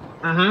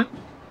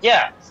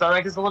 Yeah,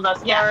 Sonic is the one that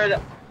started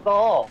the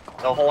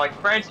whole like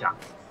franchise.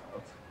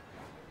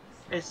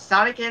 It's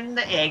Sonic and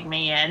the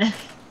Eggman.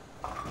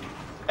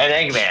 And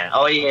Eggman.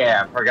 Oh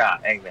yeah, I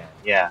forgot Eggman.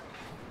 Yeah.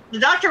 The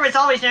Doctor was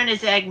always known as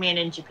Eggman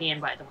in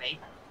Japan, by the way.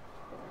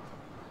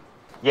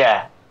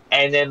 Yeah.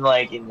 And then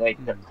like in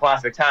like the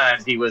classic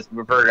times he was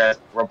referred as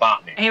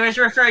Robotnik. He was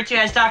referred to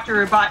as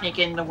Dr. Robotnik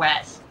in the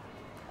West.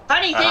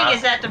 Funny thing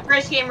is that the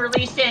first game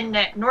released in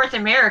North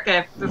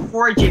America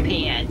before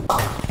Japan.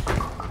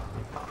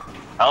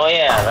 Oh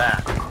yeah,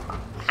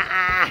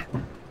 that.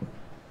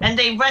 And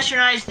they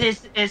westernized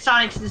his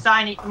Sonic's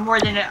design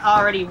more than it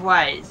already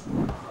was.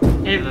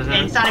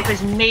 And Sonic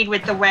was made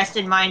with the West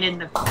in mind in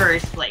the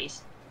first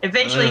place.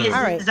 Eventually his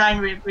design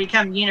would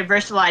become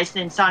universalized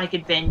in Sonic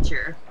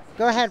Adventure.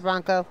 Go ahead,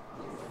 Ranko.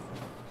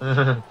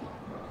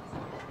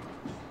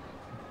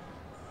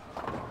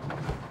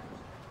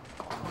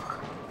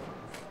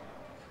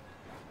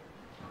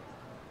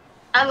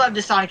 I love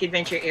the Sonic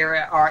Adventure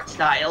era art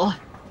style.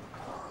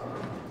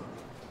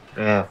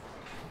 Yeah.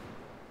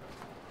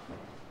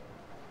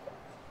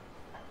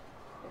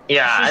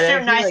 Yeah, it's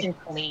so nice and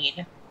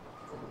clean.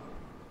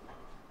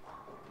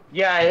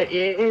 Yeah,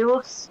 it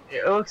looks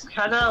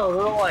kind of a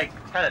little like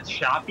kind of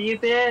choppy a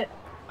bit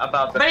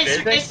about the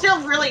physics. But it's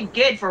still really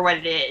good for what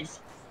it is.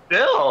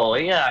 Still,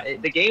 yeah,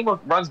 the game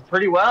runs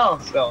pretty well.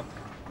 So,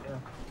 yeah.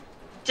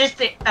 Just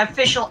the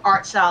official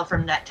art style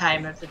from that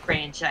time of the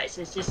franchise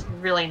is just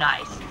really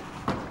nice.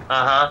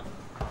 You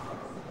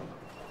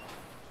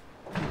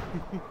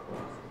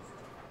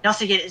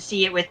also get to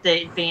see it with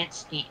the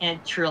Advanced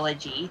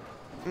trilogy.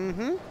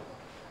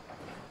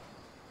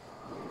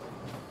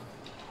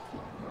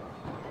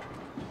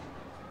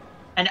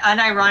 And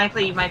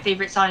unironically, my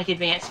favorite Sonic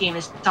Advance game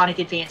is Sonic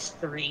Advance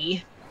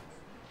 3.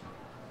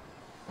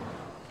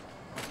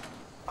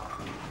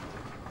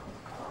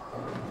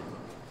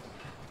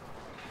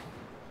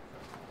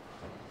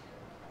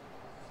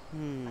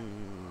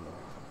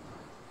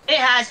 It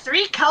has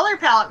 3 color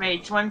palette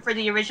modes, one for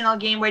the original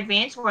Game Boy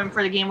Advance, one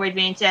for the Game Boy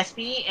Advance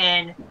SP,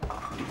 and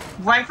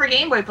one for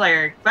Game Boy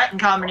Player. Button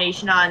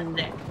combination on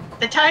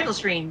the title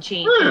screen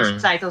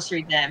cycles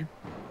through them.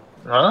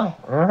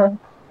 Alright.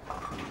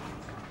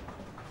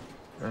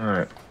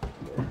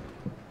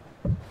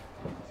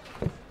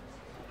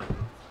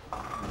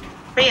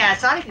 But yeah,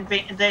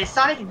 the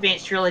Sonic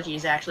Advance trilogy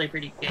is actually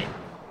pretty good.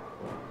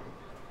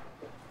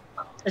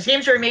 Those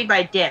games were made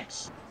by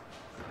Dibs.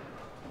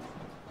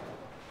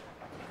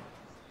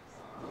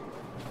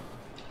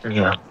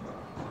 Yeah.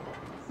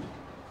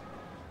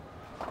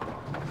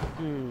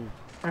 And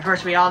of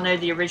course, we all know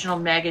the original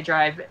Mega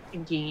Drive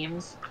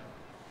games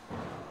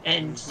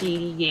and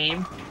CD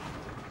game.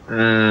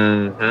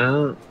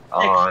 The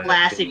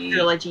classic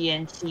trilogy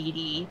and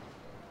CD.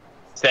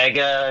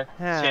 Sega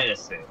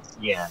Genesis,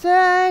 yeah.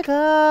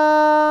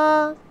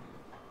 Sega!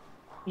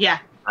 Yeah.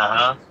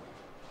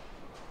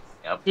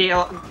 Yep.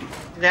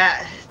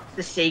 The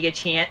Sega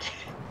chant.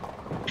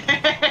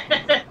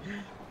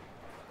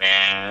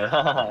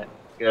 Man,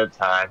 good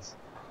times.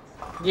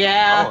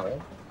 Yeah.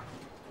 Oh.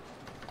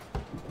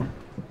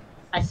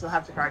 I still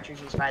have the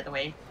cartridges, by the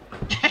way.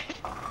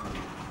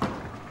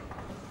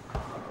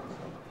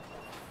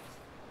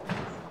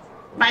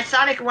 My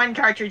Sonic 1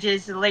 cartridge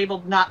is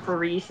labeled not for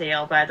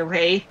resale, by the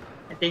way.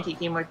 I think it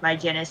came with my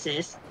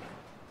Genesis.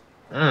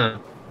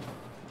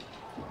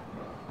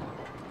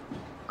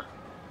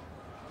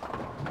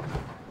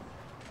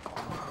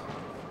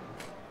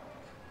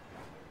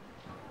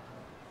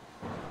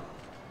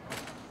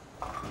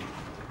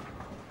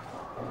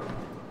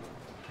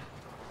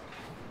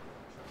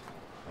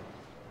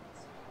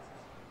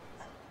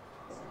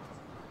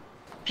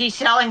 She's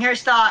selling her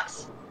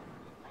stocks.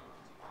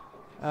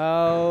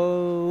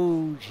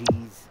 Oh,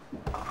 jeez.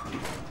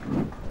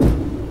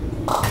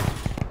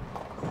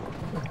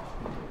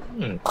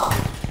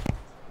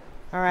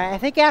 Alright, I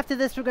think after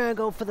this we're gonna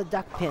go for the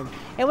duck pin.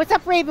 Hey, what's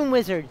up, Raven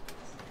Wizard?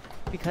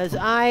 Because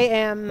I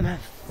am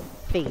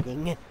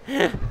fading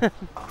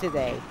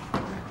today.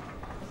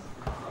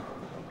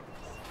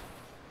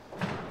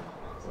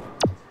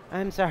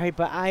 I'm sorry,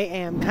 but I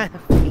am kind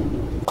of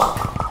fading.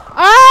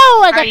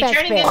 Oh, I got that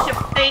turning spin. into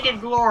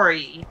faded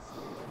glory?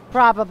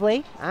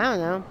 Probably. I don't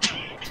know.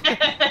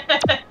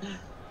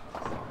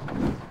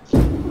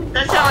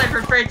 That's how I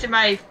refer to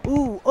my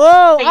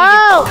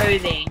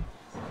clothing.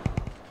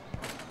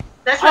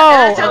 That's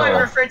how I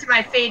refer to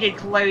my faded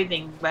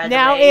clothing, by the way.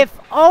 Now, if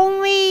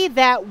only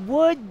that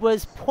wood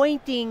was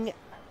pointing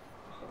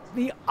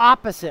the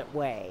opposite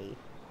way.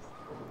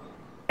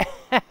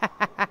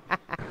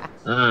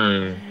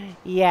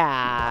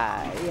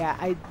 Yeah.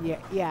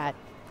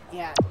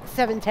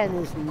 710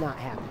 is not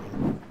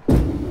happening.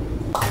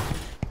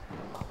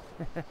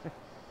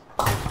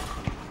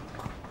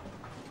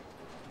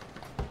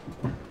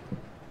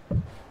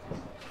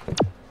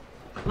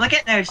 Look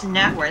at those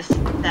net worths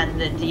than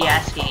the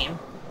DS game.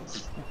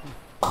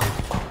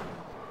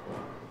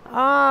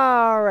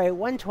 All right,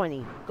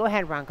 120. Go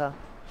ahead, Ranko.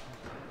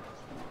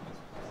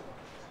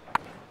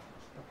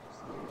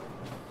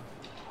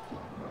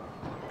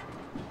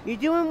 You're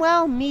doing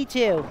well? Me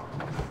too.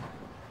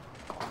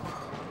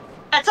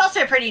 That's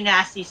also a pretty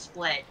nasty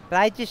split. But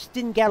I just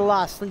didn't get a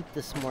lot of sleep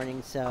this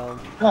morning, so...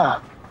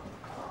 Oh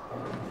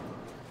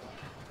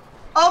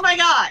my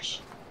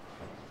gosh!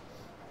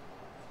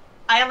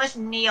 I almost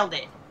nailed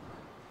it.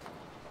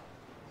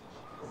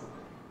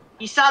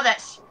 You saw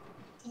that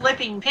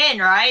flipping pin,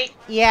 right?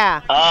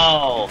 Yeah.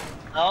 Oh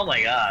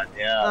my god,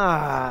 yeah.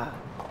 Ah.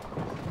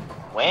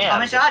 Wham.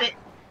 Almost got it.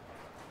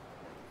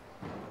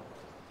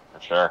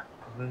 For sure.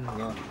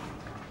 Yeah.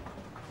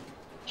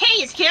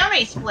 Hey, it's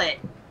Kiyomi split!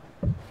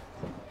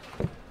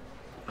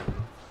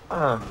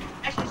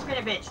 Actually, it's been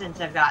a bit since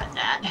I've gotten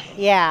that.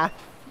 Yeah.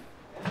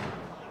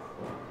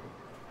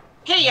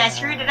 Hey, I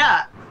screwed it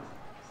up.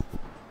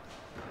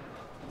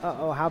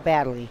 Uh-oh, how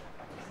badly?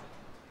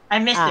 I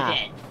missed a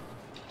pin.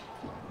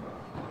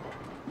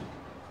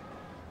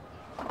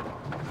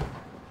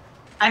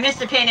 I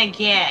missed a pin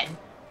again.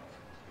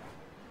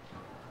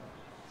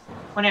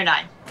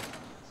 109.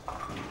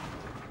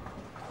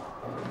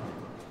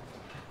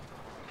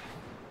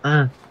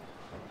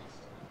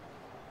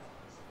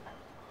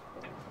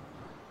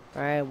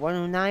 Alright,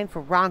 109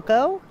 for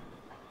Ranko.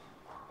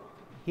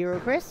 Hero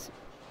Chris.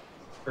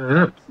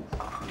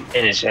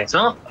 Initiates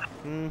up.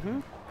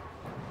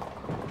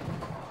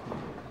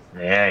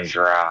 Yeah,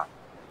 drop.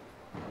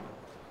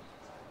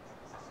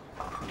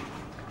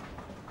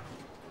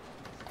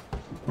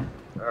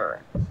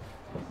 Alright.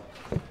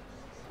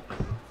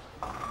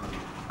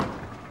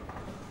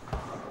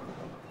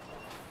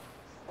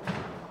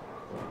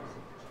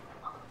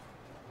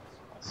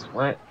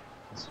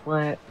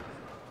 Sweat.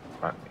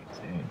 Fuck me,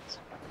 dudes.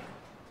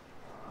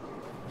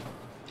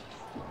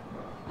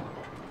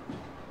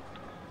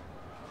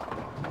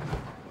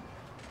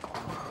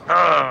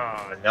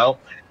 Oh,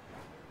 nope.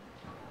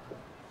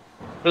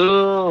 Too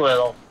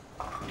little.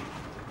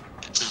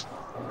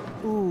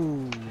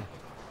 Ooh.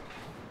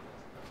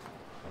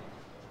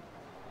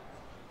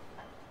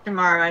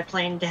 Tomorrow I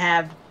plan to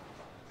have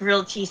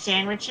grilled cheese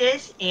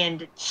sandwiches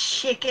and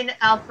chicken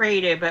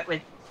Alfredo, but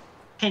with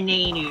penne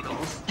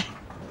noodles.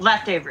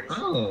 Leftovers.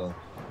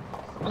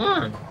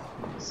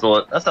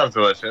 So that sounds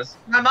delicious.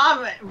 My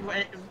mom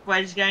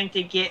was going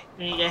to get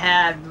me to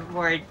have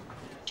more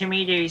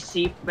tomato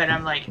soup, but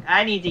I'm like,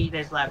 I need to eat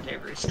those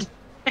leftovers.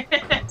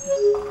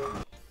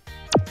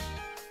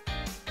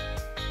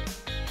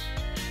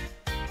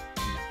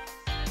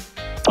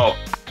 Oh.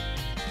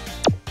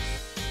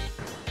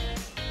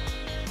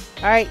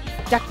 Alright,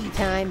 ducky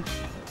time.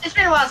 It's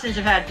been a while since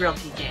I've had grilled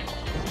cheese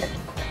sandwiches.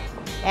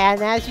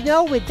 And as you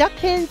know, with duck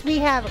pins, we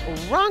have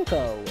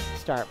Ranko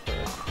start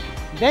first.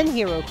 Then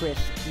Hero Chris,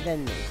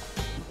 then me.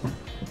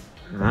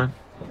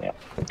 Yeah.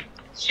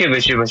 Shiba.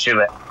 Shiba.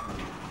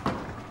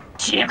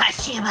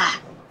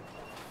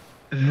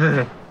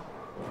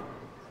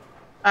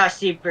 Oh,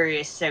 Super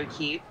is so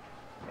cute.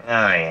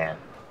 Oh, yeah.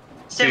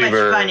 So much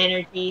fun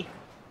energy.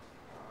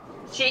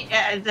 She,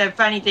 the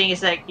funny thing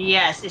is, like,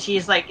 yes,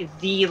 she's like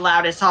the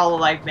loudest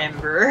Hololive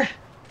member.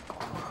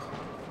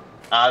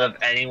 Out of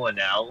anyone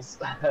else?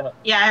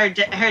 Yeah, her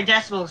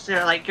decibels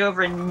are like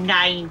over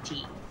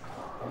 90.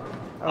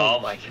 Oh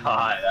my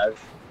god, that's...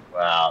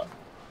 Wow.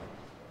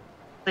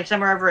 Like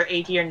somewhere over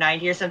 80 or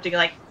 90 or something.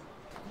 Like,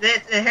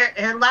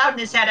 her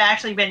loudness had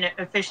actually been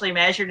officially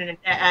measured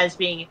as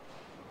being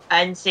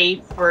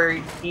unsafe for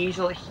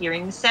usual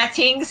hearing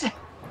settings.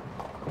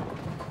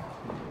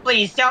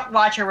 Please don't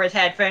watch her with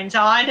headphones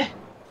on.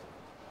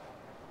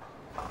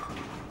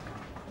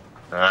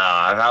 If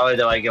I would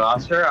like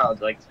watch her, I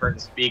would like turn the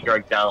speaker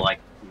down like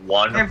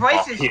one. Her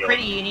voice is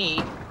pretty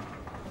unique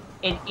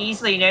and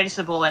easily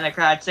noticeable in a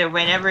crowd. So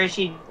whenever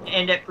she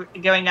end up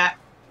going out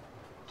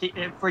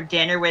for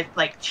dinner with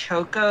like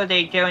Choco,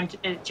 they go into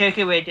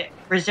Choco would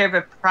reserve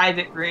a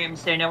private room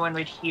so no one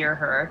would hear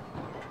her.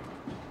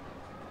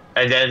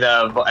 And then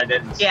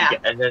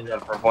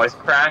her voice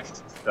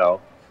cracks. So.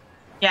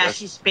 Yeah,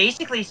 she's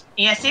basically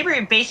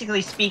Saber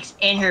basically speaks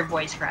in her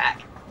voice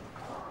crack.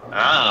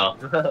 Oh.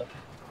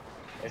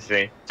 I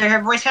see. So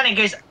her voice kind of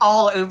goes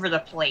all over the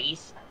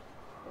place.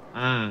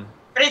 But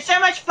it's so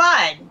much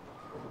fun.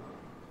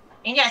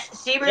 And yes,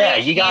 Saber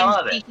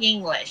can speak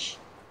English.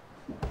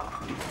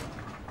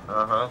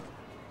 Uh-huh.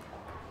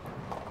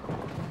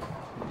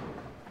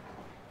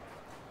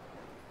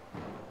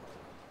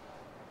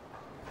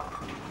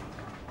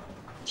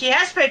 She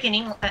has spoken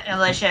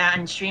English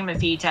on stream a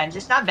few times.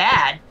 It's not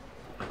bad.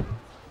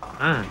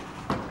 Mm.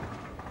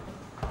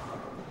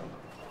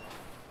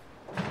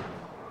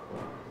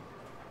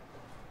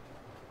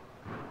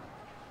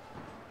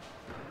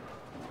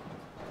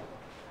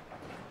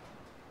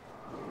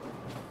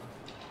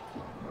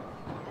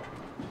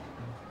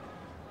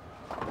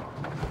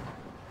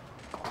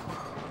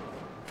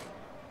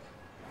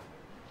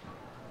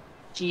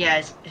 She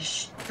has a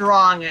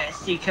strong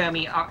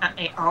Sukomi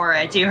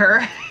aura to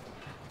her.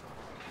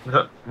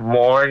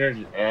 More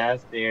than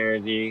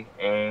austerity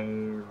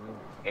and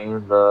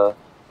the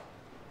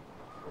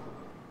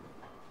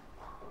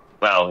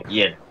well,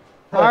 yeah.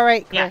 All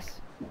right, Yeah.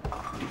 Chris.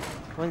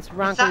 Once It's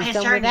not Ronco's his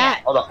done turn with that,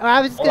 yet. Hold on. oh,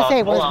 I was just Hold gonna on,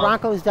 say hold once on.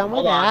 Ronco's done with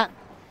Hold on. that,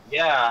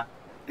 Yeah.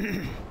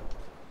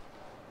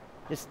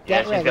 just Yeah,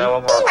 get she's ready.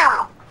 got one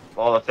more.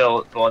 Well,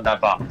 fill in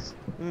that box.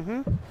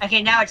 Mm-hmm.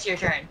 Okay, now it's your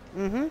turn.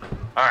 Mm-hmm.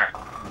 Alright.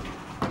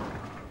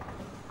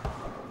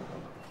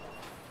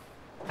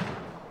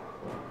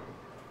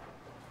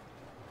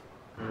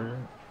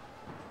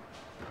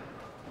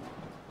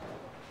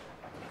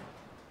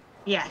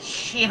 Yeah,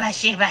 Shiba,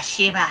 Shiba,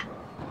 Shiba.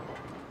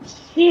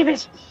 Shiba,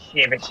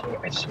 Shiba,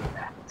 Shiba,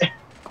 Shiba.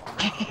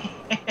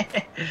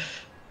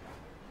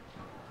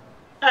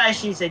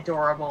 She's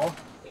adorable.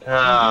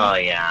 Oh,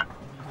 yeah.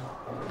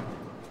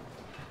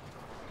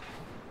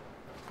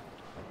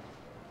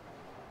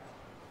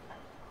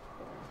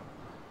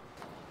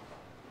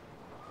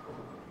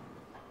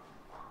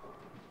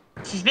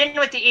 She's been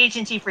with the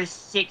agency for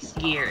 6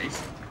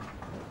 years.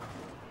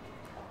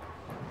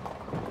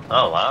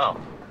 Oh, wow.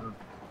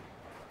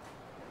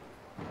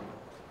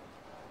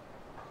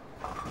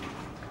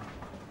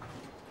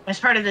 As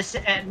part of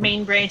the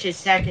main branch's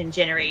 2nd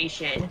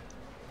generation.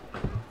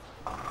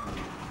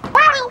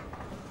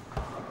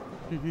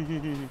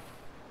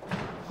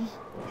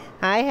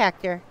 Hi,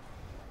 Hector.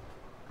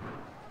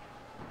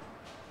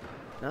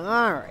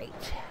 All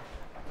right.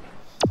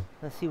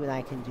 Let's see what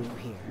I can do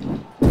here.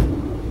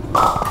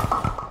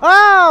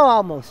 Oh,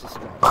 almost a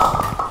strike.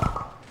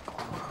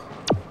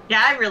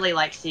 Yeah, I really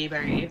like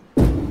Seabury.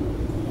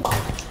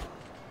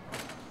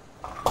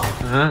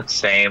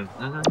 Same.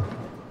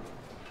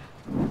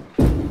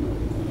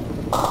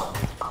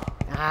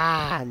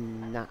 Ah,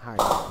 not hard.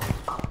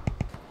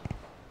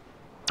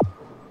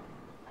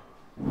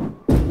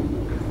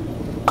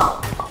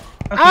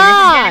 Okay, this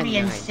is gonna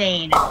be nice.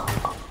 insane.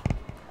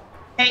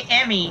 Hey,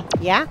 Emmy,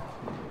 Yeah?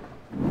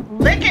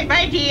 look at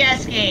my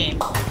DS game.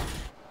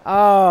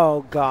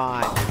 Oh,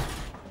 God.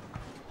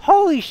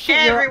 Holy shit,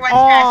 Everyone's you're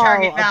got all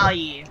target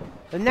value.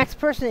 The next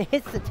person that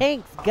hits the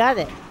tank's got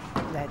it.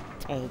 That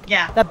tank.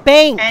 Yeah. The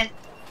bank.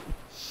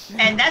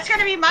 And that's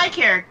gonna be my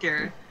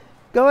character.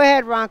 Go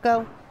ahead,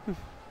 Ronco.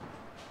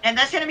 And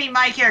that's gonna be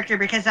my character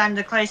because I'm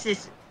the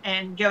closest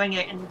and going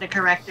in the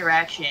correct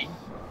direction.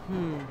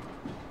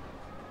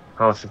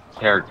 Oh, it's a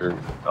character.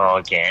 Oh,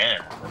 again.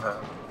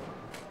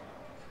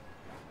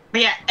 But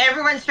yeah,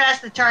 everyone's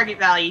past the target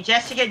value.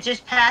 Jessica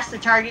just passed the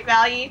target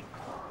value,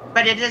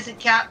 but it doesn't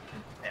count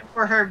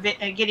for her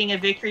getting a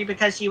victory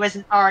because she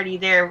wasn't already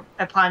there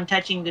upon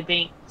touching the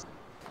bank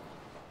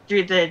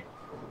through the.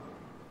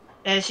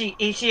 She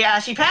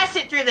passed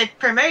it through the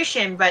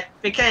promotion, but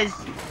because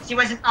she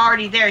wasn't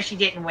already there, she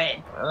didn't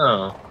win.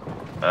 Oh.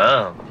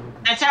 Oh.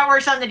 That's how it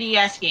works on the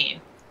DS game.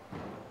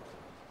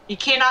 You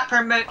cannot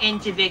promote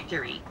into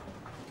victory.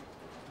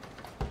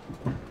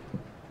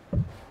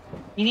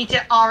 You need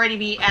to already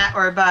be at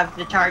or above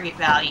the target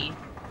value.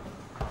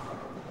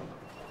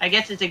 I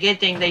guess it's a good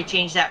thing they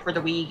changed that for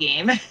the Wii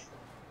game.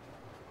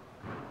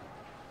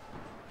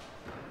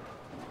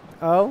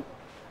 Oh?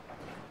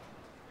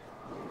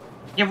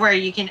 Yeah, where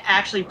you can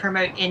actually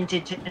promote into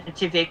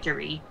to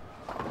victory.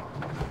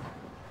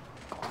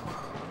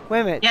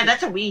 Wait a minute. Yeah,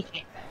 that's a Wii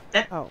game.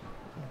 Oh.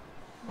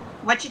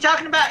 What you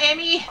talking about,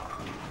 Amy?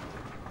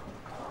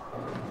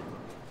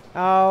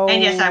 Oh.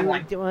 And yes, I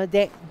won.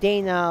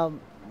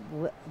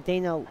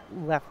 Dana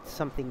left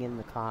something in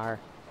the car.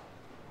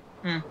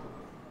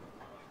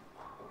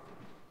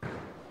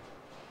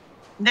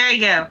 There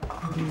you go.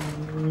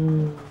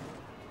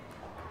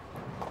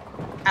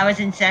 I was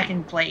in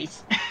 2nd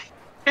place.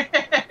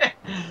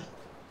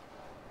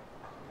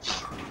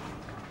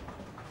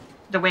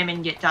 The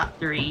women get top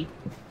 3.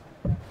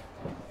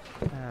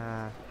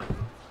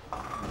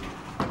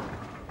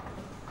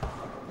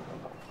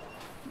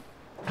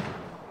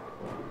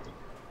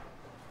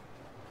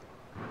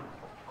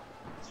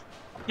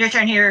 Your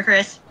turn here,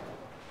 Chris.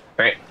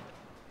 Great.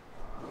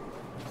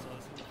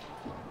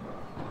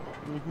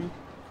 Mm-hmm.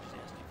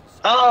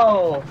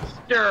 Oh,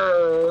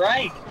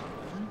 strike.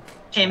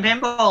 Champion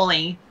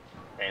bowling.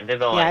 And they're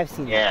going. Yeah, I've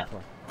seen Yeah. that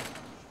before.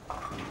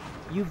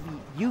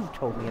 You've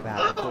told me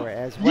about it before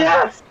as well.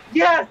 Yes!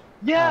 Yes!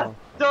 Yes! Oh.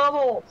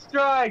 Double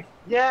strike!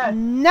 Yes!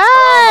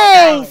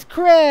 Nice,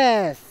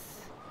 Chris!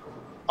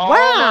 Oh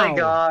Wow. my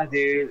god,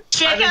 dude.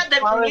 Check I've out the been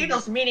following-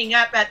 noodles meeting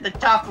up at the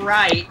top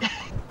right.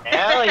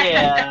 Hell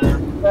yeah!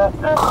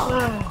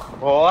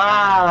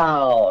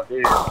 Wow,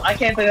 dude. I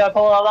can't believe I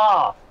pulled it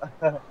off.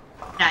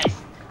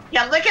 Nice.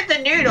 Yeah, look at the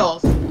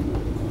noodles.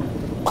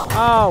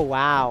 Oh,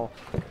 wow.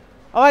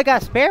 Oh, I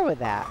got a spare with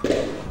that.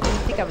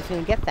 think I was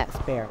gonna get that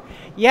spare.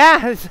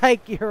 Yeah, it's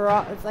like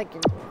it's like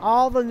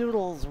all the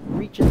noodles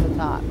reaching the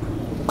top.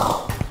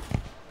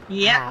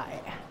 Yeah.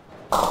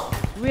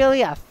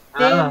 Really a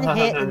thin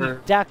hit in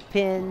duck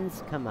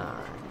pins? Come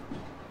on.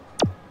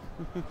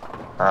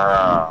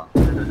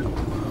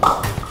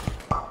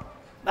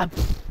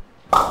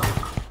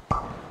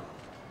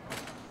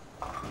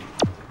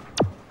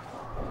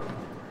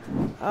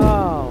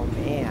 Oh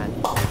man.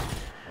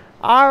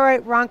 All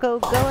right, Ranko,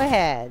 go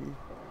ahead.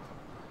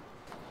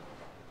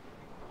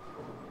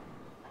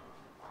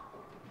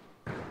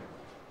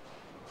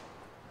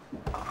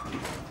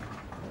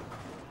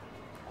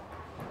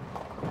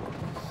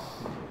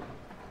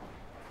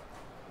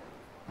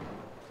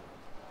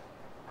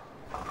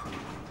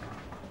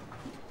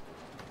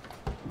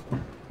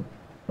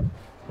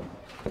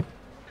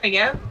 There we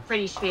go.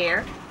 Pretty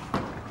fair.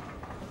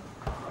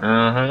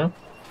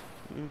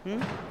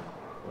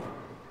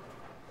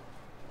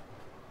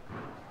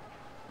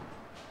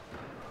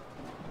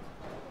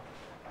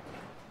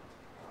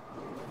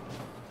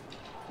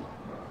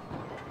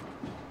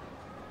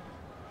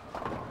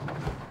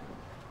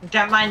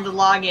 Don't mind the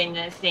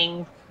login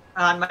thing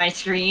on my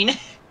screen.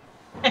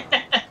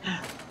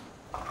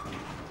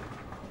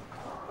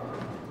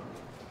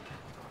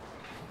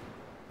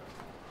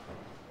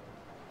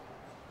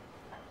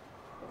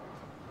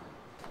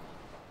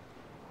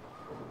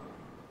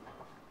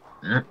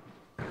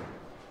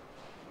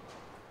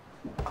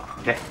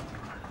 Okay.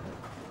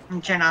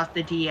 And turn off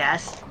the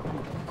DS.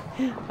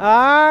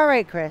 All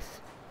right, Chris.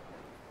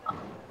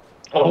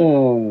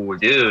 Oh,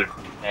 dude.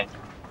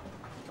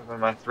 I'm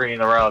my 3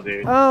 in a row,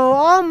 dude. Oh,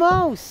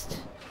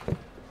 almost.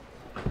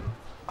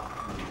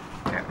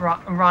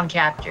 Wrong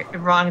capture.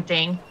 Wrong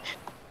thing.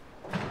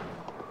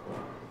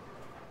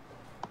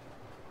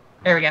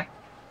 There we go.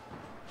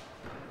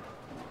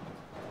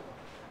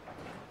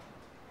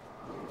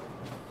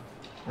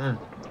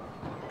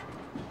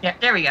 Yeah,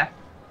 there we go.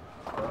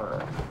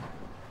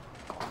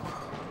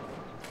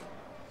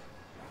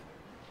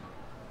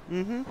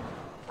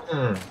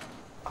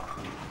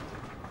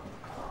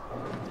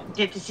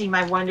 Get to see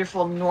my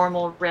wonderful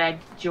normal red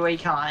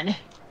Joy-Con.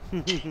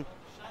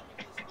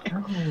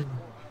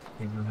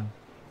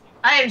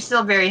 I am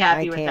still very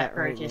happy with that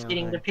purchase,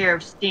 getting the pair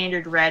of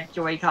standard red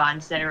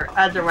Joy-Cons that are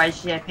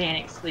otherwise Japan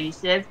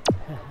exclusive.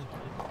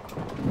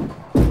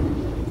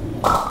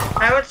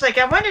 I was like,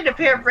 I wanted a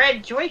pair of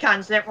red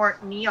Joy-Cons that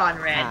weren't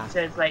neon red,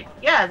 so it's like,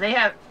 yeah, they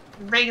have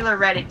regular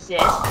red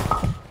exists.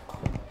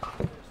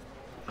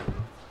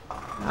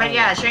 But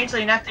yeah,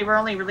 strangely enough, they were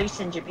only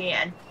released in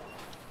Japan.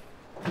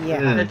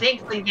 Yeah. But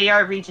thankfully, they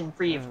are region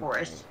free, of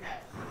course.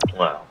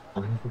 Wow.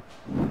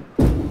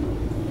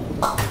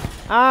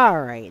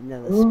 All right,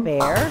 another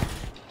spare.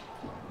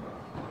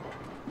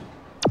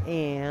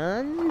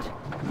 And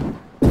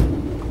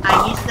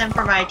I use them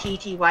for my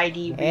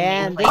TTYD.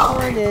 And this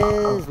one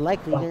is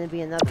likely going to be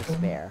another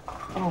spare.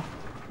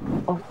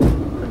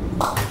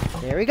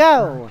 There we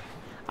go.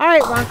 All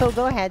right, Ranko,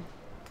 go ahead.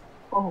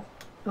 Oh,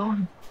 go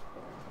on.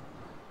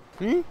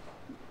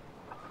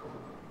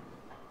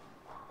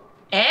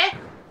 Eh?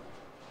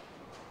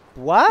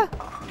 What?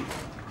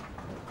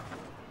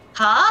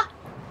 Huh?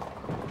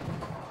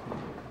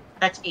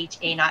 That's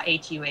H-A, not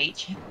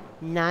H-U-H.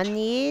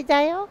 Nani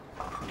dayo?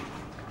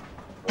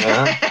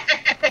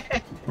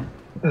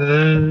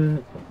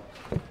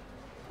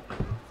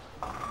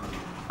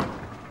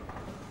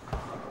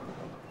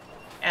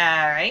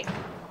 Alright.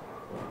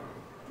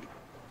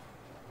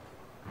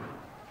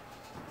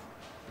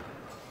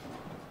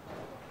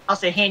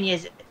 Also,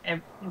 Henya's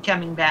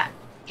coming back.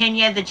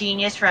 Henya the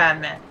genius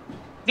from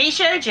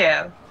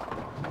V-Shoujo.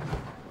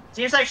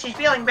 Seems like she's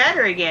feeling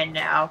better again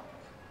now.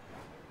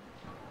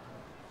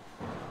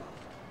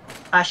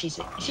 Ah, she's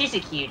a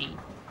cutie.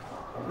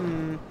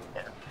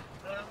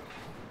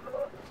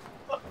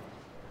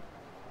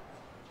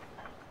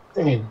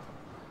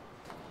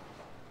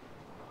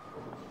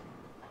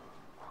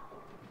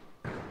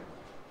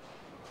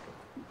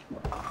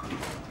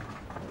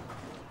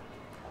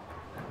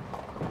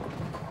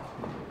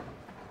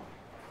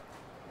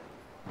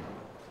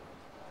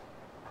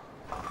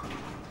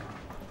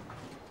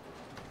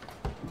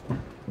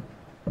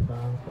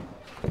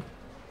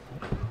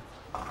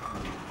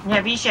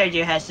 Yeah,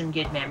 V-Shoujo has some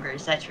good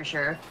members, that's for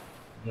sure.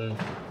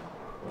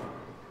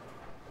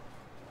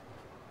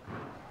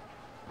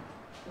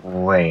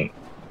 Wait.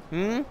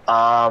 Wait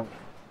a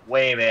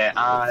minute.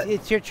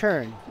 It's your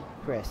turn,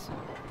 Chris.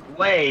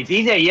 Wait,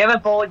 DJ, you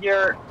haven't pulled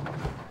your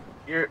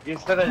 7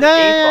 and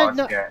 8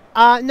 box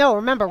yet. No,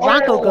 remember,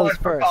 Ranko goes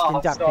first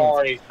in duck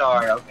pins.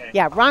 Sorry, okay.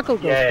 Yeah,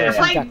 Ranko goes first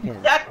We're in duck playing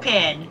pins. duck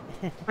pin.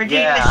 We're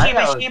doing the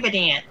Shiba Shiba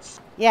dance.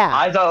 Yeah.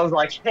 I thought it was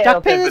like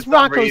Duck pin is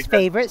Ranko's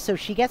favorite, so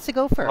she gets to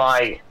go first.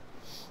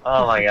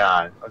 Oh my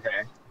god.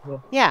 Okay.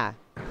 Yeah.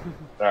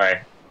 Sorry.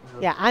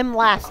 Yeah, I'm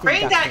last.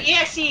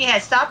 Bring.exe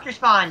has stopped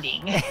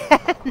responding.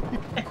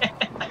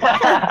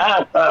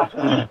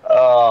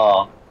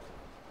 Oh.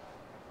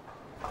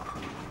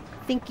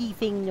 Thinky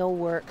thing no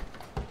work.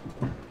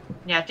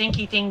 Yeah,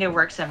 thinky thing to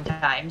work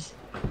sometimes.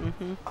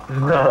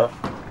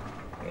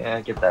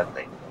 Yeah, get that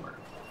thing to work.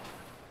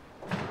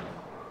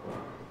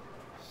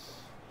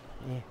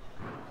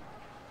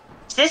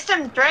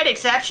 System thread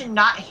exception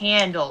not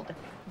handled.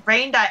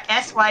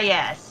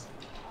 Brain.sys.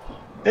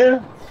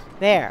 Yeah.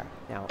 There.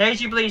 Now.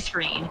 There's your blue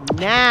screen.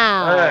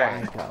 Now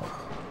Alright. I go.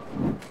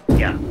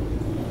 Yeah.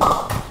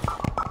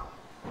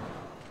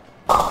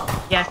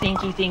 Yeah,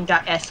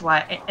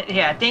 thinkything.sy.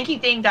 Yeah,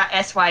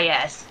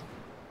 thinkything.sys.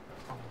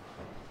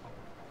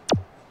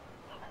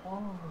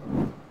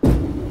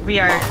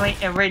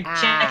 We're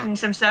checking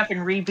some stuff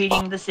and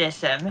rebooting the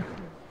system.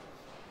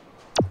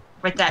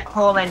 With that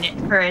colon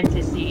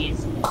parentheses,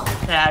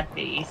 sad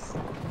face.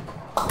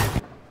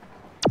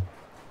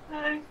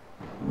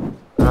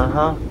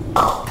 Uh-huh.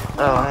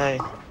 Oh, hey.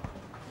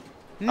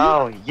 Hmm?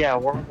 Oh, yeah,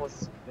 we're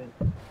almost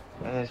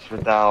finished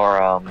with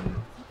our,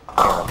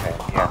 okay,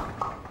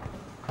 yeah.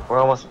 We're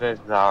almost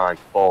finished with our, like,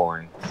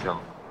 bowling, so.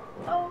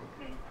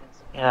 Okay.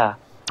 Yeah.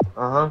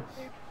 Uh-huh.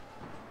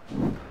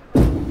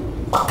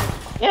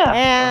 Yeah.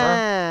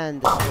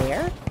 And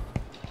there.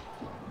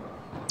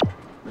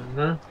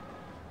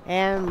 Mm-hmm.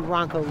 And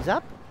Ronko's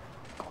up.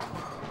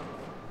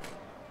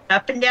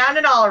 Up and down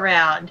and all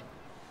around.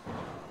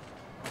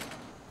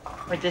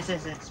 But this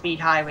isn't Speed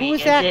Highway, Who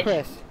was is that, it?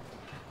 Chris?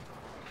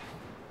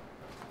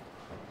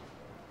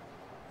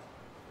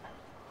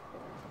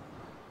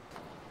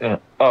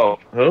 Oh,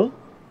 who?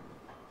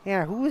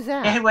 Yeah, who was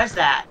that? Yeah, who was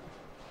that?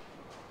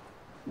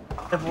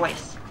 The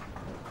voice.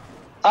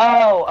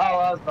 Oh, that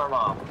was my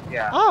mom.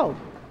 Yeah. Oh,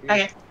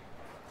 Okay.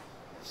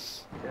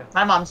 Yeah.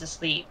 My mom's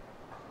asleep.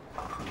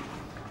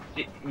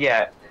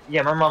 Yeah,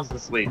 my mom's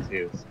asleep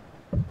too.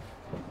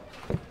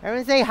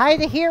 everyone say hi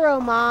to Hero,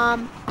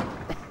 Mom.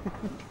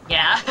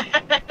 Yeah.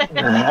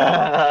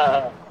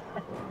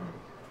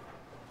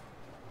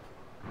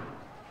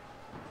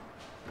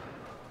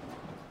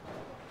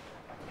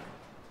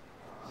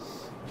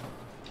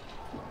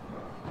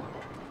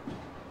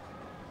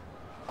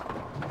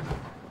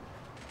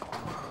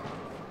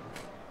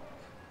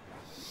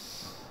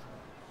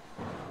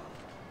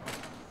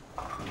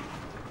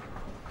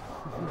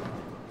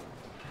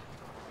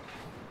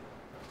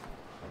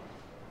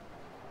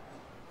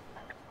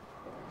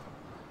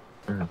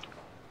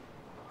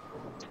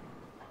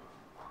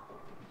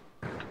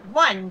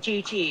 One,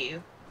 two,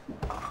 two.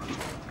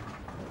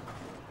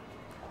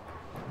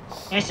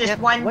 It's just Yep,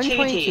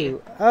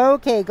 122.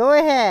 Okay, go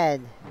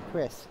ahead,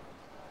 Chris.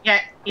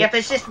 Yeah, yep,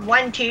 it's just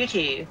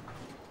 122.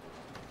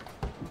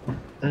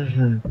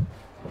 Mm-hmm.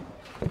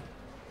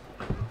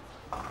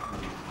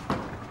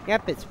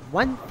 Yep, it's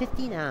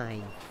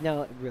 159.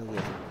 No, it really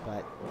isn't,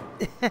 but...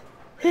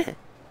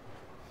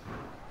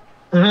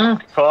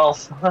 Mm-hmm.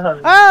 12.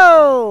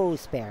 Oh,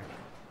 spare.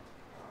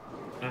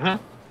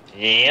 Mm-hmm.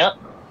 Yep.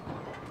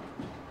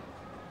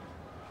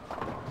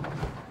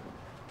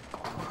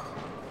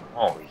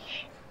 Holy.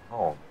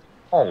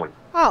 Holy.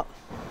 Oh.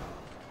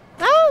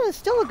 Oh, it's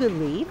still a good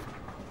lead.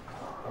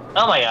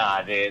 Oh my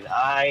god, dude.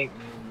 I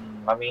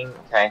mean,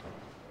 okay.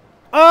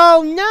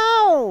 Oh,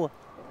 no!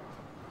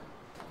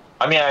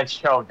 I mean, I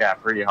choked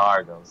that pretty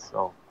hard, though,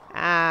 so.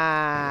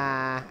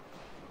 Ah.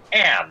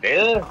 Damn,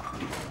 dude.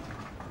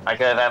 I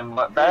could have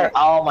had better.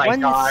 Oh my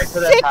god. I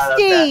could have had a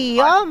 160!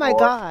 better Oh, my score.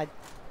 God.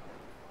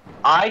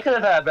 I could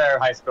have had a better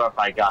high score if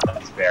I got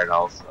that spare,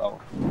 though, so.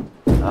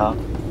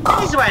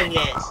 This is what it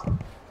is.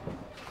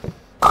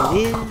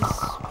 It is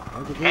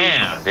what it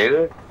Damn, is.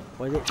 dude.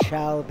 What it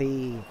shall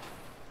be.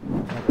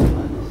 What it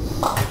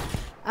was.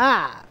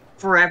 Ah.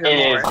 Forevermore.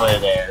 It is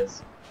what it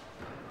is.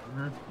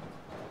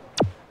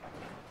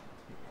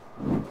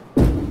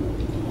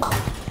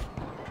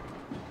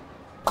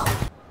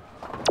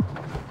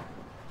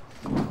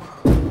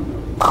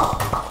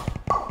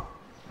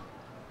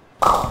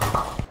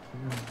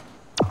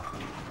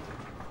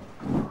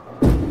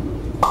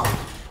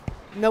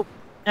 Nope.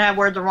 I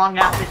wore the wrong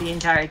outfit the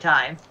entire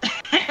time.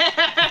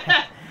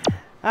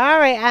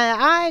 Alright,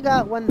 and I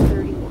got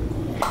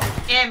 131.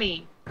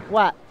 Emmy,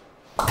 What?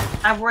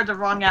 I wore the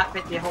wrong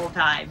outfit the whole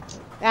time.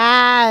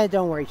 Ah,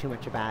 don't worry too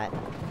much about it.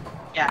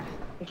 Yeah,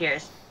 who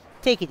cares?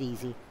 Take it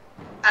easy.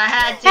 I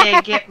had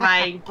to get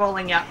my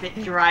bowling outfit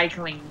dry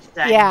cleaned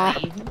Yeah.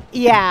 suddenly.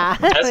 Yeah.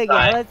 That's Yeah,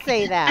 fine. let's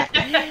say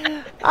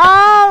that.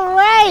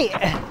 Alright!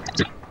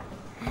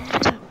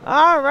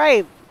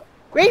 Alright.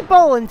 Great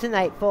bowling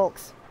tonight,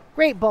 folks.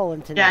 Great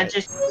bowling Yeah, tonight.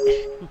 just...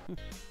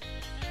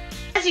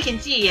 As you can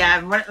see,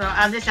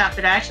 on this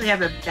outfit, I actually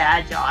have a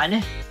badge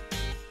on.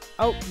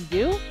 Oh, you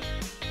do?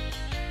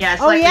 Yeah,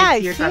 it's Oh, like yeah, I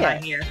it's see on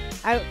it. here.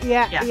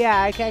 Yeah,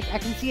 Yeah. I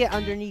can see it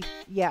underneath.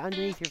 Yeah,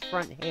 underneath your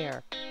front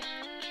hair.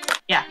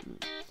 Yeah.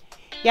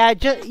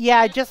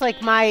 Yeah, just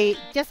like my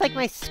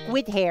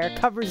squid hair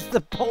covers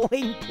the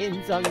bowling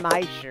pins on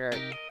my shirt,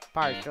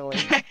 partially.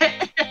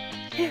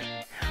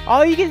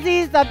 All you can see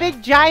is the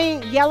big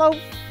giant yellow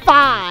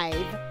 5.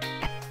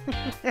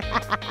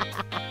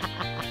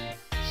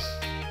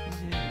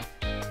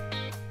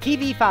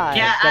 TV5.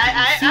 Yeah,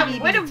 I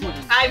WCVB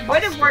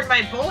would have worn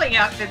my bowling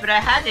outfit, but I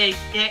had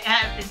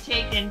to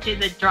take into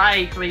the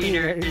dry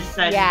cleaner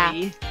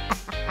suddenly.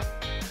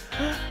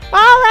 All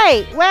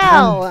right.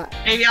 Well,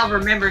 Maybe I'll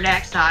remember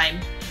next time.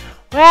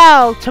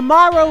 well,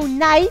 tomorrow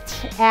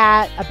night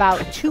at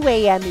about 2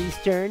 a.m.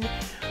 Eastern,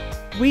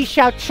 we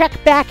shall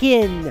check back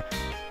in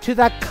to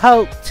the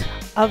coat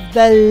of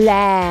the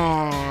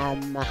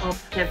lamb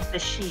Hope of the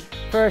sheep.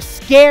 for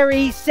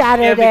Scary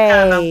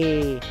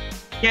Saturday.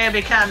 You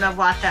become a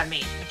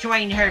Watami.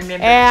 Join her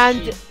membership.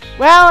 And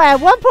well, at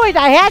one point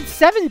I had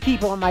 7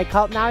 people in my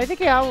cult. Now I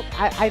think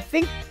I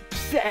think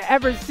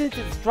ever since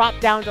it's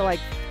dropped down to like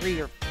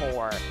 3 or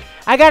 4.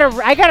 I gotta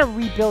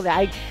rebuild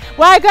it.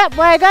 What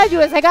I gotta do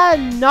is I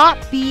gotta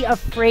not be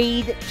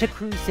afraid to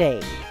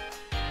crusade.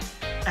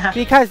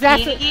 Because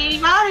that's the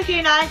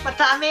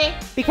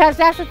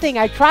thing.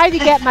 I try to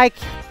get my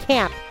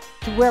camp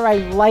to where I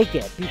like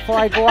it before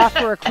I go off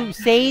for a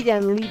crusade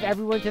and leave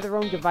everyone to their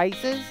own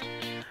devices.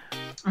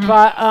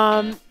 But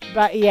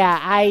yeah,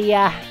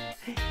 I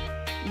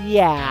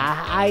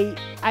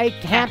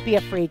can't be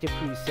afraid to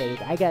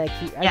crusade. I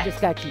just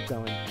gotta keep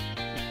going.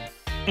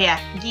 Yeah.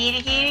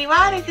 Giri giri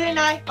wari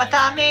kunai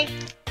watame.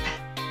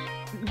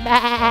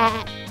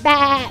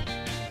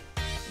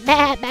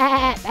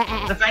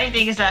 The funny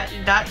thing is that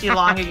not too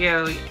long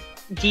ago,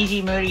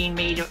 DG Moody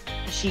made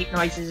sheep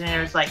noises and it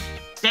was like,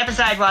 step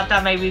aside,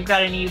 Watame, we've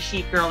got a new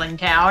sheep girl in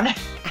town.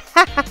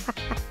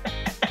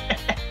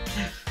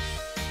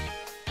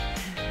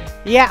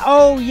 Yeah,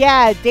 oh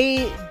yeah,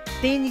 Dana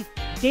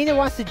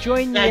wants to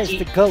join me as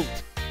the goat.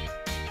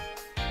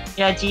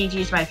 Yeah,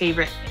 Gigi's my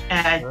favorite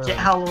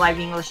Hello Live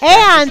English.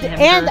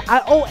 And I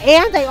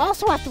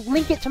also have to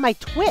link it to my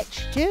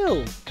Twitch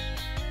too.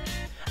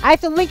 I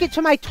have to link it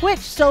to my Twitch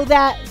so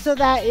that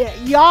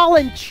y'all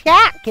in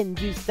chat can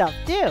do stuff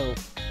too.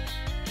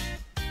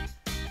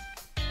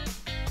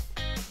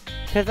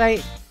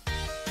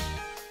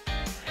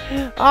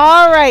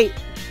 All right,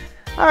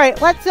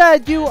 let's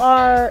do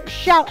our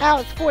shout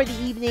outs for the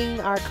evening.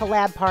 Our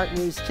collab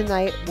partners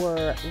tonight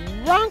were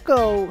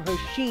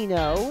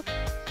RankoHoshino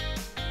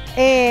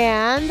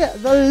and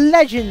the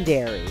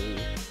legendary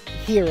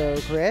Hero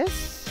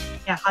Chris.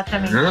 Yeah,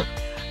 Watame.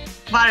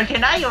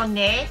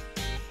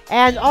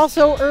 And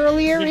also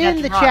earlier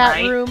in the chat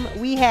right? room,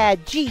 we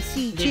had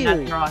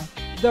GC2,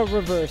 the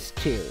reverse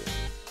 2.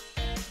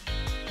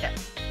 Yeah.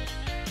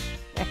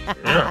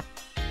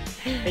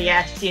 But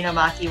yeah,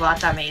 Shinomaki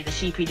Watame, the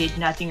sheep who did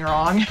nothing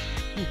wrong.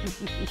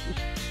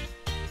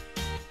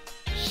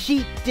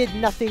 Sheep did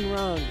nothing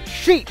wrong.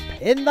 Sheep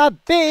in the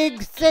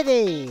big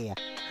city.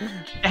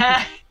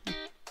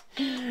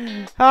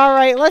 All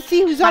right, let's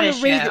see who's on the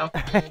radio.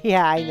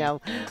 Yeah, I know.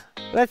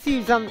 Let's see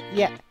who's on.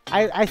 Yeah,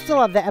 I still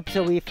have the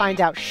episode where you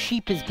find out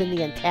Sheep has been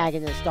the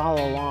antagonist all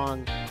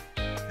along.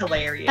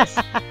 Hilarious.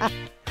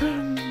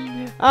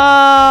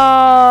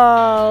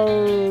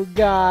 Oh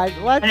God!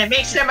 And it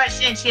makes so much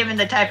sense given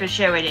the type of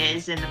show it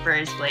is in the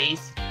first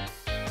place.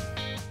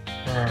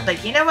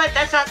 Like, you know what?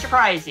 That's not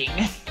surprising.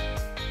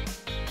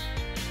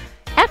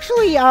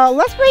 Actually,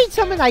 let's raid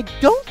someone I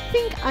don't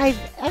think I've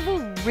ever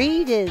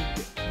raided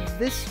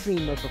this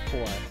streamer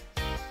before.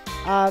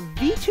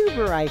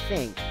 VTuber, I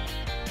think.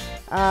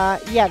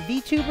 Yeah,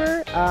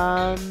 VTuber.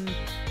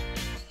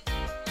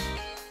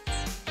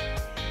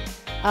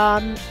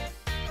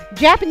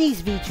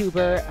 Japanese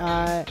VTuber,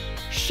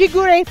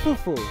 Shigure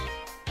Fufu.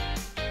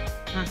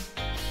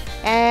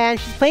 And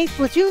she's playing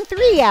Splatoon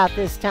 3 out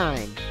this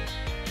time.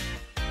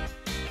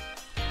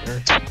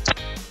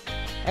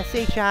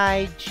 SHIGUREFUFU.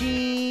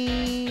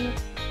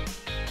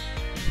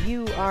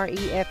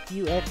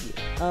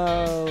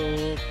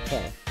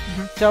 Okay.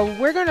 So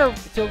we're gonna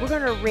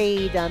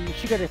raid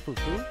Shigure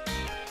Fufu.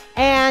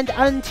 And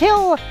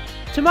until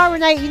tomorrow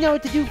night, you know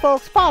what to do,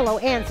 folks. Follow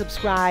and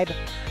subscribe.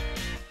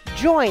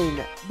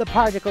 Join the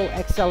Particle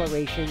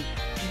Acceleration.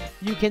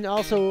 You can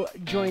also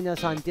join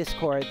us on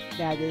Discord.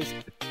 That is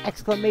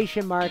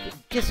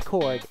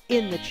 !Discord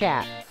in the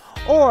chat.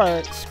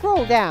 Or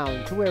scroll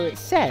down to where it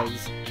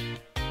says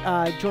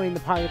join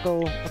the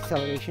Particle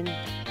Acceleration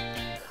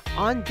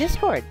on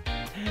Discord.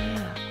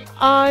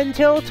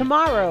 Until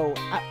tomorrow,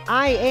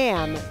 I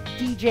am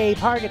DJ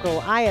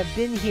Particle. I have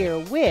been here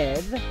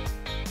with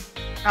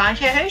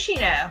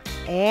RankoHoshino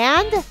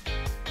and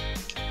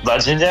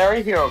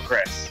Legendary Hero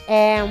Chris.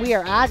 And we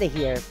are out of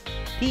here.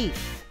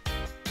 Peace.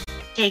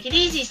 Take it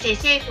easy, stay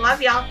safe,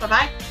 love y'all,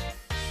 bye-bye.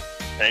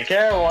 Take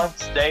care, everyone.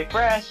 Stay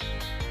fresh.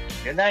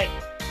 Good night.